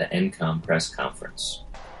the NCOM press conference.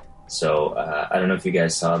 So I don't know if you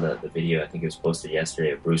guys saw the video, I think it was posted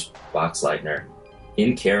yesterday, of Bruce Boxleitner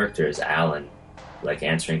in character as Alan,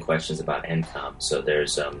 answering questions about NCOM. So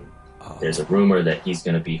there's a rumor that he's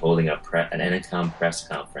going to be holding an NCOM press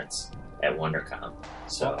conference at WonderCon.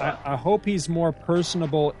 So I hope he's more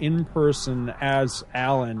personable in person as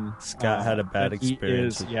Alan. Scott had a bad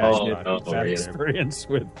experience. Experience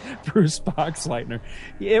with Bruce Boxleitner.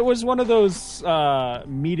 It was one of those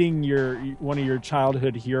meeting one of your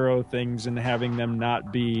childhood hero things and having them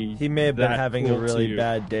not be. He may have been having a really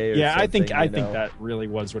bad day. I think that really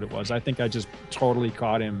was what it was. I think I just totally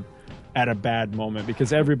caught him at a bad moment,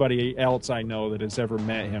 because everybody else I know that has ever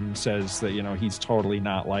met him says that, you know, he's totally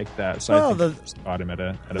not like that. So I think I caught him at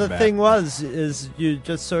a the bad thing moment. is you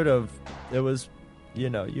just sort of, it was, you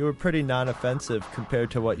know, you were pretty non-offensive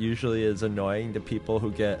compared to what usually is annoying to people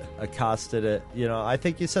who get accosted at, you know, I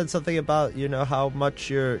think you said something about, you know, how much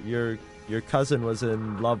your cousin was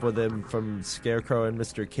in love with him from Scarecrow and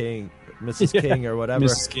Mr. King, Mrs. King or whatever.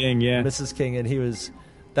 Mrs. King, yeah. Mrs. King, and he was,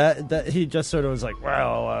 that he just sort of was like,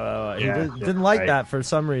 well, he didn't like right. that for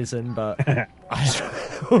some reason, but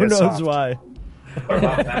who knows why. Or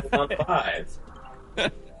about Babylon 5.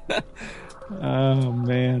 Oh,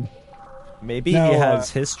 man. Maybe No, he has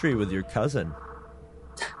history with your cousin.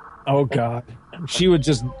 Oh, God. She would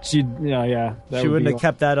just, she wouldn't have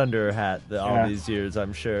kept that under her hat all these years,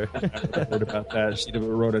 I'm sure. I heard about that. She'd have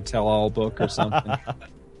wrote a tell-all book or something.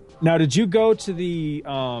 Now, did you go to the,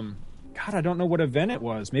 God, I don't know what event it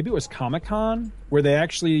was. Maybe it was Comic-Con, where they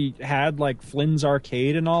actually had, like, Flynn's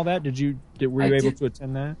Arcade and all that? Were you able to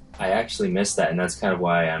attend that? I actually missed that, and that's kind of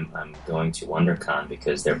why I'm going to WonderCon,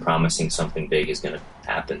 because they're promising something big is going to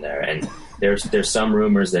happen there. And there's some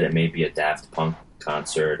rumors that it may be a Daft Punk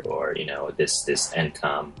concert, or, you know, this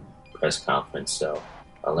NCOM press conference. So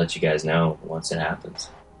I'll let you guys know once it happens.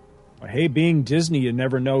 Well, hey, being Disney, you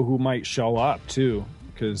never know who might show up, too,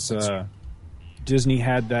 because Disney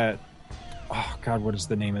had that, oh, God, what is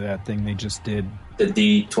the name of that thing they just did? The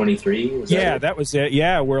D23? That was it.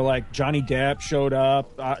 Yeah, where, like, Johnny Depp showed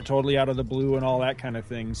up totally out of the blue and all that kind of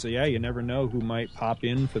thing. So, yeah, you never know who might pop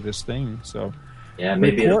in for this thing. So, yeah,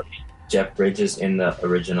 maybe it'll be Jeff Bridges in the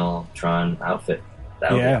original Tron outfit.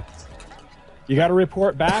 Yeah. You got to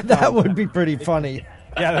report back. That would be pretty funny.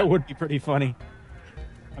 Yeah, that would be pretty funny.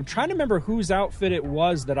 I'm trying to remember whose outfit it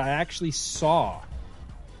was that I actually saw.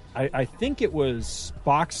 I think it was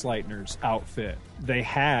Boxleitner's outfit. They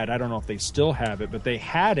had, I don't know if they still have it, but they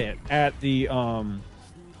had it at the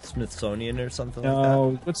Smithsonian or something like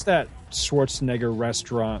no, what's that Schwarzenegger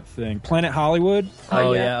restaurant thing? Planet Hollywood?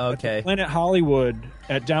 Oh, yeah, okay. Planet Hollywood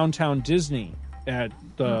at downtown Disney at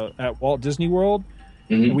Walt Disney World.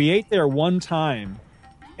 Mm-hmm. We ate there one time,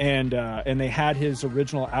 and they had his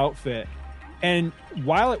original outfit. And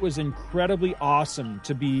while it was incredibly awesome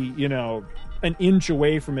to be, you know, an inch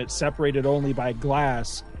away from it, separated only by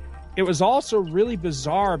glass, it was also really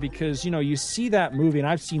bizarre because, you know, you see that movie, and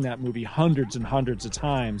I've seen that movie hundreds and hundreds of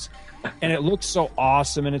times, and it looks so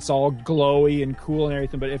awesome, and it's all glowy and cool and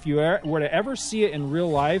everything. But if you were to ever see it in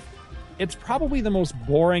real life, it's probably the most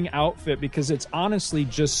boring outfit, because it's honestly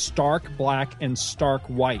just stark black and stark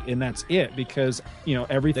white, and that's it, because, you know,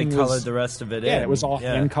 everything they colored the rest of it in. Yeah, it was all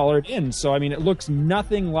hand colored in. So, I mean, it looks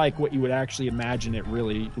nothing like what you would actually imagine it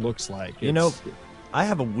really looks like. You know, I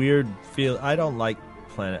have a weird feel. I don't like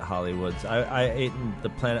Planet Hollywoods. I ate in the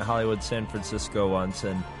Planet Hollywood San Francisco once,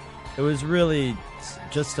 and it was really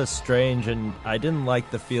just a strange, and I didn't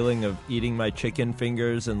like the feeling of eating my chicken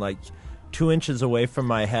fingers, and like 2 inches away from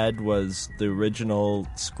my head was the original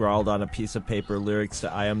scrawled on a piece of paper lyrics to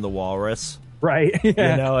I Am the Walrus. Right.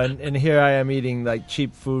 Yeah. You know, and here I am eating like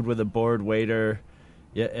cheap food with a bored waiter.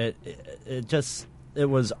 Yeah, it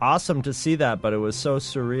was awesome to see that, but it was so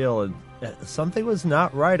surreal, and something was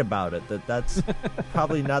not right about it. That's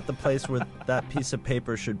probably not the place where that piece of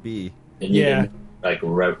paper should be. And you didn't, like a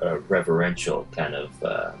reverential kind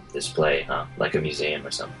of display, huh? Like a museum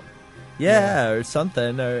or something. Yeah, or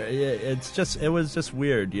something. Or it was just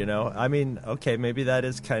weird, you know. I mean, okay, maybe that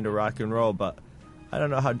is kind of rock and roll, but I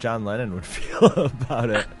don't know how John Lennon would feel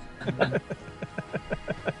about it.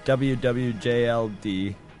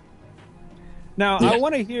 WWJLD. Now, I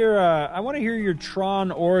want to hear your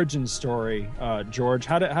Tron origin story, George.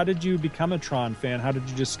 How did you become a Tron fan? How did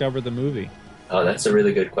you discover the movie? Oh, that's a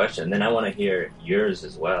really good question. Then I want to hear yours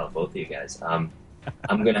as well, both of you guys. I'm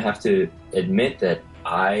going to have to admit that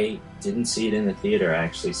I didn't see it in the theater. I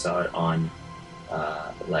actually saw it on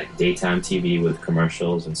like daytime TV with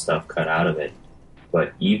commercials and stuff cut out of it.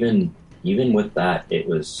 But even with that,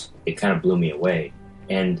 it kind of blew me away.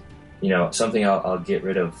 And you know, something I'll get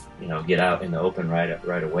rid of, you know, get out in the open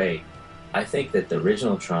right away. I think that the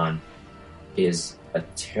original Tron is a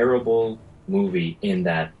terrible movie in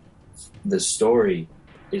that the story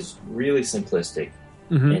is really simplistic.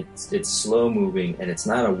 Mm-hmm. And it's slow moving, and it's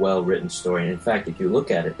not a well written story. And in fact, if you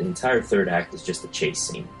look at it, the entire third act is just a chase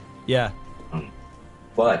scene. Yeah.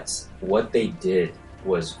 But what they did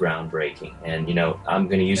was groundbreaking. And, you know, I'm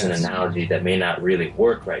going to use an analogy that may not really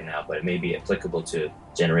work right now, but it may be applicable to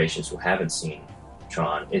generations who haven't seen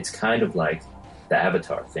Tron. It's kind of like the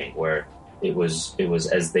Avatar thing, where it was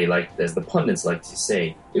as the pundits like to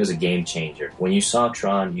say, it was a game changer. When you saw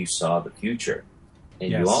Tron, you saw the future.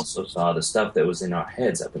 And Yes. you also saw the stuff that was in our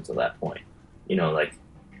heads up until that point. You know, like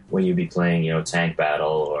when you'd be playing, Tank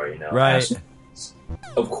Battle or, Right.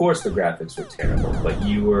 Of course the graphics were terrible, but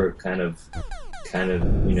you were kind of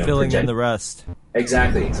filling in the rest.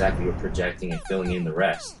 Exactly. You're projecting and filling in the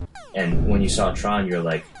rest. And when you saw Tron, you're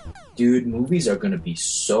like, dude, movies are going to be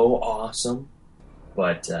so awesome,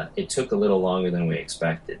 but it took a little longer than we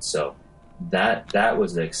expected. So that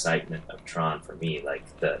was the excitement of Tron for me, like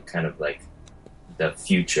the kind of like the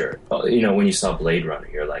future. When you saw Blade Runner,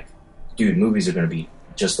 you're like, dude, movies are going to be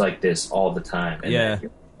just like this all the time. And Yeah. then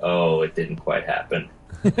it didn't quite happen.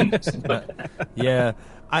 Yeah.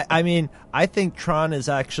 I mean, I think Tron is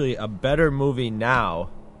actually a better movie now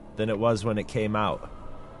than it was when it came out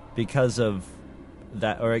because of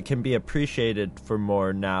that, or it can be appreciated for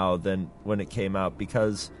more now than when it came out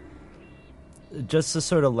because just the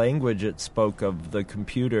sort of language it spoke of the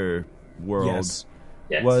computer world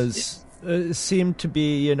seemed to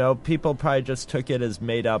be, people probably just took it as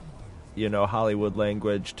made up, Hollywood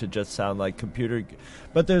language to just sound like computer.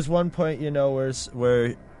 But there's one point,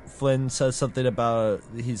 where Flynn says something about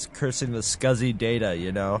he's cursing the scuzzy data,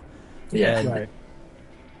 Yeah. Right.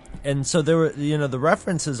 And so there were, the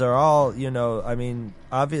references are all,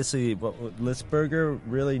 obviously what Lisberger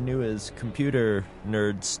really knew his computer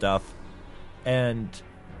nerd stuff. And,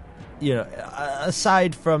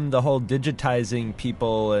 aside from the whole digitizing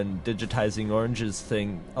people and digitizing oranges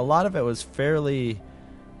thing, a lot of it was fairly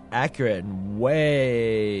accurate and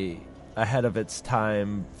way ahead of its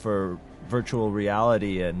time for virtual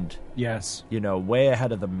reality and way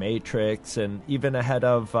ahead of the Matrix and even ahead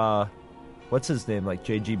of what's his name, like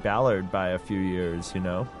J.G. Ballard by a few years,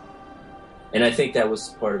 And I think that was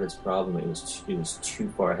part of its problem. It was too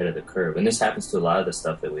far ahead of the curve, and this happens to a lot of the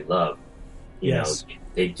stuff that we love. You know,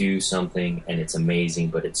 they do something and it's amazing,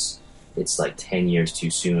 but it's like 10 years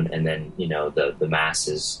too soon, and then the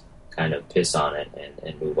masses kind of piss on it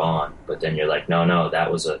and move on. But then you're like, no,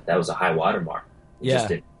 that was a high watermark. You have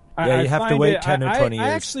to wait 10 or 20 years. I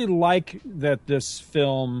actually like that this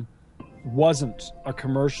film wasn't a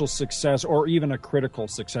commercial success or even a critical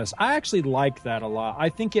success. I actually like that a lot. I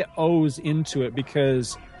think it owes into it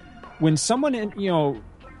because when someone,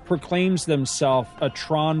 proclaims themselves a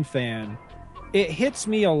Tron fan, it hits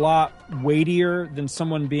me a lot weightier than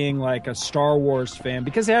someone being like a Star Wars fan,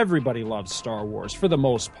 because everybody loves Star Wars for the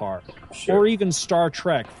most part, or even Star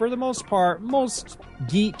Trek. For the most part, most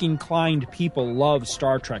geek-inclined people love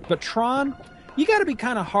Star Trek. But Tron, you got to be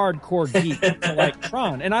kind of hardcore geek to like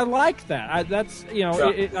Tron, and I like that. I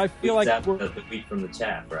feel like we're the wheat from the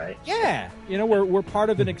chaff, right? Yeah, we're part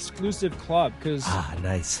of an exclusive club because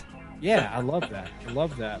nice. Yeah, I love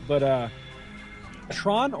that. But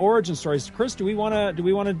Tron origin stories, Chris. Do we want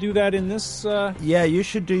to do that in this? Yeah, you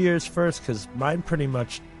should do yours first because mine pretty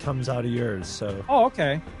much comes out of yours. So. Oh,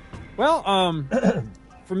 okay. Well,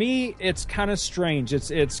 for me, it's kind of strange.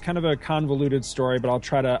 It's kind of a convoluted story, but I'll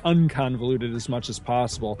try to unconvolute it as much as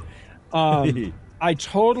possible. I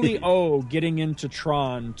totally owe getting into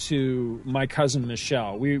Tron to my cousin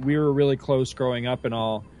Michelle. We were really close growing up and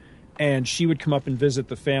all, and she would come up and visit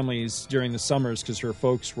the families during the summers because her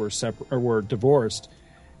folks were divorced.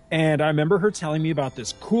 And I remember her telling me about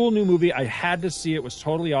this cool new movie. I had to see it. It was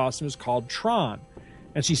totally awesome. It was called Tron.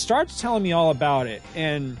 And she starts telling me all about it.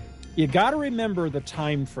 And you got to remember the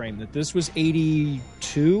time frame, that this was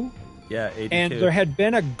 82. Yeah, 82. And there had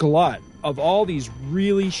been a glut of all these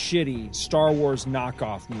really shitty Star Wars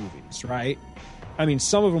knockoff movies, right? I mean,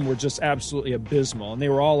 some of them were just absolutely abysmal, and they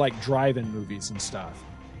were all like drive-in movies and stuff.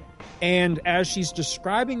 And as she's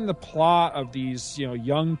describing the plot of these,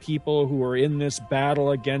 young people who are in this battle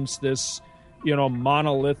against this,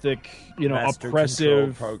 monolithic, Master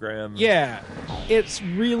oppressive program. Yeah, it's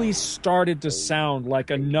really started to sound like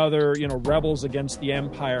another, Rebels Against the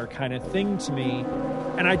Empire kind of thing to me.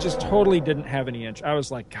 And I just totally didn't have any interest. I was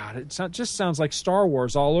like, God, it just sounds like Star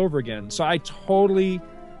Wars all over again. So I totally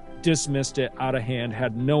dismissed it out of hand,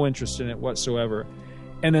 had no interest in it whatsoever.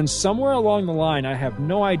 And then somewhere along the line, I have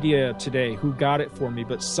no idea today who got it for me,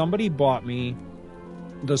 but somebody bought me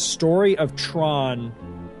the Story of Tron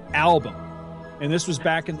album. And this was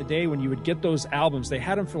back in the day when you would get those albums. They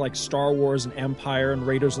had them for like Star Wars and Empire and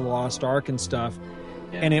Raiders of the Lost Ark and stuff.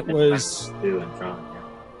 Yeah, and it was... And Tron,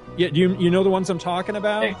 yeah, you know the ones I'm talking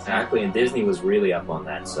about? Exactly, and Disney was really up on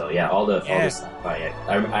that. So yeah, all the stuff.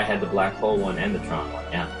 I had the Black Hole one and the Tron one,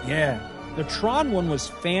 Yeah, the Tron one was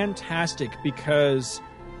fantastic because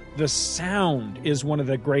the sound is one of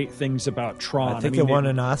the great things about Tron. I think it won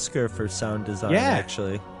an Oscar for sound design,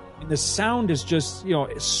 actually. The sound is just,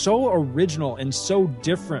 so original and so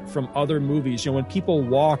different from other movies. When people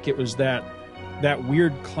walk, it was that that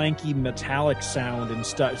weird clanky metallic sound and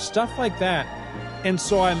stuff like that. And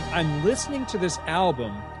so I'm listening to this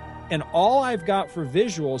album, and all I've got for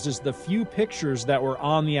visuals is the few pictures that were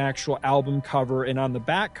on the actual album cover and on the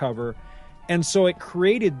back cover. And so it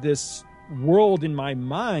created this world in my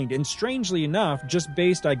mind. And strangely enough, just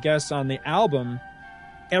based, I guess, on the album,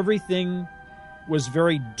 everything was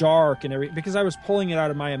very dark and because I was pulling it out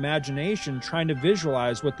of my imagination, trying to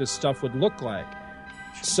visualize what this stuff would look like.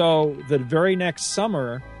 So the very next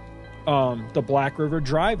summer, the Black River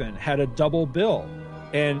Drive-In had a double bill,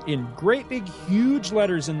 and in great big huge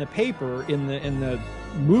letters in the paper in the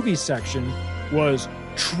movie section was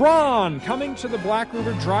Tron coming to the Black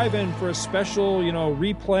River Drive-In for a special,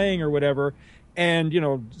 replaying or whatever, and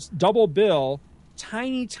double bill,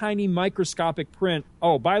 tiny microscopic print.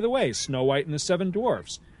 Oh, by the way, Snow White and the Seven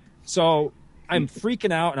Dwarfs. So I'm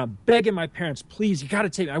freaking out, and I'm begging my parents, please, you got to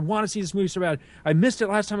take me. I want to see this movie so bad. I missed it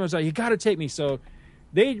last time I was out. You got to take me. So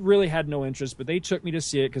they really had no interest, but they took me to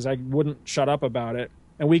see it because I wouldn't shut up about it.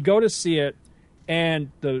 And we go to see it,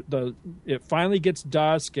 and it finally gets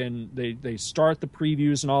dusk, and they start the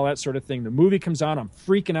previews and all that sort of thing. The movie comes on. I'm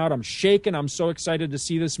freaking out. I'm shaking. I'm so excited to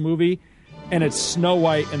see this movie. And it's Snow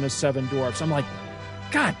White and the Seven Dwarfs. I'm like,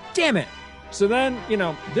 God damn it. So then,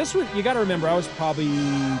 this was, you got to remember, I was probably,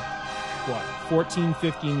 14,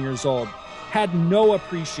 15 years old. Had no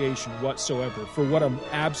appreciation whatsoever for what an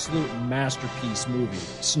absolute masterpiece movie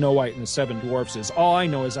Snow White and the Seven Dwarfs is. All I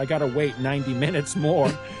know is I got to wait 90 minutes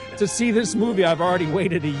more to see this movie I've already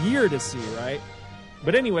waited a year to see, right?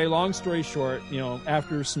 But anyway, long story short,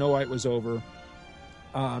 after Snow White was over,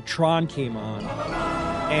 Tron came on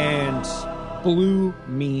and blew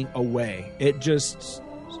me away. It just,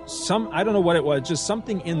 I don't know what it was, just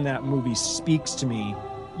something in that movie speaks to me.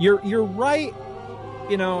 You're right.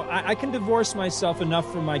 I can divorce myself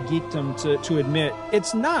enough from my geekdom to admit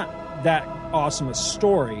it's not that awesome a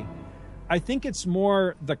story. I think it's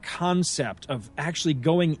more the concept of actually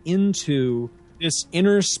going into this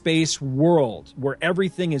inner space world where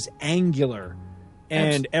everything is angular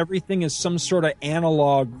and everything is some sort of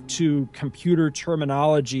analog to computer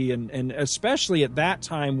terminology, and especially at that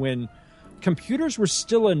time when computers were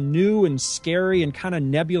still a new and scary and kind of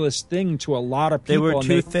nebulous thing to a lot of people. They were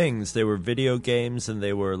two things. They were video games, and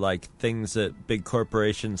they were like things that big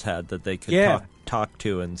corporations had that they could talk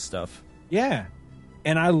to and stuff. Yeah.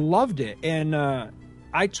 And I loved it. And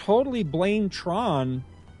I totally blame Tron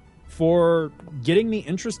for getting me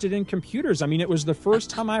interested in computers. I mean, it was the first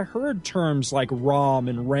time I heard terms like ROM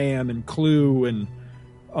and RAM and CLU and,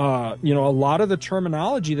 a lot of the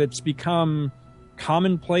terminology that's become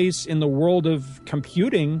commonplace in the world of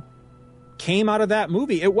computing came out of that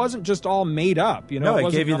movie. It wasn't just all made up. No,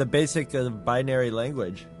 it gave you the basic binary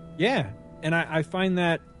language. Yeah. And I find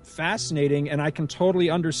that fascinating, and I can totally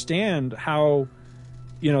understand how,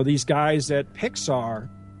 these guys at Pixar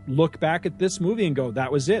look back at this movie and go,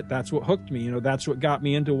 that was it. That's what hooked me. That's what got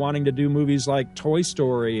me into wanting to do movies like Toy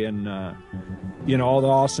Story and, all the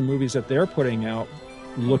awesome movies that they're putting out,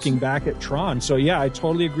 looking back at Tron. So, yeah, I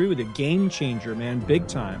totally agree with it. Game changer, man. Big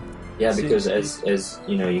time. Yeah, because as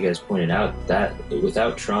you guys pointed out, that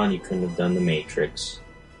without Tron, you couldn't have done The Matrix.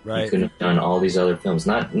 Right. You couldn't have done all these other films.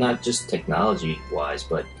 Not just technology-wise,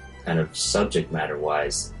 but kind of subject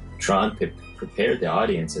matter-wise. Tron prepared the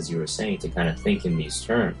audience, as you were saying, to kind of think in these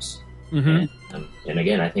terms. Mm-hmm. And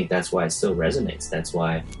again, I think that's why it still resonates. That's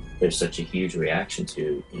why there's such a huge reaction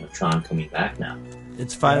to Tron coming back now.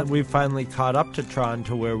 It's fine. We've finally caught up to Tron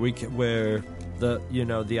to where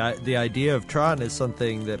the idea of Tron is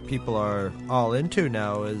something that people are all into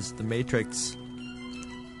now, as The Matrix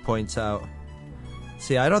points out.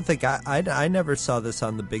 See, I don't think I never saw this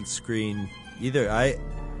on the big screen either.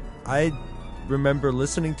 I remember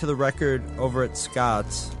listening to the record over at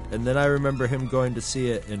Scott's, and then I remember him going to see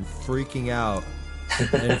it and freaking out,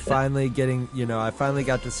 and finally I finally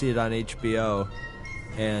got to see it on HBO,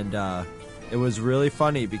 and it was really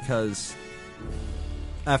funny because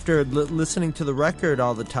after listening to the record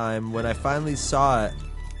all the time, when I finally saw it,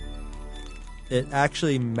 it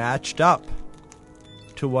actually matched up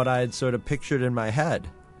to what I had sort of pictured in my head.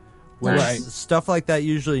 Right. Stuff like that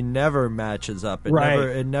usually never matches up.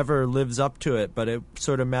 It never lives up to it, but it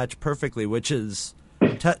sort of matched perfectly, which is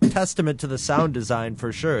testament to the sound design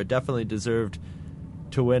for sure. It definitely deserved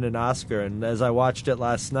to win an Oscar, and as I watched it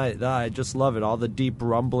last night, I just love it. All the deep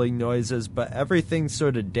rumbling noises, but everything's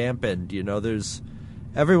sort of dampened. There's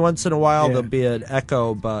every once in a while there'll be an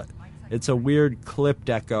echo, but it's a weird clipped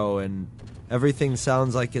echo, and everything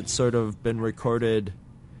sounds like it's sort of been recorded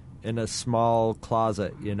in a small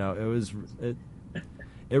closet.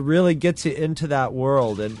 it really gets you into that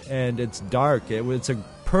world, and it's dark. It's a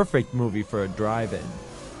perfect movie for a drive-in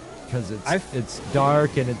because it's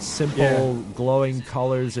dark and it's simple, glowing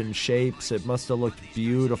colors and shapes. It must have looked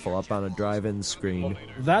beautiful up on a drive-in screen.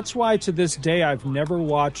 That's why to this day I've never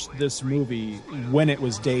watched this movie when it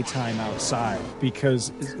was daytime outside,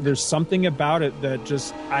 because there's something about it that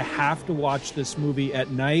just, I have to watch this movie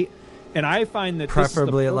at night. And I find that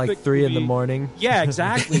preferably this is the at like 3 in the morning. Yeah,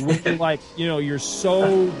 exactly. When you're like, you're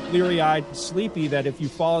so bleary-eyed and sleepy that if you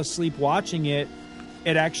fall asleep watching it,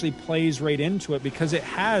 it actually plays right into it because it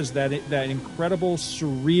has that incredible,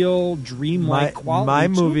 surreal, dreamlike quality. My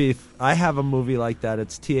movie, I have a movie like that.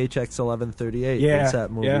 It's THX 1138. Yeah, it's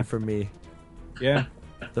that movie for me. Yeah.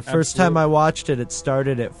 The first time I watched it, it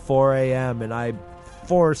started at 4 a.m. and I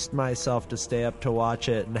forced myself to stay up to watch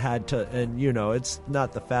it and had to. And it's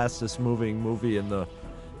not the fastest moving movie in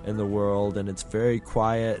the world, and it's very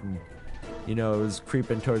quiet and. It was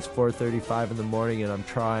creeping towards 4:35 in the morning, and I'm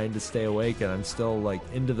trying to stay awake, and I'm still like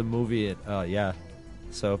into the movie. And,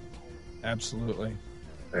 so absolutely,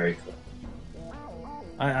 very cool.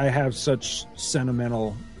 I have such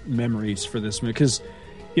sentimental memories for this movie because,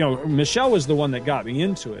 Michelle was the one that got me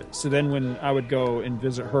into it. So then when I would go and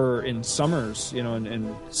visit her in summers,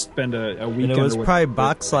 and spend a weekend, and it was probably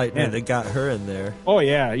Boxlight that got her in there. Oh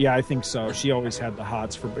yeah, I think so. She always had the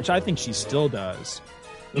hots for, which I think she still does.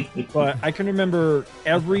 But I can remember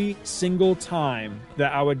every single time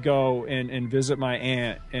that I would go and visit my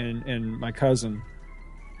aunt and my cousin.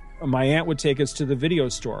 My aunt would take us to the video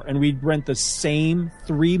store, and we'd rent the same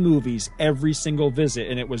 3 movies every single visit,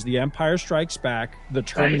 and it was The Empire Strikes Back, The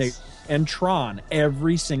Terminator, and Tron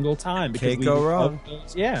every single time. Can't go wrong.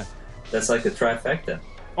 Yeah. That's like the trifecta.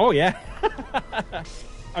 Oh, yeah.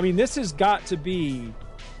 I mean, this has got to be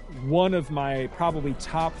one of my probably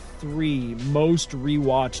top 3 most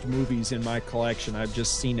rewatched movies in my collection. I've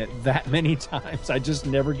just seen it that many times. I just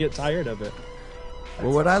never get tired of it.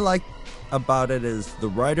 Well, what I like about it is the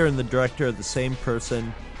writer and the director are the same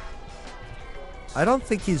person. I don't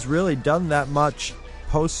think he's really done that much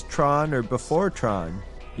post-Tron or before Tron,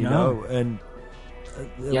 you know, and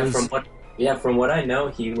from what I know,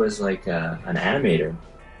 he was like an animator.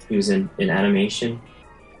 He was in animation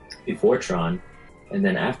before Tron. And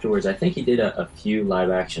then afterwards, I think he did a few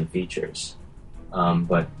live-action features,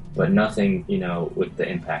 but nothing, with the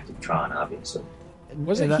impact of Tron, obviously.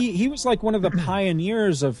 Wasn't he was like one of the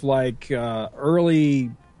pioneers of like early,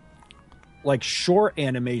 like short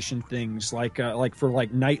animation things, like for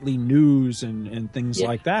like nightly news and things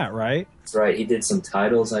like that, right? That's right. He did some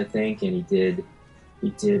titles, I think, and he did.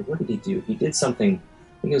 What did he do? He did something. I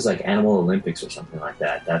think it was like Animal Olympics or something like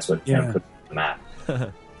that. That's what kind of put on the map.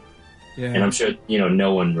 Yeah. And I'm sure,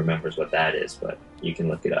 no one remembers what that is, but you can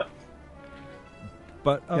look it up.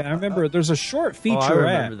 But I remember there's a short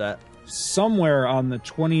featurette somewhere on the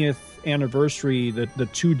 20th anniversary, the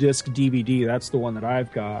 2-disc DVD. That's the one that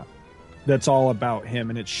I've got. That's all about him,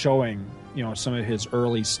 and it's showing, some of his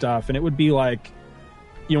early stuff. And it would be like,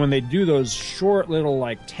 when they do those short little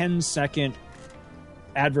like 10-second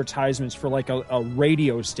advertisements for like a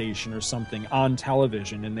radio station or something on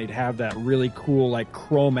television, and they'd have that really cool like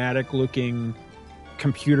chromatic looking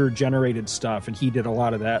computer generated stuff, and he did a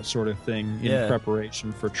lot of that sort of thing in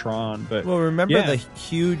preparation for Tron. But remember the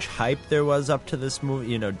huge hype there was up to this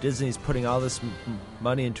movie. Disney's putting all this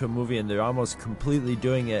money into a movie, and they're almost completely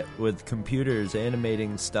doing it with computers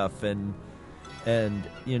animating stuff, and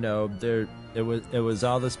it was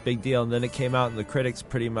all this big deal, and then it came out and the critics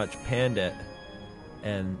pretty much panned it.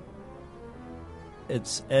 And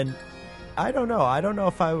I don't know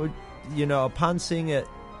if I would, upon seeing it,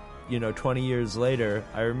 20 years later,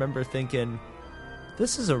 I remember thinking,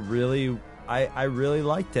 this is I really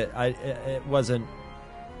liked it. It wasn't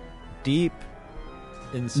deep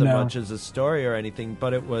in so much as a story or anything,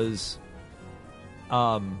 but it was,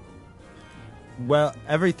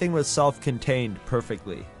 everything was self-contained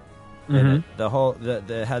perfectly. And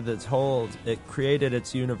it created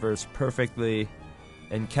its universe perfectly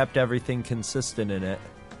and kept everything consistent in it,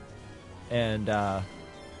 and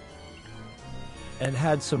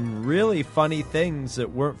had some really funny things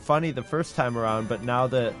that weren't funny the first time around, but now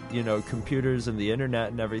that computers and the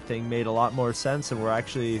internet and everything made a lot more sense and were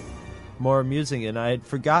actually more amusing. And I had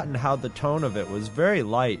forgotten how the tone of it was very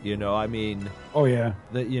light. I mean,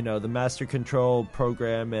 the Master Control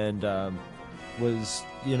program and was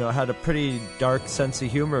had a pretty dark sense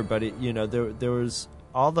of humor, but there was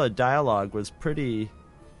all the dialogue was pretty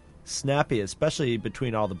snappy, especially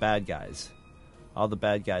between all the bad guys. All the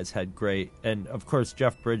bad guys had great, and of course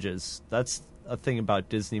Jeff Bridges. That's a thing about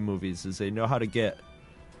Disney movies, is they know how to get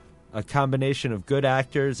a combination of good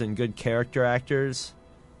actors and good character actors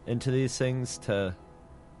into these things to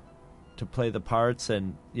play the parts,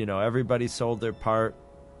 and everybody sold their part.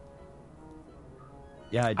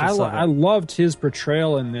 Yeah, I loved his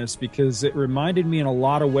portrayal in this because it reminded me in a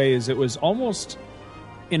lot of ways. It was almost,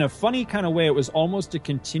 in a funny kind of way, it was almost a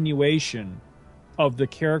continuation of the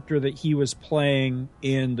character that he was playing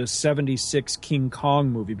in the 76 King Kong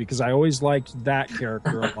movie, because I always liked that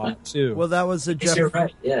character a lot too. Well, that was a Jeff. You're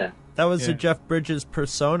right. Yeah, that was a Jeff Bridges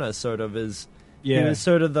persona, sort of. He Yeah. was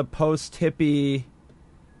sort of the post-hippie,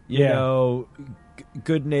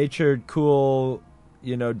 good-natured, cool,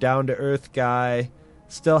 down-to-earth guy.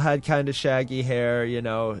 Still had kind of shaggy hair,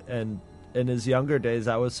 and in his younger days,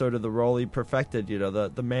 that was sort of the role he perfected,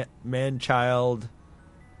 the man-child.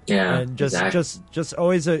 Yeah, and just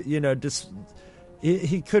always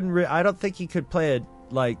he couldn't. I don't think he could play a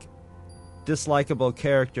dislikable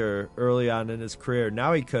character early on in his career.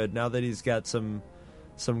 Now he could. Now that he's got some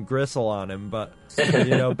gristle on him, but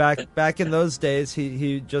back in those days,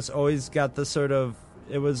 he just always got the sort of.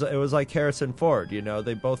 It was like Harrison Ford.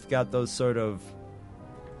 They both got those sort of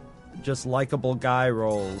just likable guy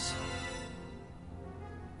roles.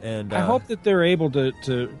 And I hope that they're able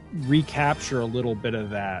to recapture a little bit of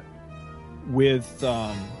that with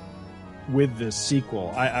this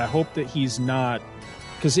sequel. I hope that he's not,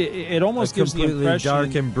 because it almost gives the impression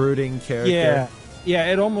dark and brooding character. Yeah,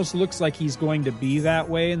 it almost looks like he's going to be that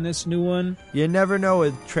way in this new one. You never know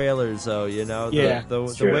with trailers, though.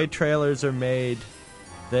 The way trailers are made,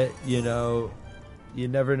 that you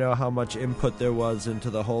never know how much input there was into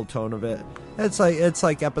the whole tone of it. It's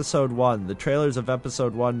like episode 1. The trailers of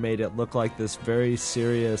episode 1 made it look like this very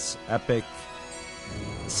serious, epic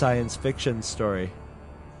science fiction story.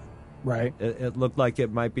 Right. It looked like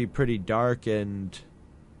it might be pretty dark and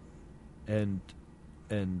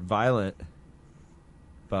violent.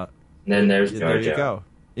 But then there's there you go.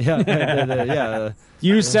 Yeah, yeah.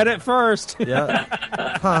 You said it first. Yeah.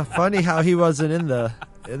 Huh, funny how he wasn't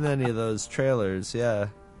in any of those trailers. Yeah.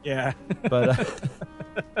 Yeah. But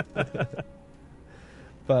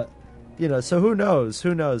so who knows?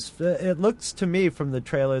 It looks to me from the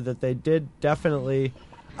trailer that they did definitely.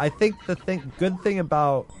 I think good thing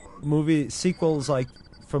about sequels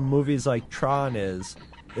from movies like Tron is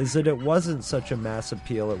that it wasn't such a mass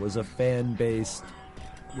appeal. It was a fan-based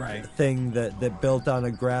thing that built on a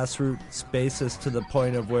grassroots basis to the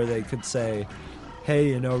point of where they could say,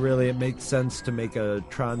 hey, really it makes sense to make a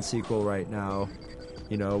Tron sequel right now.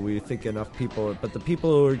 We think enough people, but the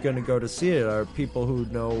people who are going to go to see it are people who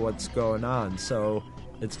know what's going on, so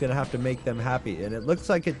it's going to have to make them happy, and it looks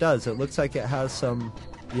like it does. It looks like it has some,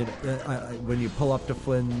 when you pull up to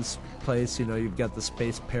Flynn's place, you've got the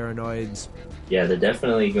space paranoids. Yeah, they're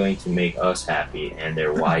definitely going to make us happy, and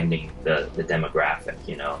they're widening the demographic,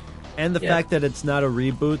 And the fact that it's not a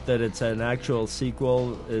reboot, that it's an actual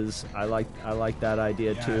sequel, is I like that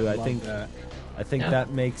idea too. I think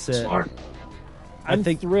that makes it smart. I'm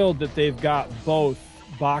thrilled that they've got both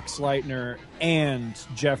Boxleitner and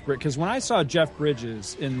Jeff Bridges, because when I saw Jeff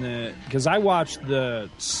Bridges because I watched the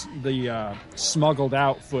smuggled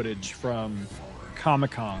out footage from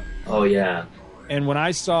Comic-Con. Oh yeah. And when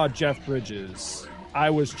I saw Jeff Bridges,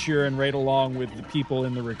 I was cheering right along with the people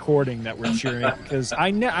in the recording that were cheering, because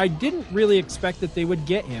I didn't really expect that they would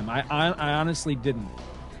get him. I honestly didn't,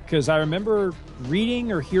 because I remember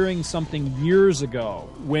reading or hearing something years ago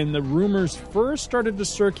when the rumors first started to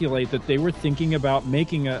circulate that they were thinking about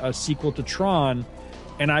making a sequel to Tron,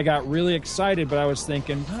 and I got really excited, but I was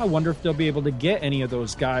thinking, I wonder if they'll be able to get any of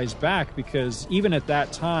those guys back, because even at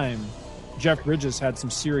that time, Jeff Bridges had some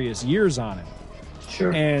serious years on him.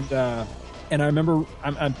 Sure. And I remember,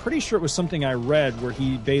 I'm pretty sure it was something I read where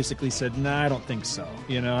he basically said, "Nah, I don't think so."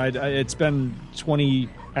 It's been 20.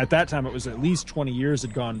 At that time, it was at least 20 years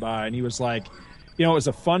had gone by, and he was like, it was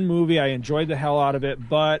a fun movie. I enjoyed the hell out of it,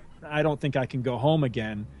 but I don't think I can go home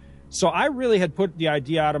again. So I really had put the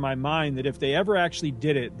idea out of my mind that if they ever actually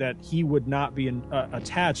did it, that he would not be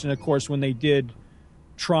attached. And of course, when they did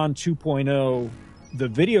Tron 2.0, the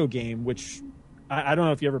video game, which I don't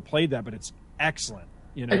know if you ever played that, but it's excellent.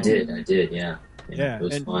 I did, yeah. Yeah, it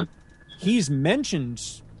was fun. He's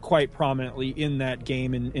mentioned quite prominently in that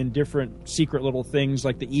game in different secret little things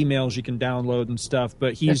like the emails you can download and stuff,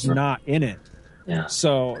 but he's not in it. Yeah.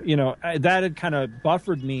 So, that had kind of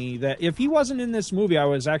buffered me, that if he wasn't in this movie, I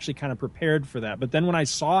was actually kind of prepared for that. But then when I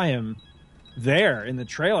saw him there in the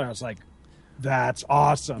trailer, I was like, that's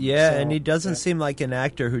awesome. Yeah, and he doesn't seem like an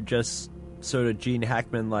actor who just sort of Gene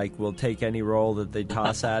Hackman like will take any role that they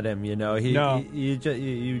toss at him.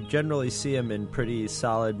 You generally see him in pretty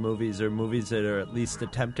solid movies or movies that are at least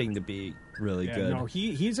attempting to be really good. No,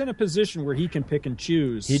 he's in a position where he can pick and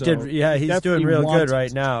choose. He's doing real good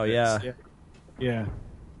right now. Yeah.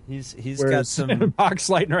 He's got some. Box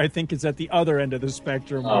Leitner, I think, is at the other end of the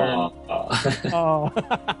spectrum. Well,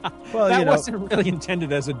 that wasn't really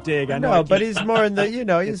intended as a dig. I know, but he's more in the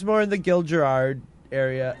he's more in the Gil Gerard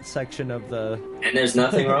area section of the. And there's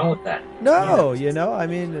nothing wrong with that. No, I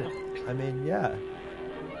mean, yeah.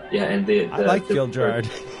 Yeah, and I like Gil Gerard.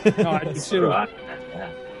 No, I do too.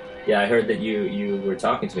 Yeah, I heard that you were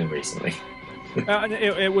talking to him recently.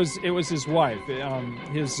 It was his wife.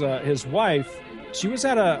 His wife. She was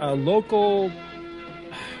at a local,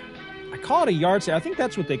 I call it a yard sale. I think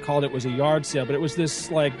that's what they called it, was a yard sale. But it was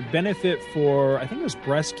this like benefit for, I think it was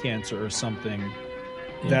breast cancer or something,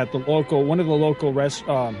 that one of the local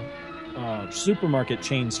supermarket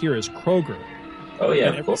chains here is Kroger. Oh yeah,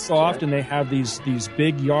 and every so often they have these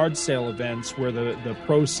big yard sale events where the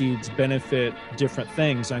proceeds benefit different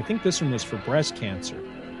things. And I think this one was for breast cancer.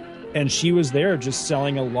 And she was there just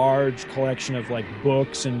selling a large collection of like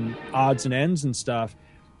books and odds and ends and stuff.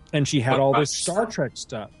 And she had all this Star Trek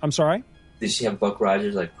stuff. I'm sorry? Did she have Buck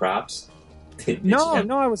Rogers like props? No,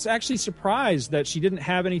 I was actually surprised that she didn't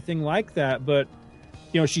have anything like that. But,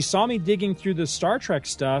 she saw me digging through the Star Trek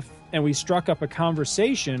stuff and we struck up a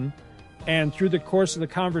conversation. And through the course of the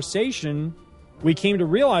conversation, we came to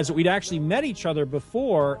realize that we'd actually met each other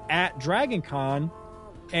before at Dragon Con.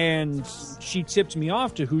 And she tipped me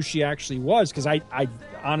off to who she actually was, because I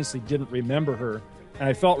honestly didn't remember her. And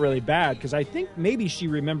I felt really bad because I think maybe she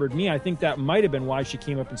remembered me. I think that might have been why she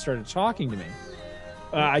came up and started talking to me.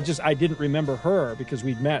 I didn't remember her because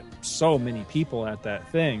we'd met so many people at that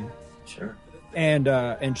thing. Sure.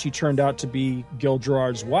 And she turned out to be Gil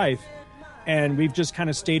Gerard's wife. And we've just kind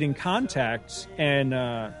of stayed in contact.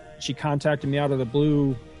 And she contacted me out of the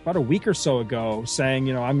blue about a week or so ago saying,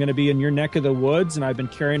 I'm going to be in your neck of the woods, and I've been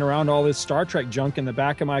carrying around all this Star Trek junk in the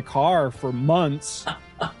back of my car for months,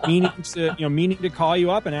 meaning to call you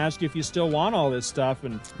up and ask you if you still want all this stuff.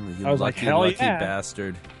 And I was like, hell lucky yeah.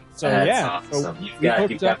 bastard. So That's awesome. So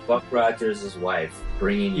you've got Buck Rogers' wife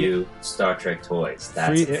bringing you Star Trek toys.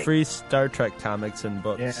 That's free Star Trek comics and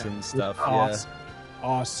books and stuff.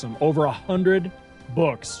 Awesome. Over 100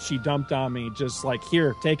 books she dumped on me, just like,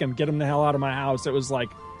 here, take them, get them the hell out of my house. It was like,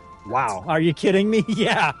 wow, are you kidding me?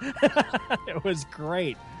 Yeah. It was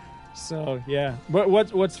great. So yeah, but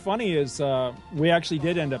what's funny is we actually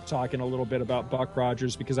did end up talking a little bit about Buck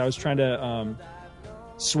Rogers, because I was trying to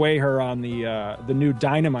sway her on the new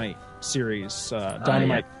Dynamite series.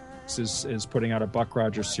 Dynamite is putting out a Buck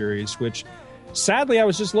Rogers series, which sadly I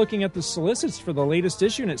was just looking at the solicits for the latest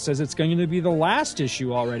issue, and it says it's going to be the last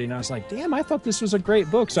issue already. And I was like, damn, I thought this was a great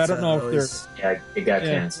book. So I don't know if they're... Yeah, it got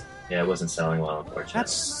canceled. Yeah, it wasn't selling well, unfortunately. That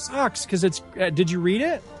sucks, because it's... did you read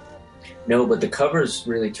it? No, but the covers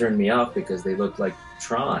really turned me off because they looked like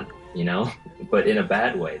Tron, but in a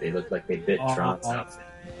bad way. They looked like they bit Tron's outfit.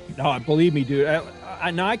 No, believe me, dude.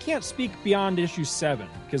 Now, I can't speak beyond issue 7,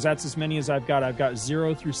 because that's as many as I've got. I've got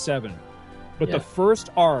 0 through 7. But the first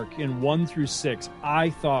arc in 1 through 6,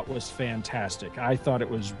 I thought was fantastic. I thought it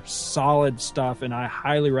was solid stuff, and I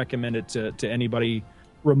highly recommend it to anybody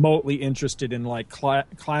remotely interested in like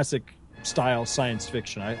classic style science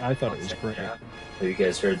fiction. I thought it was great. Have you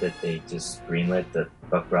guys heard that they just greenlit the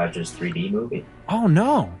Buck Rogers 3D movie? Oh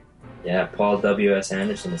no! Yeah, Paul W.S.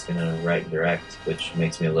 Anderson is going to write and direct, which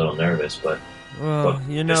makes me a little nervous. But I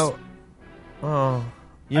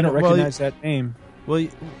don't recognize that name.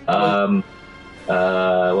 What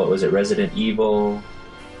was it? Resident Evil,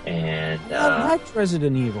 and I liked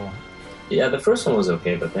Resident Evil. Yeah, the first one was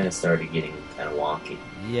okay, but then it started getting kind of wonky.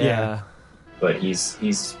 Yeah. But he's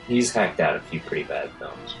hacked out a few pretty bad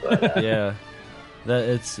films. But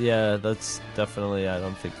that's definitely, I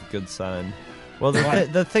don't think, a good sign. Well,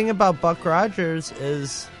 the thing about Buck Rogers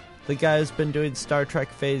is the guy who's been doing Star Trek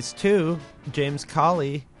Phase 2, James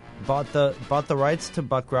Cawley, bought the rights to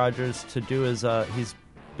Buck Rogers to do his he's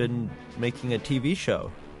been making a TV show.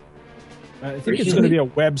 I think it's going to be a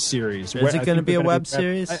web series. Is it going to be a web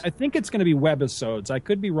series? I think it's going to be webisodes. I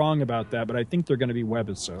could be wrong about that, but I think they're going to be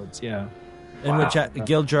webisodes, yeah. In which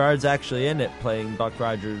Gil Gerard's actually in it, playing Buck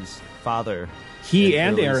Rogers' father. He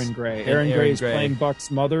and Aaron Gray. Aaron Gray is playing Buck's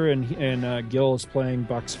mother, and Gil is playing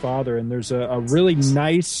Buck's father. And there's a really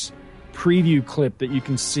nice preview clip that you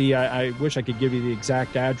can see. I wish I could give you the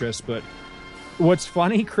exact address, but what's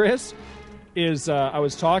funny, Chris, is I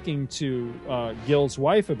was talking to Gil's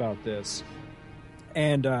wife about this,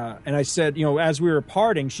 And I said, as we were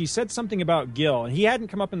parting, she said something about Gil, and he hadn't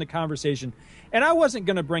come up in the conversation. And I wasn't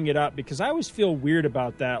going to bring it up because I always feel weird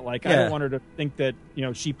about that. Like, I don't want her to think that,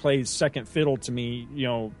 she plays second fiddle to me,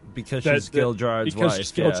 because she's Gil Gerard's wife. Because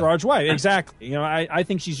she's Gil Gerard's wife, exactly. I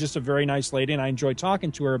think she's just a very nice lady, and I enjoy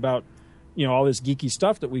talking to her about, all this geeky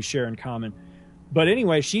stuff that we share in common. But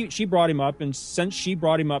anyway, she brought him up, and since she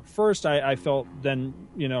brought him up first, I felt then,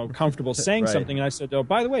 comfortable saying Right. something. And I said, oh,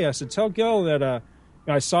 by the way, tell Gil that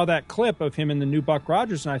I saw that clip of him in the new Buck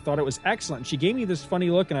Rogers, and I thought it was excellent. And she gave me this funny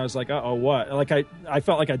look, and I was like, uh-oh, what? Like, I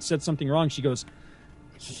felt like I'd said something wrong. She goes,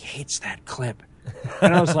 he hates that clip.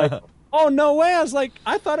 And I was like, oh, no way. I was like,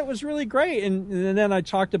 I thought it was really great. And then I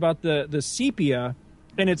talked about the sepia,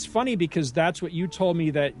 and it's funny because that's what you told me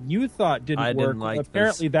that you thought didn't work. Like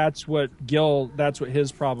apparently, that's what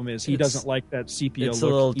his problem is. He doesn't like that sepia look. It's a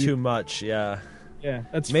little too much, yeah. Yeah,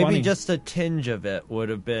 that's maybe funny. just a tinge of it would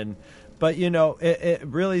have been. But, it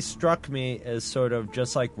really struck me as sort of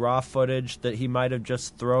just like raw footage that he might have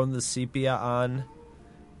just thrown the sepia on.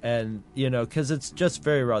 And, because it's just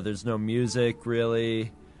very raw. There's no music,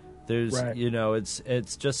 really. There's, Right.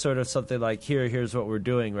 It's just sort of something like, here's what we're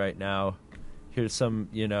doing right now. Here's some,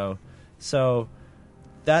 So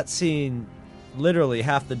that scene, literally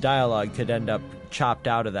half the dialogue could end up chopped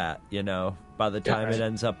out of that, by the time it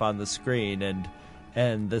ends up on the screen.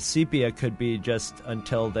 And the sepia could be just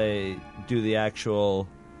until they do the actual,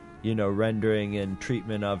 rendering and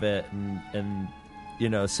treatment of it. And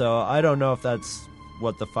so I don't know if that's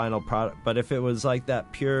what the final product, but if it was like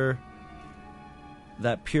that pure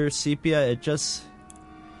sepia,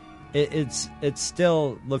 it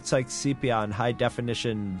still looks like sepia on high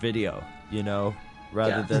definition video,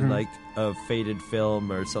 rather than like a faded film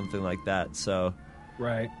or something like that. So,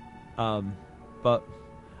 right. But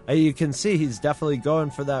you can see he's definitely going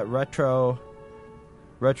for that retro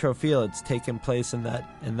feel. It's taken place in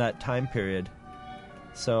that time period.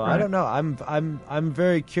 So right. I don't know. I'm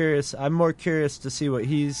very curious. I'm more curious to see what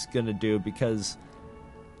he's gonna do because,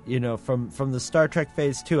 from the Star Trek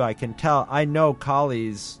Phase 2, I can tell. I know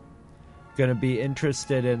Colley's gonna be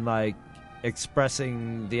interested in like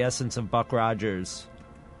expressing the essence of Buck Rogers,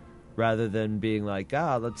 rather than being like,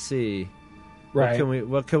 let's see. Right.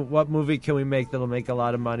 What movie can we make that'll make a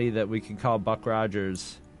lot of money that we can call Buck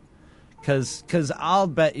Rogers? Because I'll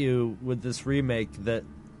bet you with this remake that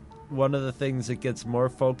one of the things that gets more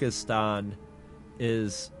focused on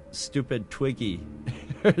is stupid Twiggy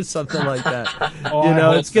or something like that.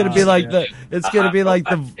 It's gonna be like it's gonna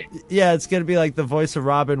be like the voice of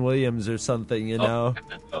Robin Williams or something. Oh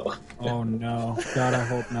no, God, I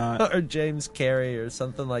hope not. Or James Carey or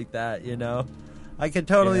something like that. I could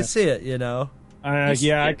totally see it.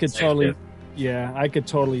 I could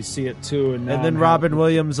totally see it too. And then Robin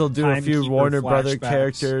Williams will do a few Warner Brother flashbacks.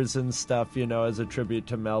 characters and stuff, as a tribute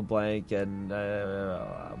to Mel Blanc and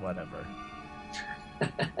whatever.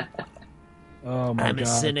 Oh my God! I'm a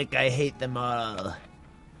cynic. I hate them all.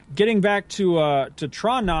 Getting back to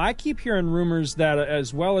Tron now, I keep hearing rumors that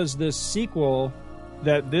as well as this sequel,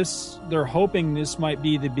 that they're hoping this might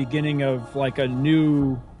be the beginning of like a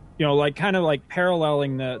new. Like kind of like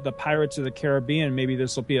paralleling the Pirates of the Caribbean. Maybe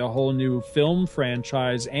this will be a whole new film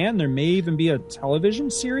franchise, and there may even be a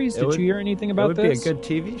television series. Did you hear anything about this? It would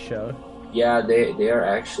be a good TV show. Yeah, they are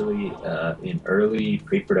actually in early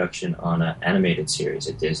pre-production on an animated series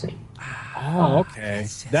at Disney. Oh, okay.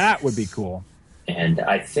 That would be cool. And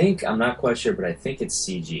I'm not quite sure, but I think it's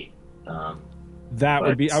CG. That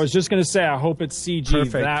would be, I was just going to say, I hope it's CG.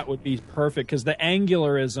 Perfect. That would be perfect, because the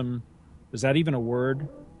angularism, is that even a word?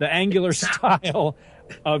 The angular style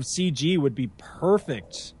of CG would be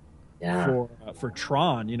perfect for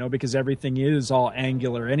Tron, because everything is all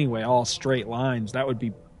angular anyway, all straight lines. That would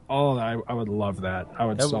be, I would love that. I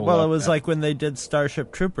would so Well, love it was that. like when they did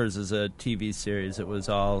Starship Troopers as a TV series. It was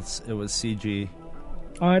CG.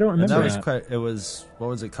 Oh, I don't remember It was, what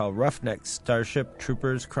was it called? Roughneck Starship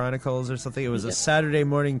Troopers Chronicles or something. It was a Saturday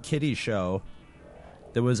morning kiddie show.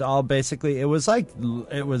 That was all basically, it was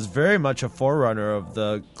very much a forerunner of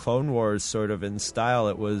the Clone Wars sort of in style.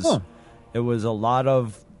 It was a lot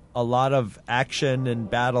of action and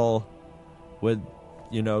battle with,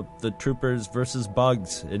 the troopers versus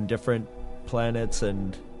bugs in different planets.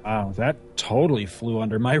 And wow, that totally flew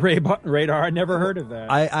under my radar. I never heard of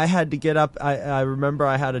that. I had to get up. I remember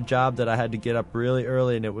I had a job that I had to get up really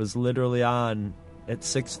early, and it was literally on at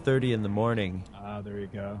 6:30 in the morning. There you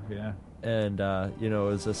go. Yeah. And, it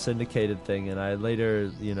was a syndicated thing, and I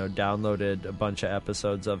later, downloaded a bunch of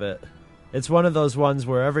episodes of it. It's one of those ones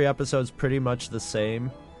where every episode's pretty much the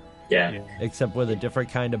same. Yeah. Except with a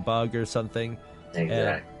different kind of bug or something.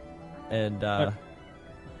 Exactly. And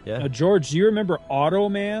Yeah. George, do you remember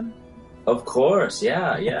Automan? Of course,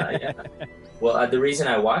 yeah. Well, the reason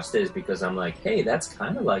I watched it is because I'm like, hey, that's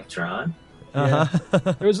kind of like Tron.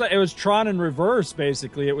 It was Tron in reverse,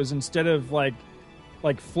 basically. It was instead of like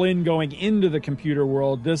Flynn going into the computer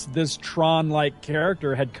world, this Tron-like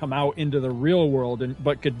character had come out into the real world,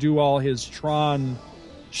 but could do all his Tron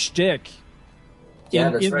shtick.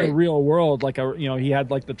 In the real world, he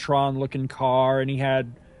had like the Tron-looking car, and he had,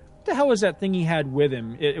 what the hell was that thing he had with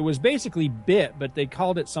him? It was basically Bit, but they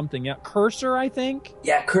called it something else. Cursor, I think.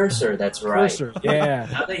 Yeah, Cursor. That's right. Cursor. Yeah.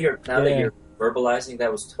 Now that you're verbalizing,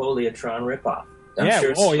 that was totally a Tron ripoff.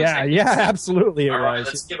 Absolutely. All right,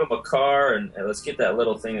 let's give him a car and let's get that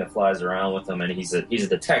little thing that flies around with him, and he's a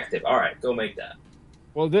detective. All right, go make that.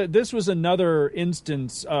 Well, this was another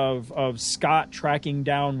instance of Scott tracking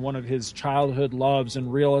down one of his childhood loves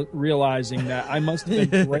and realizing that I must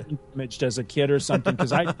have been brain damaged as a kid or something,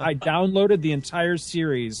 because I downloaded the entire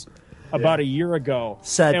series about a year ago.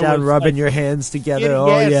 Sat down rubbing your hands together.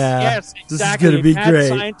 Yes, exactly. This is going to be great.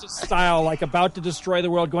 Scientist style, like about to destroy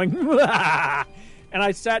the world, going, and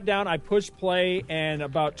I sat down, I pushed play, and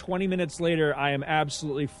about 20 minutes later, I am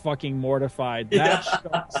absolutely fucking mortified. That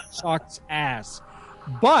show sucks ass.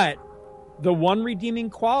 But the one redeeming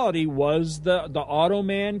quality was the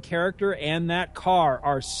Automan character and that car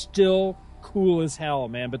are still cool as hell,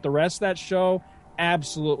 man. But the rest of that show,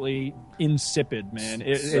 absolutely insipid, man.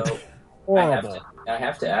 It's horrible. I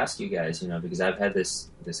have to ask you guys, because I've had this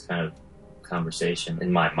kind of conversation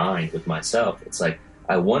in my mind with myself. It's like,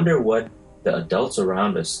 I wonder what the adults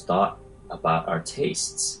around us thought about our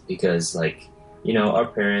tastes, because our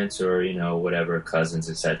parents or whatever, cousins,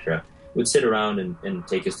 etc., would sit around and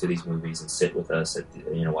take us to these movies and sit with us at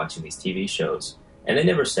watching these TV shows, and they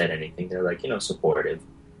never said anything. They're supportive.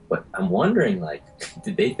 But I'm wondering,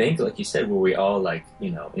 did they think, like you said, were we all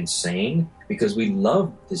insane because we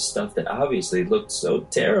loved this stuff that obviously looked so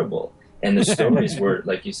terrible, and the stories were,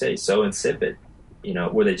 like you say, so insipid?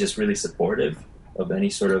 Were they just really supportive of any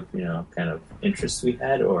sort of kind of interest we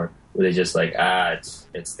had, or were they just like,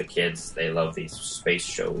 it's the kids, they love these space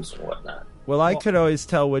shows and whatnot? Well, I could always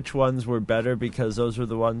tell which ones were better, because those were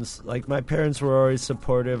the ones, my parents were always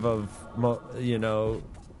supportive of,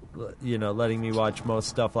 letting me watch most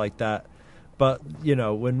stuff like that. But,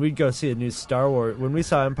 when we'd go see a new Star Wars, when we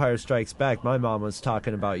saw Empire Strikes Back, my mom was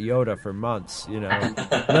talking about Yoda for months,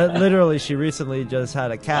 Literally, she recently just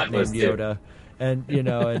had a cat named Yoda. And,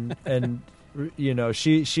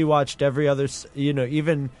 she watched every other,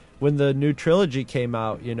 even when the new trilogy came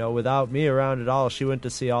out, without me around at all, she went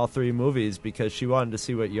to see all 3 movies because she wanted to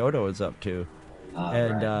see what Yoda was up to.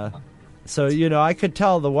 So, I could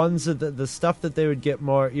tell the ones that the stuff that they would get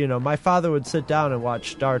more, my father would sit down and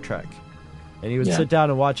watch Star Trek. And he would sit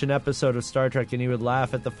down and watch an episode of Star Trek, and he would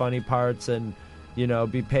laugh at the funny parts and,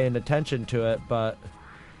 be paying attention to it. But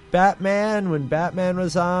Batman, when Batman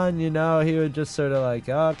was on, he would just sort of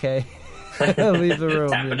okay, leave the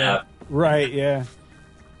room, Right, yeah.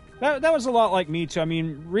 That was a lot like me, too. I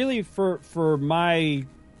mean, really, for my,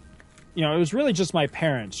 it was really just my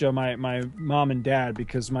parents, my mom and dad,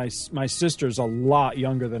 because my sister's a lot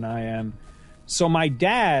younger than I am. So my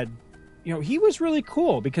dad, he was really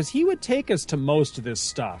cool because he would take us to most of this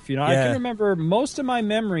stuff. I can remember most of my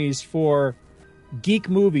memories for geek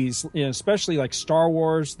movies, especially like Star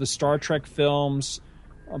Wars, the Star Trek films,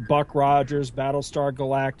 Buck Rogers, Battlestar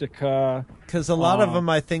Galactica. Because a lot of them,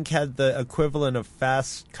 I think, had the equivalent of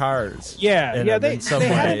fast cars. They had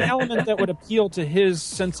an element that would appeal to his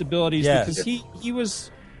sensibilities, because he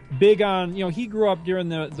was big on, he grew up during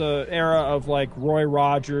the era of Roy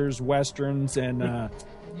Rogers, Westerns, and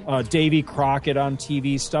Davy Crockett on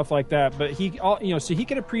TV, stuff like that. But so he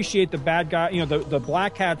could appreciate the bad guy, the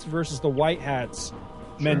black hats versus the white hats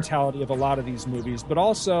mentality of a lot of these movies. But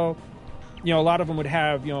also, a lot of them would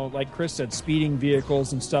have, like Chris said, speeding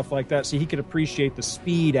vehicles and stuff like that. So he could appreciate the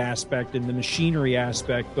speed aspect and the machinery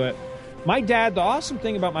aspect. But my dad, the awesome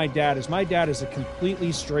thing about my dad is a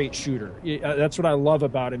completely straight shooter. That's what I love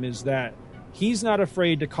about him, is that he's not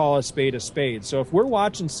afraid to call a spade a spade. So if we're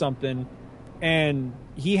watching something and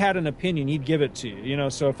he had an opinion, he'd give it to you.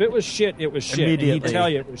 So if it was shit, it was shit. And he'd tell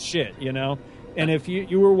you it was shit, And if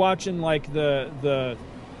you were watching the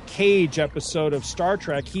Cage episode of Star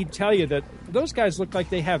Trek, he'd tell you that those guys look like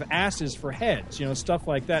they have asses for heads, stuff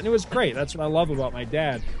like that. And it was great. That's what I love about my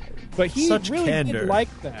dad. But he really did like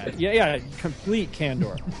that. Yeah, complete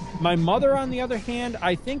candor. My mother, on the other hand,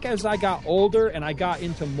 I think as I got older and I got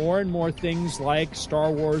into more and more things like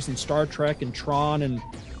Star Wars and Star Trek and Tron and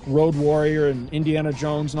Road Warrior and Indiana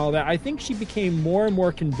Jones and all that, I think she became more and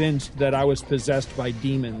more convinced that I was possessed by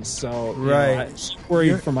demons. So right, she's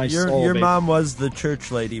worried for my soul. Your mom was the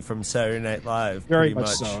church lady from Saturday Night Live. Very much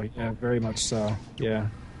so. Yeah, very much so. Yeah.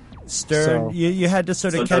 Stern, So- you had to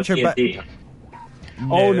sort of catch her by.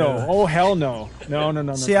 Oh no! Oh hell no!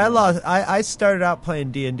 No! See, I started out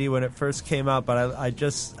playing D&D when it first came out, but I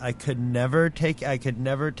could never take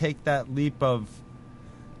that leap of.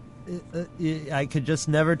 I could just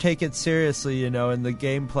never take it seriously, in the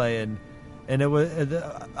gameplay, and it was.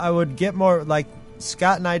 I would get more like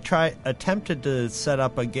Scott and I attempted to set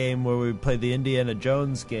up a game where we would play the Indiana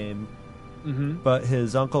Jones game, but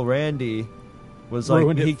his uncle Randy was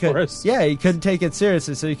like he couldn't take it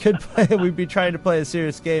seriously, so he could play. We'd be trying to play a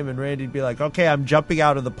serious game, and Randy'd be like, "Okay, I'm jumping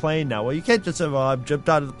out of the plane now." Well, you can't just say, "Well, I've jumped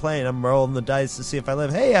out of the plane. I'm rolling the dice to see if I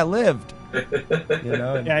live." Hey, I lived.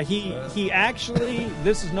 Yeah, he actually.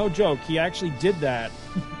 This is no joke. He actually did that.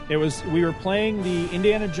 We were playing the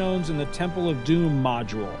Indiana Jones and the Temple of Doom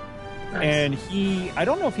module, and I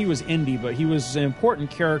don't know if he was Indy, but he was an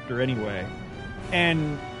important character anyway,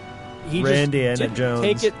 and he Randy just Anna didn't Jones.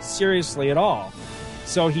 take it seriously at all.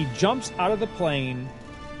 So he jumps out of the plane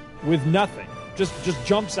with nothing. Just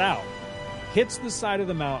jumps out, hits the side of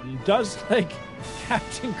the mountain, does like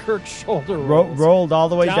Captain Kirk's shoulder rolls, rolled all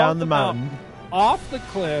the way down the mountain, off the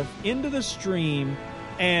cliff into the stream,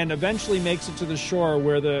 and eventually makes it to the shore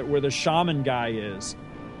where the shaman guy is,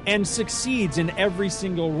 and succeeds in every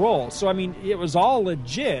single roll. So I mean, it was all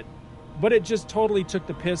legit. But it just totally took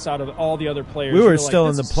the piss out of all the other players. We were still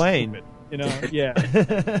in the plane. Stupid, yeah.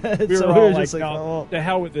 We So were we all were like, just like, no, the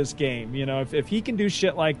hell with this game. If he can do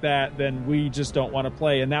shit like that, then we just don't want to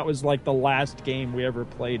play. And that was like the last game we ever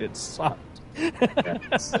played. It sucked.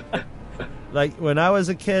 Like when I was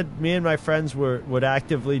a kid, me and my friends would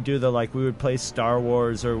actively do we would play Star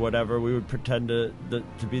Wars or whatever. We would pretend to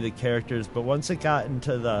be the characters. But once it got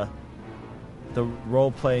into the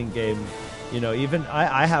role-playing game, even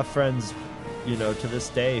I have friends, to this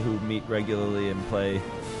day who meet regularly and play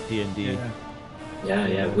D&D.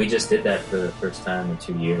 Yeah. We just did that for the first time in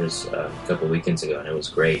 2 years a couple of weekends ago, and it was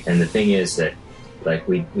great. And the thing is that,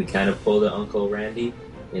 we kind of pulled a Uncle Randy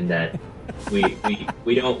in that we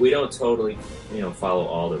don't totally follow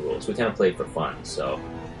all the rules. We kind of play for fun, so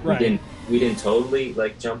we didn't totally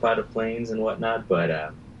jump out of planes and whatnot,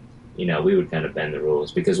 but. We would kind of bend the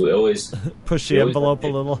rules because we always push the envelope a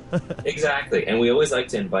little. Exactly, and we always like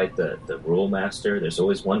to invite the rule master. There's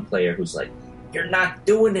always one player who's like, "You're not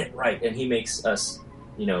doing it right," and he makes us,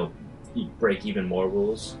 break even more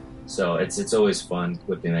rules. So it's always fun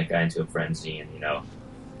whipping that guy into a frenzy and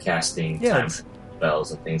casting time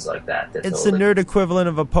spells and things like that. It's the nerd equivalent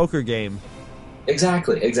of a poker game.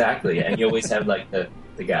 Exactly, and you always have the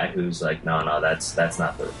guy who's like, no, that's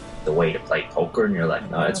not the way to play poker, and you're like,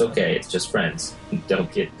 no, it's okay, it's just friends.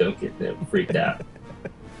 Don't get freaked out.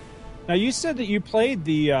 Now you said that you played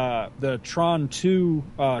the Tron 2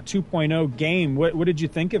 2.0 game. What did you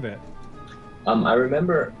think of it? I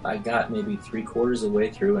remember I got maybe 3/4 of the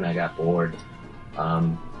way through and I got bored.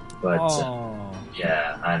 Yeah,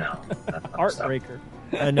 I know. Heartbreaker.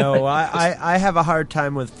 I know. I have a hard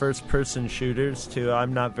time with first-person shooters too.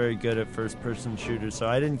 I'm not very good at first-person shooters, so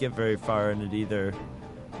I didn't get very far in it either.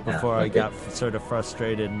 Before I got sort of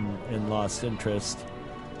frustrated and lost interest.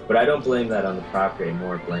 But I don't blame that on the property. I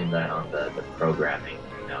more blame that on the programming.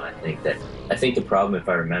 I think the problem, if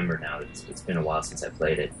I remember now, it's been a while since I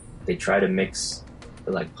played it. They try to mix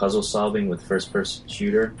puzzle solving with first person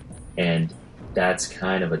shooter, and that's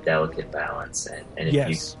kind of a delicate balance. And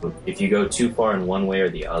if you go too far in one way or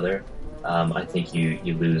the other, I think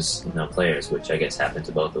you lose players, which I guess happened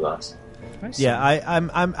to both of us. Yeah,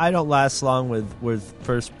 I don't last long with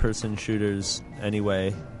first person shooters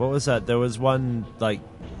anyway. What was that? There was one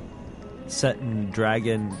set in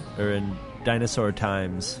Dragon or in dinosaur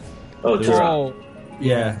times. Oh, Turok.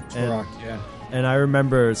 Yeah, Turok. And I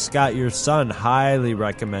remember Scott, your son, highly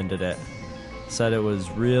recommended it. Said it was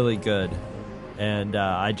really good, and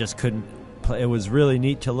I just couldn't play. It was really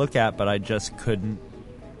neat to look at, but I just couldn't.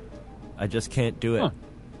 I just can't do it. Huh.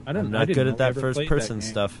 I'm not good at that first person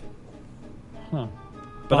stuff. Huh.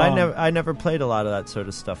 But I never played a lot of that sort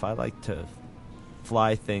of stuff. I like to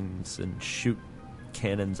fly things and shoot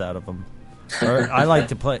cannons out of them. Or I like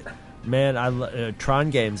to play. Man, Tron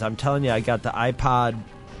games. I'm telling you, I got the iPod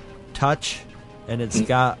Touch, and it's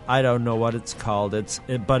got, I don't know what it's called.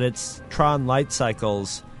 But it's Tron Light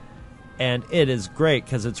Cycles, and it is great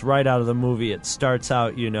because it's right out of the movie. It starts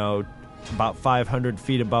out, about 500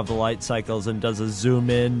 feet above the light cycles and does a zoom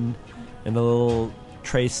in and a little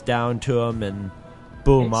trace down to them, and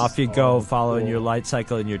boom, It's off you so go, following cool. your light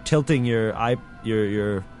cycle, and you're tilting your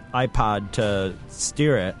iPod to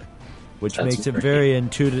steer it, which That's makes it great. very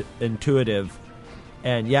intuitive.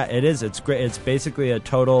 And yeah, it is. It's great. It's basically a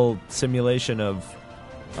total simulation of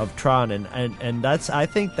Tron, and I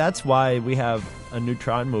think that's why we have a new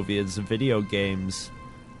Tron movie. Is the video games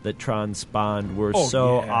that Tron spawned were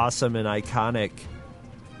so awesome and iconic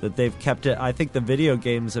that they've kept it. I think the video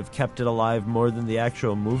games have kept it alive more than the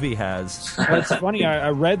actual movie has. That's funny. I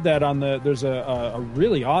read that on there's a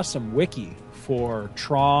really awesome wiki for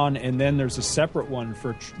Tron, and then there's a separate one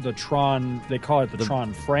for the Tron. They call it the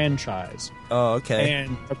Tron franchise. Oh, okay.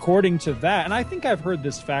 And according to that, and I think I've heard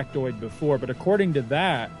this factoid before, but according to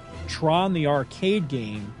that, Tron the arcade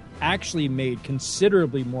game actually made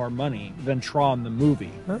considerably more money than Tron the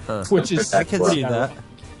movie, which is I can see that.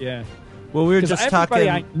 Yeah. Well, we were just everybody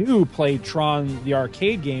talking. I knew played Tron the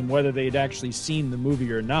arcade game, whether they'd actually seen the movie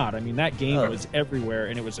or not. I mean, that game was everywhere,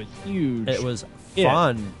 and it was a huge. It was hit.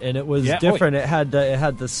 fun, and it was different. It had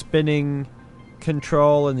the spinning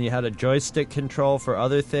control, and you had a joystick control for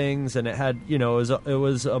other things, and it had it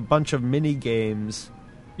was a bunch of mini games.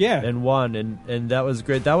 Yeah, in one, and that was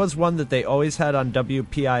great. That was one that they always had on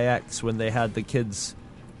WPIX when they had the kids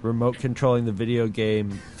remote controlling the video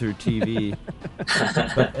game through TV.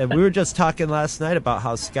 And we were just talking last night about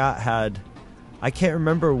how Scott had, I can't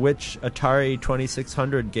remember which Atari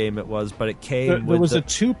 2600 game it was, but it came there was a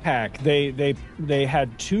 2-pack. They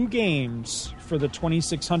had 2 games for the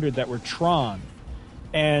 2600 that were Tron,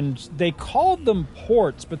 and they called them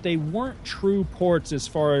ports, but they weren't true ports as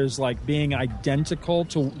far as like being identical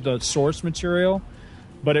to the source material.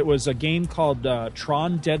 But it was a game called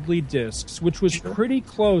Tron Deadly Discs, which was pretty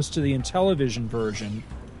close to the Intellivision version.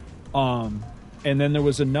 And then there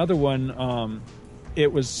was another one.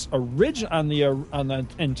 It was on the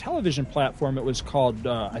Intellivision platform. It was called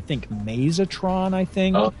I think Mazatron. I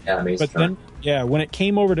think. Oh yeah, Mazatron. But then when it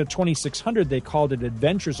came over to 2600, they called it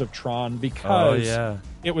Adventures of Tron because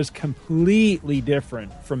it was completely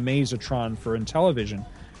different from Mazatron for Intellivision.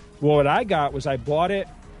 Well, what I got was I bought it.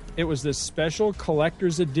 It was this special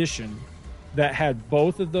collector's edition that had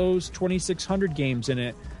both of those 2600 games in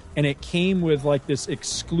it, and it came with like this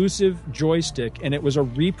exclusive joystick, and it was a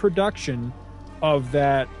reproduction of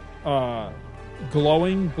that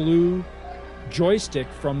glowing blue joystick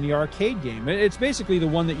from the arcade game. It's basically the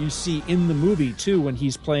one that you see in the movie too when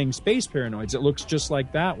he's playing Space Paranoids. It looks just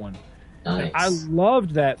like that one. Nice. I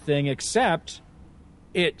loved that thing, except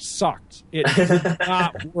it sucked. It did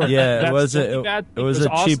not work. Yeah, it was a awesome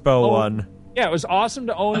cheapo one. Yeah, it was awesome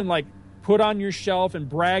to own and like put on your shelf and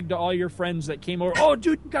brag to all your friends that came over. Oh,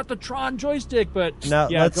 dude, you got the Tron joystick, but now,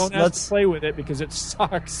 don't ask to play with it because it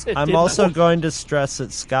sucks. I'm also going to stress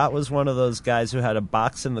that Scott was one of those guys who had a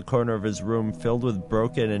box in the corner of his room filled with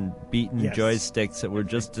broken and beaten joysticks that were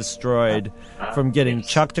just destroyed from getting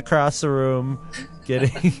chucked across the room,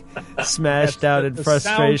 getting smashed out in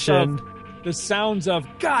frustration. The sounds of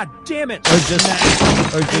 "God damn it!"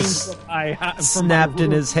 or just snapped in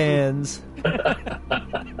his hands,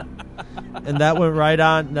 and that went right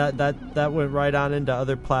on. That went right on into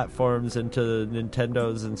other platforms, into the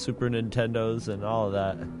Nintendos and Super Nintendos and all of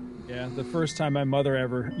that. Yeah, the first time my mother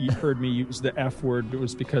ever heard me use the F word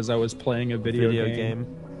was because I was playing a video game.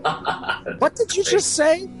 What did you just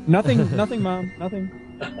say? Nothing, Mom, nothing.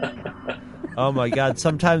 Oh my God!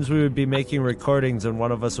 Sometimes we would be making recordings, and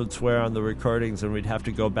one of us would swear on the recordings, and we'd have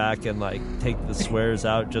to go back and like take the swears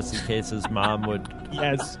out just in case his mom would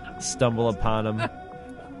stumble upon him.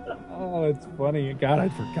 Oh, it's funny. God,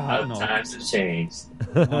 I'd forgotten. How times have changed.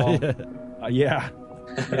 Yeah.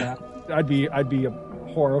 I'd be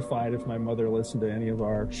horrified if my mother listened to any of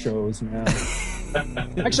our shows, man.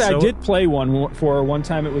 Actually, I did play one for one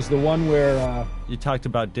time. It was the one where you talked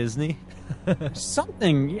about Disney.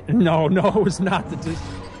 Something. No, it was not the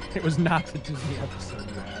Disney. It was not the Disney episode.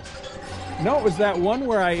 No, it was that one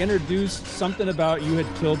where I introduced something about you had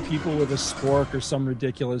killed people with a spork or some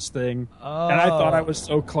ridiculous thing, and I thought I was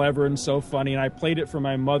so clever and so funny, and I played it for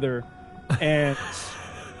my mother, and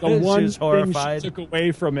the one thing she took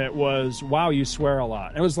away from it was, "Wow, you swear a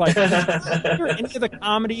lot." It was like, was there any of the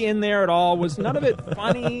comedy in there at all? Was none of it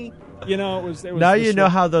funny? You know, it was now you know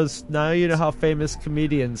how famous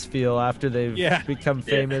comedians feel after they've become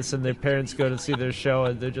famous and their parents go to see their show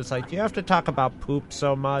and they're just like, you have to talk about poop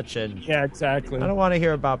so much, and exactly. I don't want to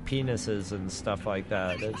hear about penises and stuff like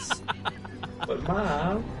that. It's but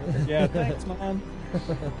Mom. Yeah, thanks, Mom.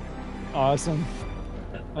 Awesome.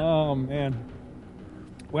 Oh man.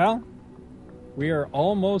 Well, We are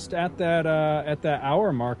almost at that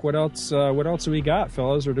hour mark. What else do we got,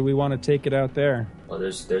 fellas, or do we want to take it out there? Well,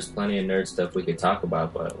 there's plenty of nerd stuff we could talk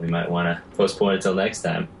about, but we might want to postpone it until next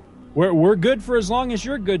time. We're good for as long as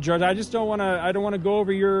you're good, George. I just don't want to go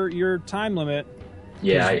over your time limit.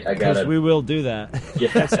 Yeah, I gotta. We will do that.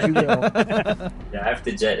 Yes, we will. Yeah, I have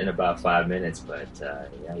to jet in about 5 minutes, but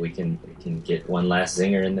yeah, we can get one last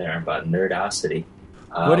zinger in there about nerdosity.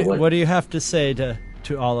 What do you have to say to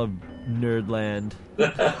all of Nerdland?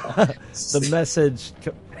 The message.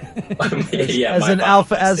 Yeah, as an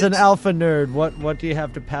alpha nerd, what do you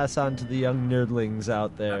have to pass on to the young nerdlings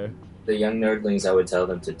out there? The young nerdlings, I would tell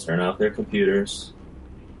them to turn off their computers,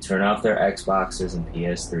 turn off their Xboxes and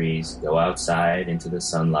PS3s, go outside into the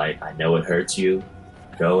sunlight. I know it hurts you.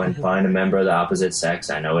 Go and find a member of the opposite sex.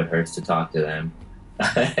 I know it hurts to talk to them.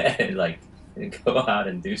 and go out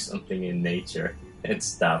and do something in nature and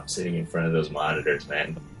stop sitting in front of those monitors,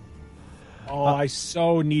 man. Oh, I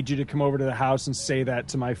so need you to come over to the house and say that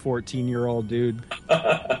to my 14-year-old dude.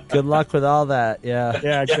 Good luck with all that. Yeah.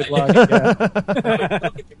 Yeah. Good luck. Yeah.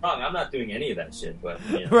 Don't get me wrong. I'm not doing any of that shit, but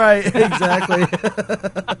you know. Right. Exactly.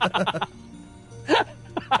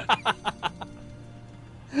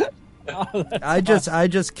 I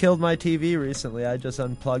just killed my TV recently. I just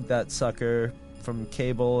unplugged that sucker from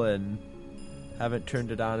cable and haven't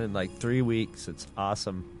turned it on in like 3 weeks. It's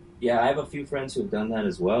awesome. Yeah, I have a few friends who have done that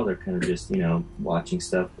as well. They're kind of just, watching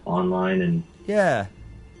stuff online and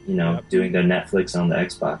doing their Netflix on the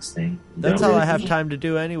Xbox thing. That's all I have time to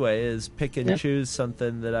do anyway, is pick and choose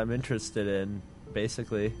something that I'm interested in,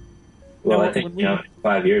 basically. Well, I think, in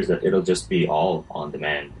 5 years that it'll just be all on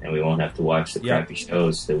demand, and we won't have to watch the crappy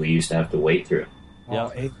shows that we used to have to wait through. Oh,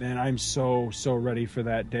 hey, man, I'm so ready for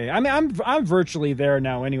that day. I mean, I'm virtually there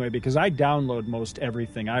now anyway, because I download most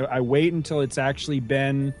everything. I wait until it's actually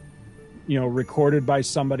been, recorded by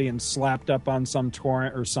somebody and slapped up on some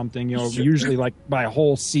torrent or something, usually like by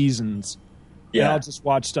whole seasons. Yeah. And I'll just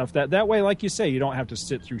watch stuff that way, like you say, you don't have to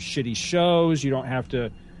sit through shitty shows. You don't have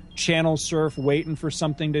to channel surf waiting for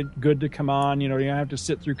something good to come on. You don't have to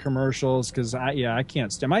sit through commercials because I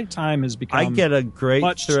can't stand. My time has become. I get a great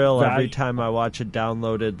thrill valuable. Every time I watch it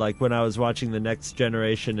downloaded. Like when I was watching The Next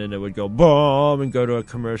Generation, and it would go boom and go to a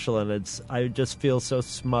commercial, and I just feel so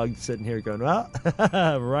smug sitting here going, well,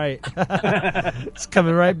 right, it's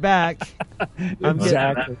coming right back. I'm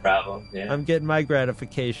getting my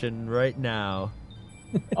gratification right now.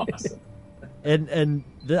 Awesome. And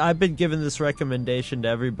I've been giving this recommendation to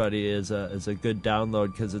everybody as a good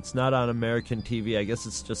download because it's not on American TV. I guess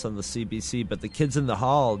it's just on the CBC. But The Kids in the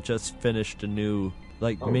Hall just finished a new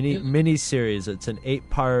mini series. It's an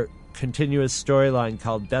 8-part continuous storyline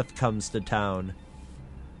called Death Comes to Town.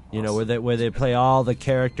 Awesome. where they play all the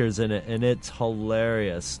characters in it, and it's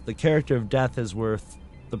hilarious. The character of Death is worth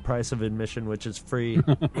the price of admission, which is free.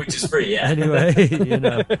 Which is free, yeah. Anyway,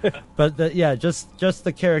 But just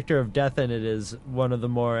the character of Death in it is one of the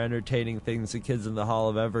more entertaining things the Kids in the Hall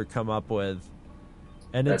have ever come up with.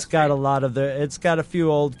 And it's got it's got a few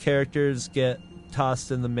old characters get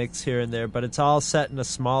tossed in the mix here and there, but it's all set in a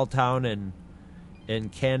small town in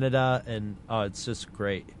Canada, and it's just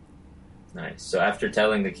great. Nice. So after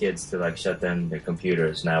telling the kids to shut down their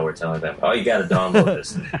computers, now we're telling them, "Oh, you got to download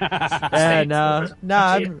this."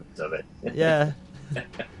 Yeah.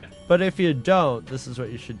 But if you don't, this is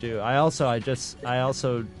what you should do. I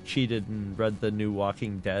also cheated and read the new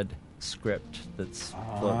Walking Dead script that's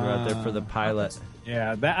floating out there for the pilot.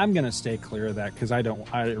 Yeah, I'm going to stay clear of that because I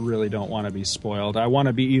really don't want to be spoiled. I want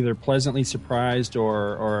to be either pleasantly surprised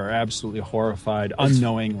or absolutely horrified,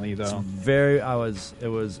 unknowingly though. It's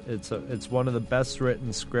one of the best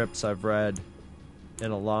written scripts I've read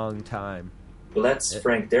in a long time. Well, that's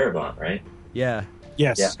Frank Darabont, right? Yeah.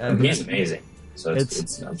 Yes. Yeah, and he's amazing. So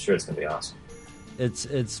it's I'm sure it's going to be awesome. It's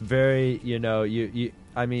very,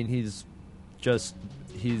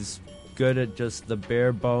 he's good at just the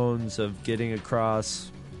bare bones of getting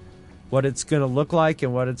across what it's going to look like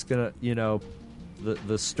and what it's going to,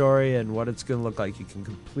 the story and what it's going to look like. You can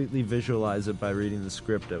completely visualize it by reading the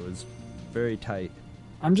script. It was very tight.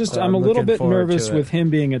 I'm a little bit nervous with him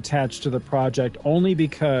being attached to the project only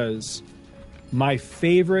because my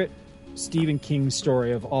favorite Stephen King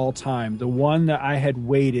story of all time, the one that I had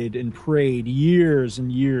waited and prayed years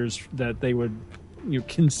and years that they would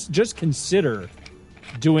just consider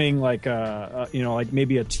doing like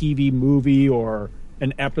maybe a TV movie or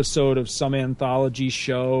an episode of some anthology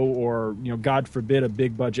show or God forbid a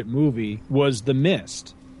big budget movie, was The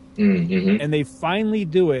Mist. Mm-hmm. And they finally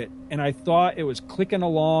do it, and I thought it was clicking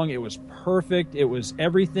along. It was perfect. It was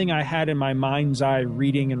everything I had in my mind's eye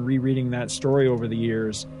reading and rereading that story over the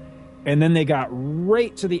years. and then they got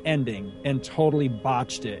right to the ending and totally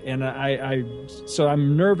botched it. And so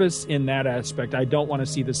I'm nervous in that aspect. I don't want to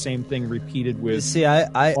see the same thing repeated with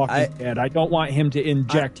Walking Dead. I don't want him to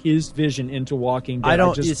inject his vision into Walking Dead.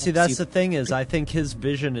 That's the thing is, I think his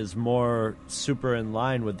vision is more super in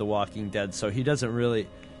line with The Walking Dead, so he doesn't really,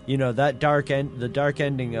 that the dark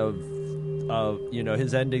ending of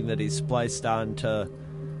his ending that he spliced onto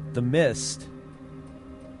The Mist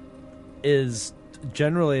is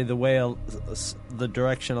generally the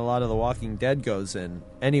direction a lot of The Walking Dead goes in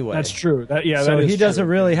anyway. That's true. So he doesn't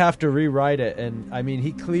really have to rewrite it, and I mean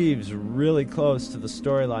he cleaves really close to the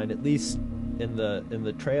storyline, at least in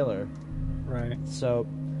the trailer. Right. So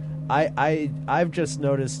I've just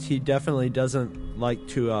noticed he definitely doesn't like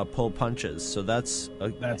to pull punches. So that's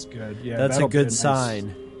good. Yeah, that's a good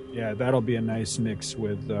sign. Yeah, that'll be a nice mix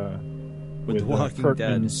with The Walking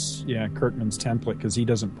Kirkman's, Dead. Yeah, Kirkman's template, because he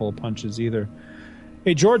doesn't pull punches either.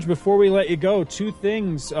 Hey, George, before we let you go, 2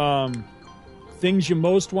 things. Things you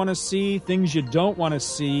most want to see, things you don't want to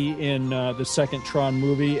see in the second Tron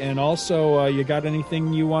movie, and also you got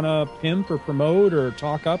anything you want to pimp or promote or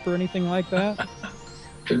talk up or anything like that?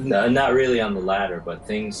 No, not really on the latter, but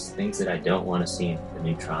things that I don't want to see in the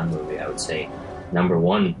new Tron movie, I would say number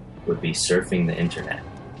 1 would be surfing the internet.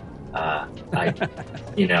 I'm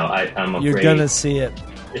afraid you're gonna see it.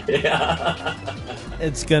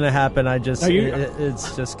 It's gonna happen.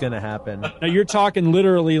 It's just gonna happen. Now you're talking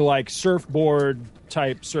literally like surfboard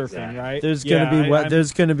type surfing, right? There's gonna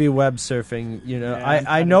be web surfing.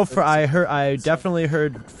 I definitely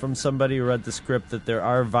heard from somebody who read the script that there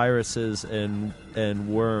are viruses and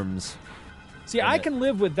worms. See, I can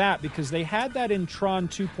live with that because they had that in Tron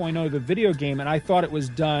 2.0, the video game, and I thought it was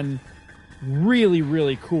done really,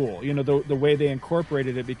 really cool. The way they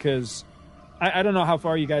incorporated it, because I don't know how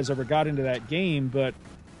far you guys ever got into that game, but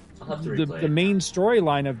the main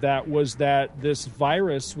storyline of that was that this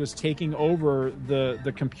virus was taking over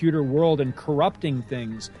the computer world and corrupting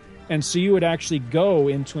things. And so you would actually go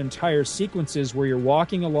into entire sequences where you're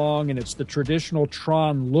walking along and it's the traditional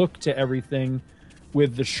Tron look to everything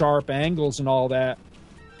with the sharp angles and all that.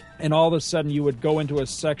 And all of a sudden you would go into a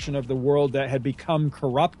section of the world that had become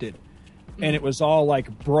corrupted. And it was all like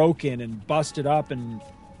broken and busted up and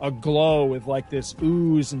aglow with like this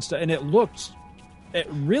ooze and stuff. And it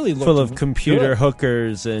really looked full of computer good.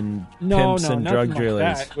 Hookers and pimps and drug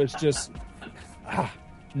dealers. Like it was just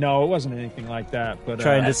no, it wasn't anything like that. But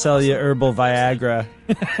trying to sell you herbal Viagra.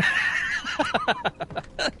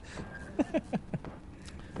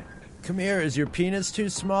 Come here. Is your penis too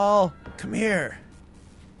small? Come here.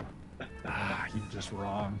 You're just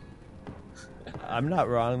wrong. I'm not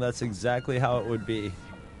wrong. That's exactly how it would be.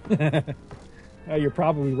 You're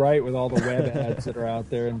probably right with all the web ads that are out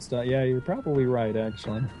there and stuff. Yeah, you're probably right,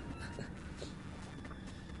 actually.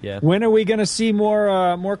 Yeah. When are we going to see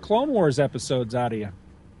more Clone Wars episodes out of you?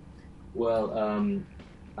 Well,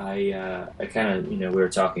 I kind of, we were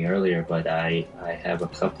talking earlier, but I have a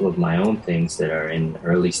couple of my own things that are in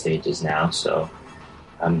early stages now, so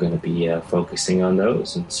I'm going to be focusing on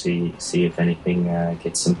those and see if anything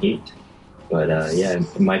gets some heat. But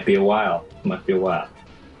it might be a while. Well,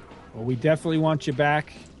 we definitely want you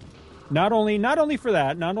back. Not only for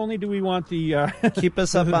that. Not only do we want the keep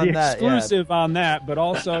us up on that exclusive on that, but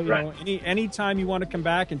also anytime you want to come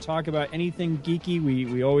back and talk about anything geeky,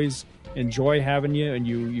 we always enjoy having you, and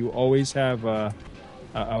you always have a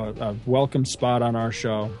welcome spot on our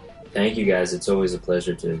show. Thank you, guys. It's always a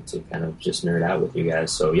pleasure to kind of just nerd out with you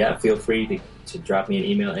guys. So yeah, feel free to drop me an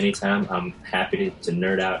email anytime. I'm happy to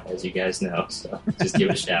nerd out, as you guys know. So just give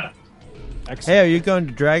it a shout. Excellent. Hey, are you going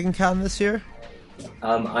to Dragon Con this year?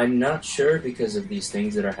 I'm not sure because of these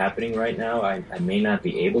things that are happening right now. I may not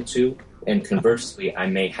be able to, and conversely, I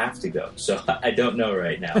may have to go. So I don't know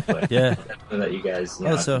right now. But yeah, I'll let you guys.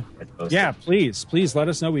 Please let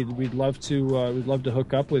us know. We'd love to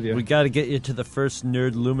hook up with you. We got to get you to the first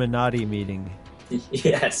Nerd Illuminati meeting.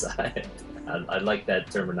 Yes, I like that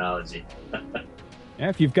terminology. Yeah,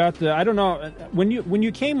 if you've got I don't know when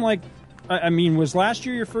you came, like, I mean, was last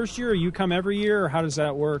year your first year, or you come every year, or how does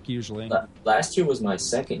that work usually? Last year was my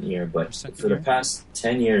second year, but for the past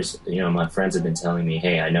 10 years, my friends have been telling me,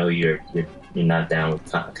 hey, I know you're not down with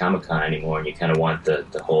Comic-Con anymore, and you kind of want the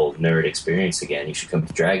whole nerd experience again. You should come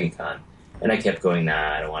to Dragon Con. And I kept going,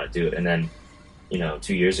 nah, I don't want to do it. And then,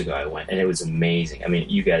 2 years ago I went, and it was amazing. I mean,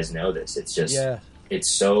 you guys know this. It's just, It's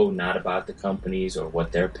so not about the companies or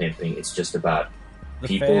what they're pimping. It's just about the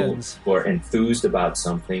people fans who are enthused about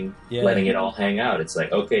something, letting it all hang out. It's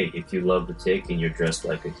like, okay, if you love the Tick and you're dressed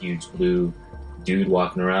like a huge blue dude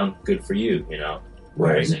walking around, good for you,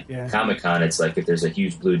 Whereas at Comic-Con, it's like if there's a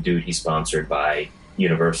huge blue dude, he's sponsored by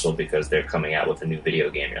Universal because they're coming out with a new video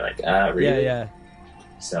game. You're like, really? Yeah.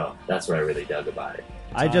 So that's what I really dug about it.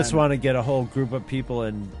 I just want to get a whole group of people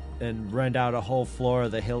and rent out a whole floor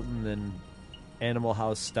of the Hilton and Animal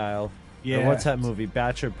House style. Yeah. Or what's that movie?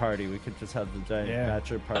 Bachelor Party. We could just have the giant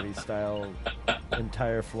Bachelor Party style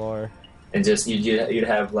entire floor. And just you'd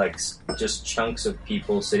have like just chunks of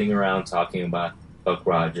people sitting around talking about Buck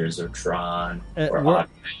Rogers or Tron or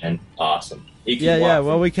Aquaman. Awesome.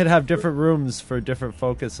 Well, we could have different rooms for different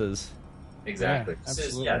focuses. Exactly.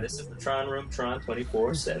 Yeah, this is the Tron room, Tron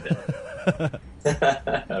 24/7.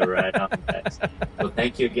 Right on, guys. Well,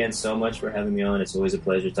 thank you again so much for having me on. It's always a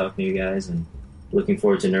pleasure talking to you guys, and looking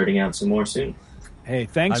forward to nerding out some more soon. Hey,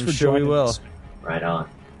 thanks I'm for sure joining we will. us. Right on.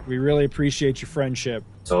 We really appreciate your friendship.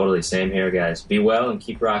 Totally. Same here, guys. Be well and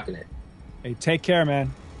keep rocking it. Hey, take care,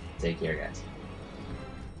 man. Take care, guys.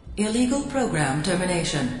 Illegal program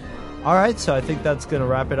termination. All right, so I think that's going to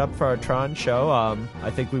wrap it up for our Tron show. I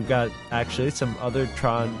think we've got actually some other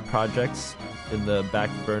Tron projects in the back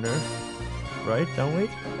burner, right? Don't we?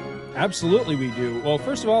 Absolutely we do. Well,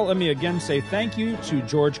 first of all, let me again say thank you to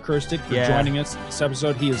George Kirstick for joining us in this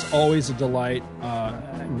episode. He is always a delight. I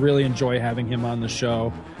really enjoy having him on the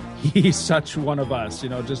show. He's such one of us,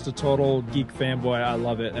 just a total geek fanboy. I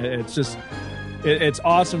love it. It's just... It's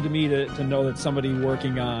awesome to me to know that somebody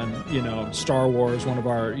working on, Star Wars, one of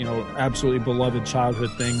our, absolutely beloved childhood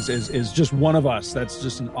things, is just one of us. That's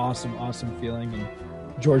just an awesome, awesome feeling. And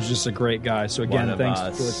George's just a great guy. So again, thanks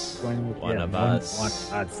for joining with One of us.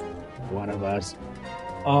 One of us.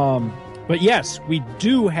 But yes, we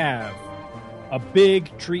do have a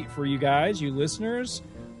big treat for you guys, you listeners.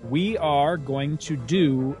 We are going to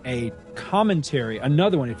do a commentary,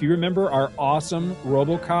 another one. If you remember our awesome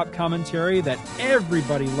RoboCop commentary that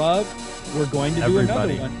everybody loved, we're going to do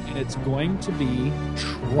another one, and it's going to be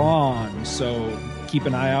Tron. So keep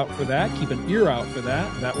an eye out for that. Keep an ear out for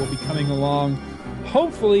that. That will be coming along.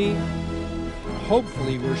 Hopefully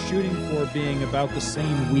we're shooting for being about the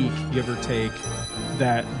same week, give or take,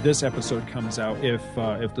 that this episode comes out, if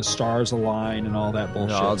the stars align and all that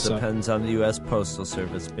bullshit. It all depends on the U.S. Postal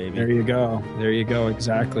Service, baby. There you go,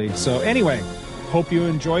 exactly. So anyway, hope you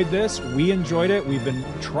enjoyed this. We enjoyed it. We've been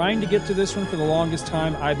trying to get to this one for the longest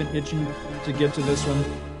time. I've been itching to get to this one.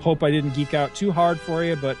 Hope I didn't geek out too hard for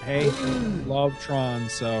you, but hey, love Tron.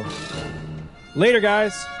 So later,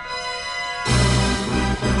 guys.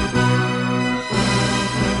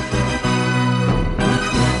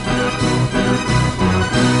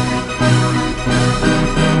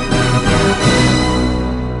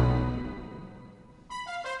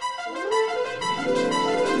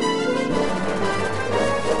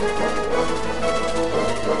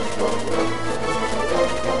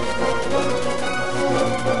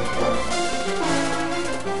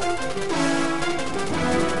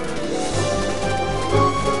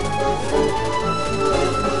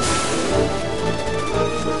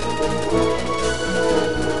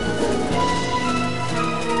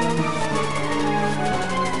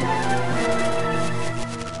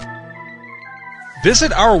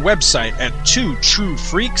 Visit our website at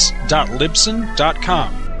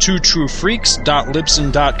twotruefreaks.libsyn.com.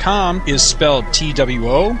 twotruefreaks.libsyn.com is spelled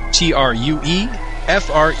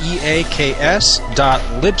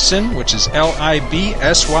TWOTRUEFREAKS.libsyn, which is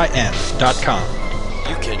LIBSYN.com.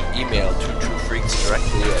 You can email Two True Freaks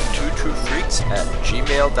directly at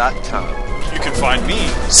twotruefreaks@gmail.com. You can find me,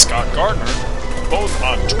 Scott Gardner, both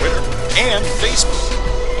on Twitter and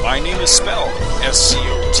Facebook. My name is spelled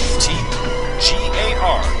SCOTTGARDNER.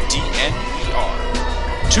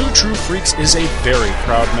 Two True Freaks is a very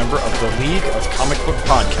proud member of the League of Comic Book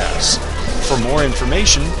Podcasts. For more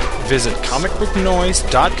information, visit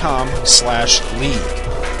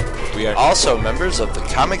comicbooknoise.com/league. We are also members of the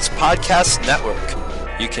Comics Podcast Network.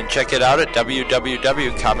 You can check it out at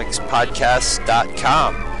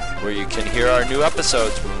www.comicspodcasts.com, where you can hear our new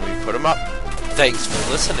episodes when we put them up. Thanks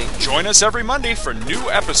for listening. Join us every Monday for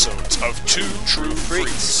new episodes of Two True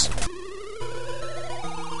Freaks.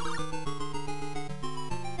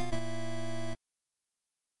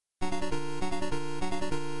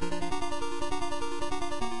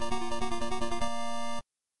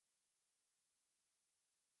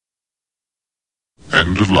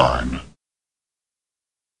 End of line.